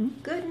 Yeah.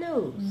 Good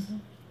news.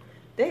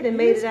 They done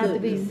made it out to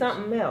good be news.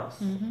 something else,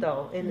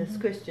 though, in this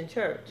Christian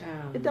church.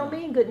 Oh, It don't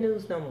mean good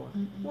news no more.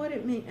 What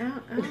it mean?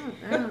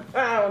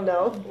 I don't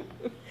know.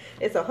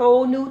 It's a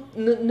whole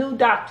new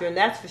doctrine,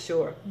 that's for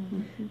sure.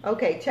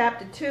 Okay,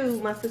 chapter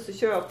 2, my sister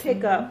Cheryl,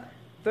 pick up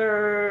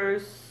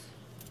verse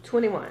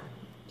 21.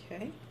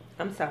 Okay.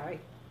 I'm sorry.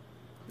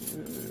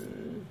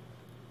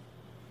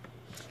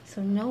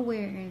 So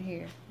nowhere in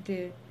here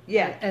did,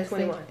 as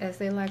 21.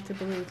 they like to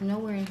believe,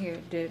 nowhere in here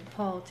did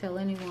Paul tell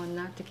anyone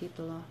not to keep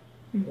the law.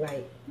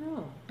 Right.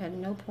 No. At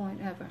no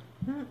point ever.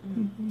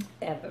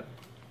 Ever.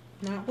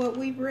 Not what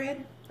we've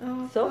read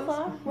So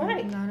far,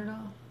 right. Not at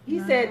all. He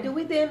Not said, at do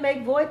we then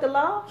make void the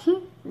law?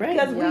 Right.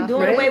 Because we're Yah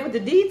doing forbid. away with the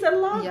deeds of the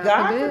law? Yah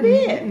God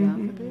forbid. Yah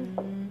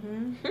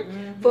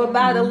forbid. For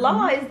by the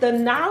law is the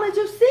knowledge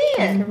of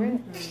sin.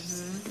 Correct.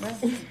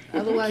 Right.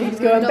 Otherwise, you Keeps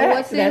don't going know back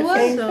what to sin that was.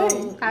 same So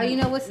thing. how you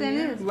know what sin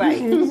is? Right.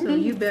 So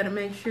you better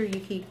make sure you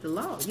keep the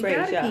law. You Praise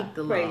gotta Yah. keep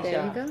the law. Praise There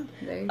Yah. you go.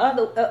 There you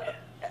go.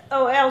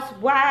 Else,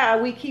 why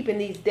are we keeping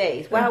these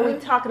days? Why are we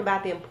talking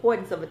about the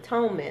importance of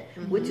atonement,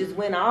 which is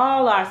when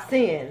all our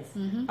sins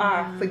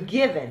are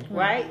forgiven,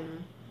 right?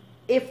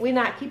 If we're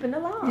not keeping the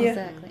law. Yeah.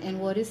 Exactly.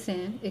 And what is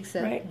sin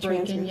except Right.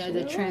 breaking Transgression the of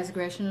the law.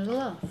 transgression of the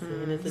law?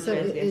 And it's a So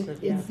transgression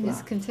of Yah's law.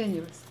 it's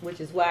continuous.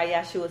 Which is why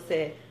Yahshua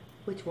said,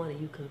 which one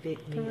of you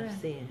convict me Correct. of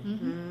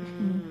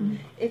sin?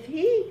 If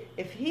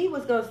he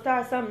was going to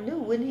start something new,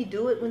 wouldn't he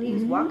do it when he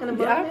was walking among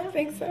Yeah, I them?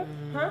 think so.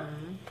 Huh?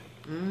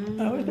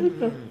 I would think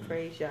so.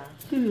 Praise Yah.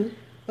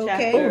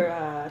 Okay.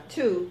 Chapter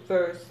 2,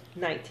 verse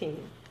 19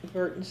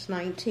 Verse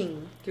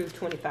 19. through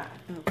 25.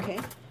 Okay.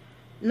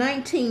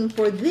 19.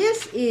 For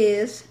this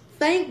is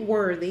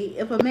thankworthy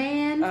if a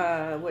man.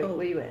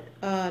 Where you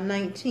at?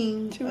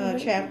 19.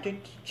 Chapter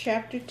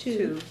 2,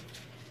 2.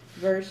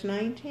 verse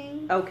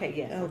 19. Okay,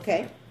 yes.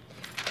 Okay.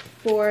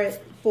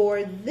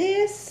 For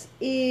this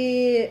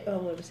is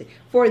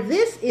For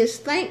this is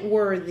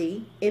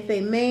thankworthy if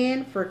a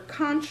man for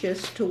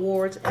conscience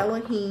towards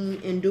Elohim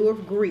endure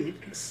grief,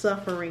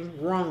 suffering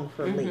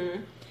wrongfully.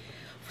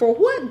 For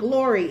what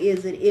glory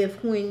is it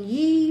if when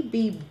ye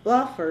be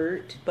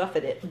buffeted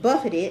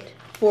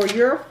for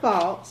your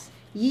faults,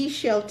 ye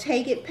shall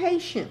take it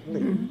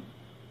patiently?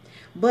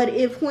 But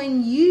if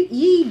when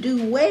ye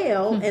do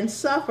well and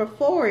suffer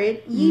for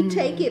it, ye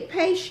take it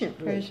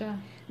patiently.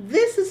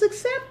 This is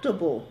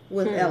acceptable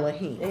with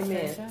Elohim.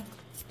 Amen.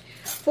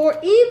 For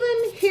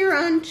even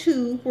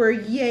hereunto were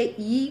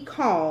ye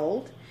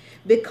called,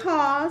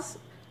 because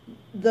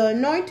the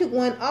Anointed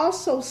One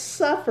also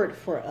suffered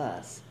for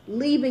us,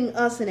 leaving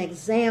us an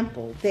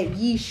example that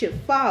ye should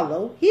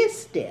follow his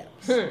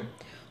steps.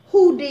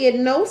 Who did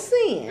no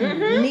sin,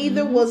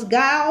 neither was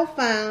guile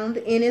found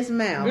in his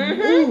mouth.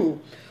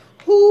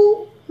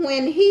 Who,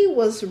 when he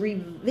was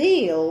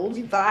reviled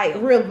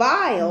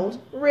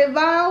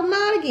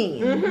not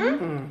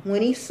again.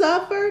 When he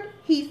suffered,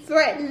 he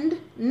threatened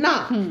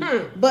not,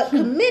 but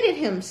committed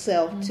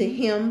himself to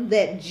him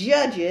that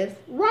judgeth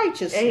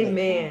righteously.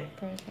 Amen.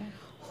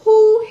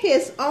 Who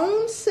his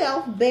own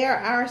self bare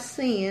our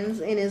sins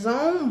in his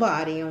own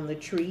body on the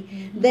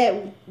tree,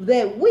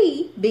 that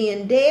we,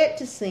 being dead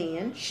to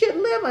sin, should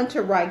live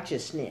unto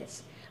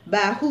righteousness,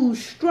 by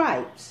whose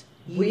stripes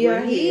We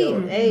are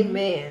healed.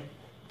 Amen.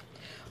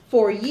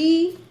 For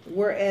ye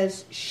were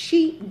as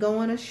sheep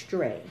going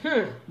astray,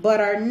 but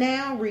are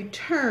now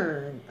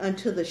returned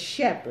unto the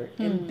shepherd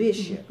and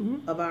bishop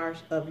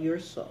of your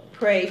soul.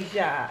 Praise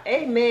Yah.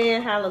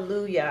 Amen.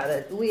 Hallelujah.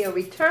 That we are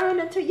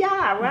returning to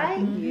Yah, right?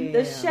 Yeah.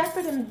 The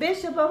shepherd and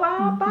bishop of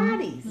our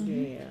bodies.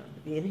 Yeah.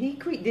 Didn't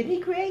he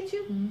create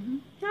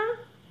you? Huh?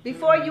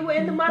 Before you were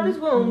in the mother's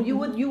womb, you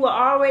were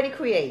already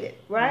created,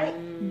 right?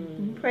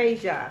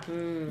 Praise Yah.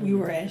 We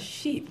were as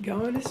sheep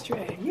going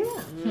astray. Yeah.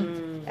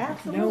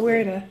 Absolutely.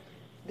 Nowhere to.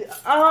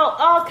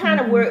 All kind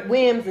of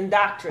whims and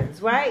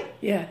doctrines, right?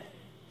 Yeah.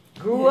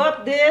 Grew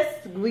up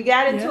this, we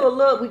got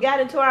into we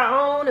got into our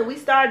own, and we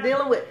started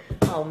dealing with.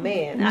 Oh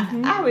man,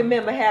 I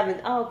remember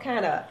having all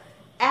kind of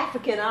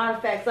African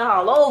artifacts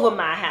all over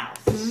my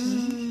house,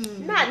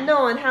 not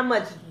knowing how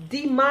much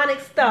demonic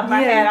stuff I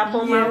had up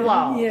on my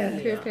wall.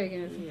 Pure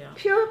paganism.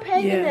 Pure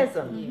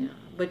paganism.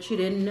 But you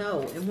didn't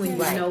know, and when you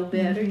know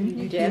better,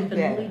 you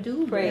definitely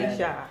do. Praise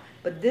Yah.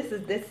 But this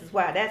is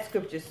why that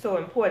scripture is so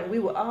important. We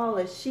were all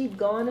as sheep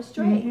going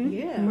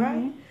astray.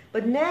 Right?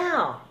 But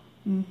now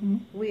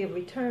we have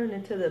returned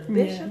into the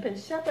bishop and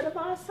shepherd of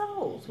our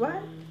souls,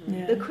 right?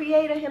 The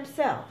creator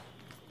himself.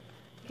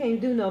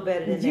 Can't do no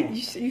better than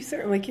that. You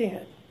certainly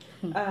can't.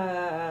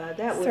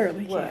 That was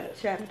Certainly what? can't.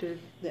 Chapter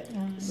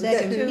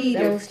Second Peter.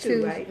 That was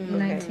 2, right?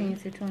 19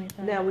 through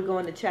 25. Now we're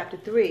going to chapter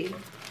 3.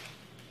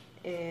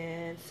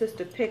 And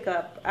sister, pick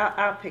up.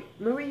 I'll pick.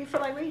 Marie, you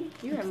feel like reading?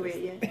 You haven't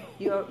read yet.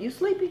 You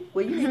sleepy?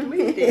 Well, you need to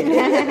read then.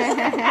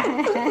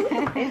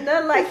 Ain't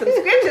nothing like some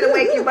scripture to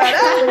wake you butt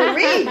up and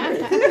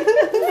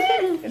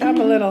read. And I'm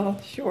a little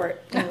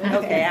short.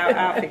 Okay,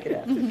 I'll pick it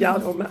up. Y'all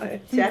don't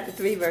mind. Chapter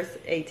 3, verse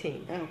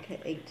 18. Okay,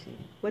 18.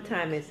 What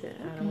time is it?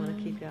 I don't want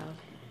to keep y'all.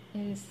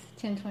 It's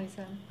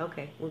 10:27.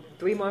 Okay, well,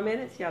 3 more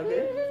minutes. Y'all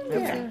good?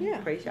 Okay, Yeah.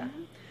 Praise y'all.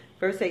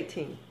 Verse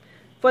 18.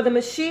 For the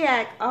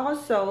Mashiach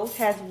also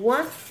has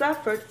once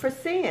suffered for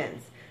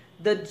sins,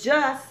 the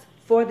just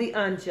for the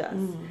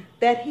unjust,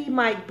 that he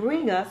might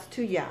bring us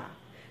to Yah,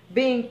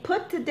 being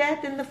put to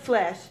death in the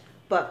flesh,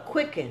 but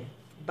quickened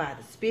by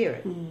the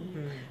Spirit.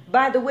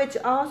 By the which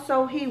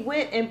also he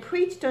went and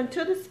preached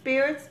unto the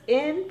spirits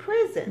in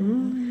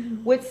prison,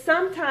 which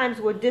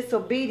sometimes were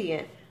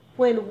disobedient,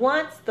 when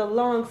once the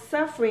long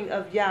suffering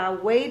of Yah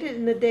waited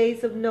in the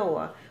days of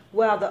Noah,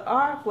 while the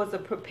ark was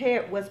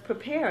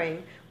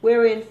preparing,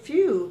 wherein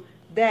few,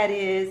 that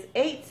is,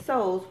 8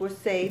 souls, were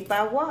saved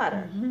by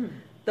water.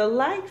 The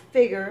like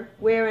figure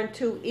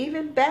whereunto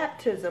even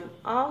baptism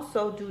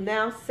also do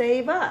now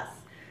save us,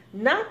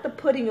 not the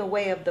putting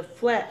away of the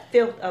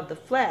filth of the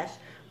flesh,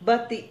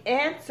 but the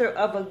answer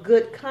of a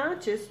good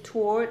conscience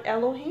toward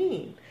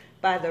Elohim,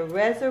 by the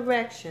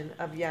resurrection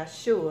of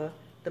Yeshua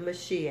the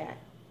Mashiach,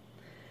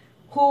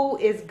 who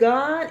is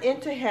gone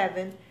into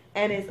heaven,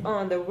 and is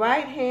on the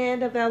right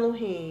hand of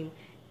Elohim,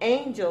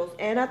 angels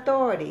and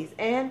authorities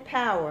and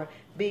power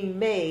being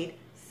made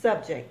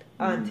subject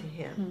unto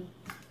him.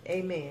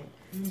 Amen.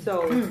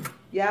 So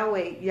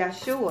Yahweh,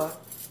 Yeshua,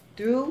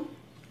 through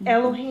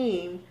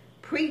Elohim,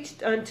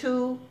 preached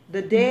unto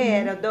the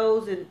dead of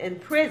those in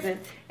prison.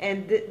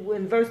 And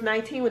in verse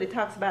 19, when it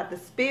talks about the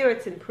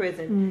spirits in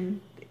prison,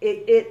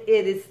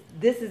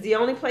 this is the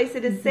only place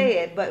it is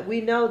said, but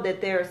we know that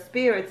there are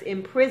spirits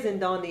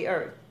imprisoned on the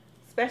earth,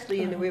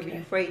 especially in the river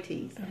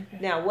Euphrates.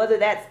 Now, whether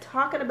that's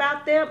talking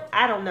about them,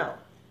 I don't know.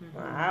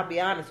 I'll be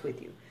honest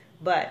with you.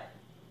 But,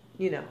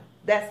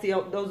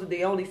 those are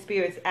the only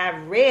spirits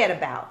I've read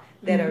about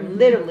that are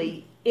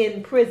literally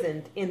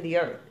imprisoned in the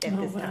earth at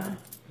this time.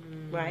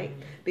 Right?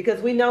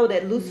 Because we know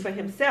that Lucifer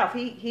himself,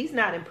 he's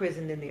not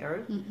imprisoned in the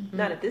earth.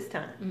 Not at this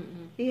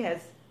time. He has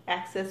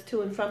access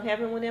to and from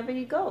heaven whenever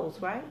he goes,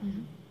 right?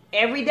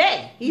 Every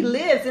day. He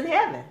lives in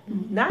heaven,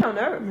 not on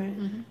earth.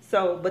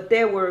 So, but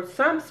there were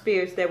some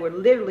spirits that were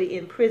literally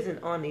in prison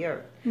on the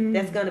earth.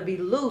 That's going to be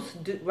loose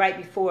right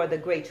before the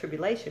Great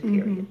Tribulation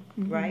period,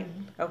 right?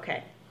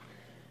 Okay.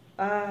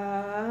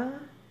 That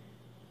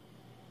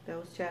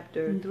was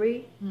chapter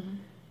 3.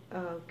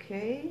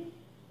 Okay.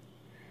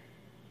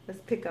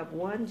 Let's pick up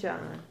 1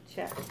 John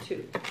chapter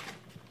 2.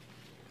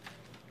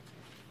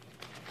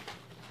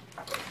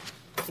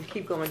 And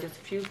keep going just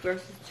a few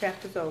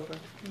chapters over.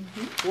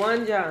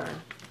 1 John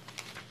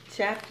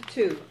chapter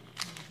 2.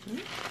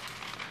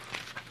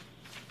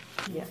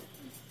 Yeah.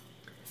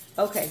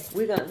 Okay,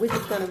 we're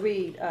just gonna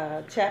read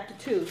chapter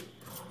 2,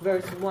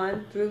 verse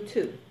 1 through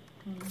 2.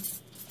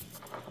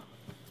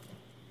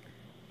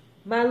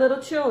 My little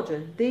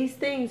children, these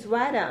things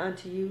write I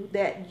unto you,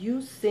 that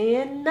you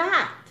sin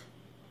not.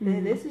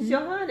 And this is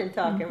Yohanan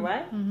talking,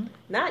 right?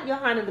 Not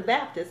Yohanan the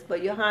Baptist,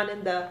 but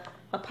Yohanan the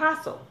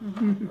apostle.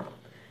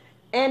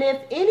 And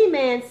if any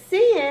man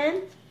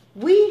sin,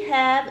 we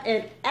have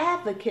an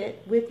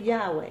advocate with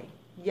Yahweh,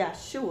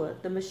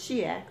 Yeshua, the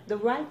Mashiach, the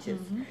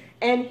righteous.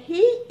 And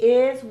he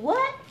is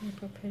what?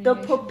 The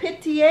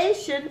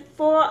propitiation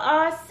for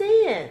our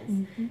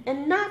sins.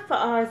 And not for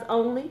ours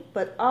only,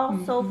 but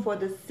also for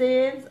the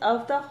sins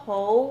of the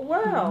whole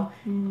world.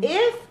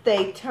 If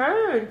they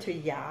turn to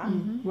Yah,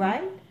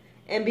 right?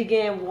 And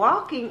began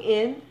walking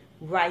in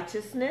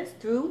righteousness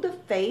through the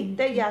faith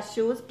that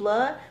Yeshua's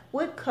blood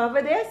would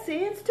cover their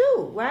sins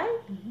too, right?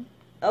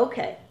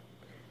 Okay.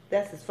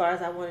 That's as far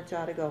as I wanted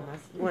y'all to go, my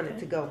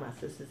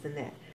sisters, in that.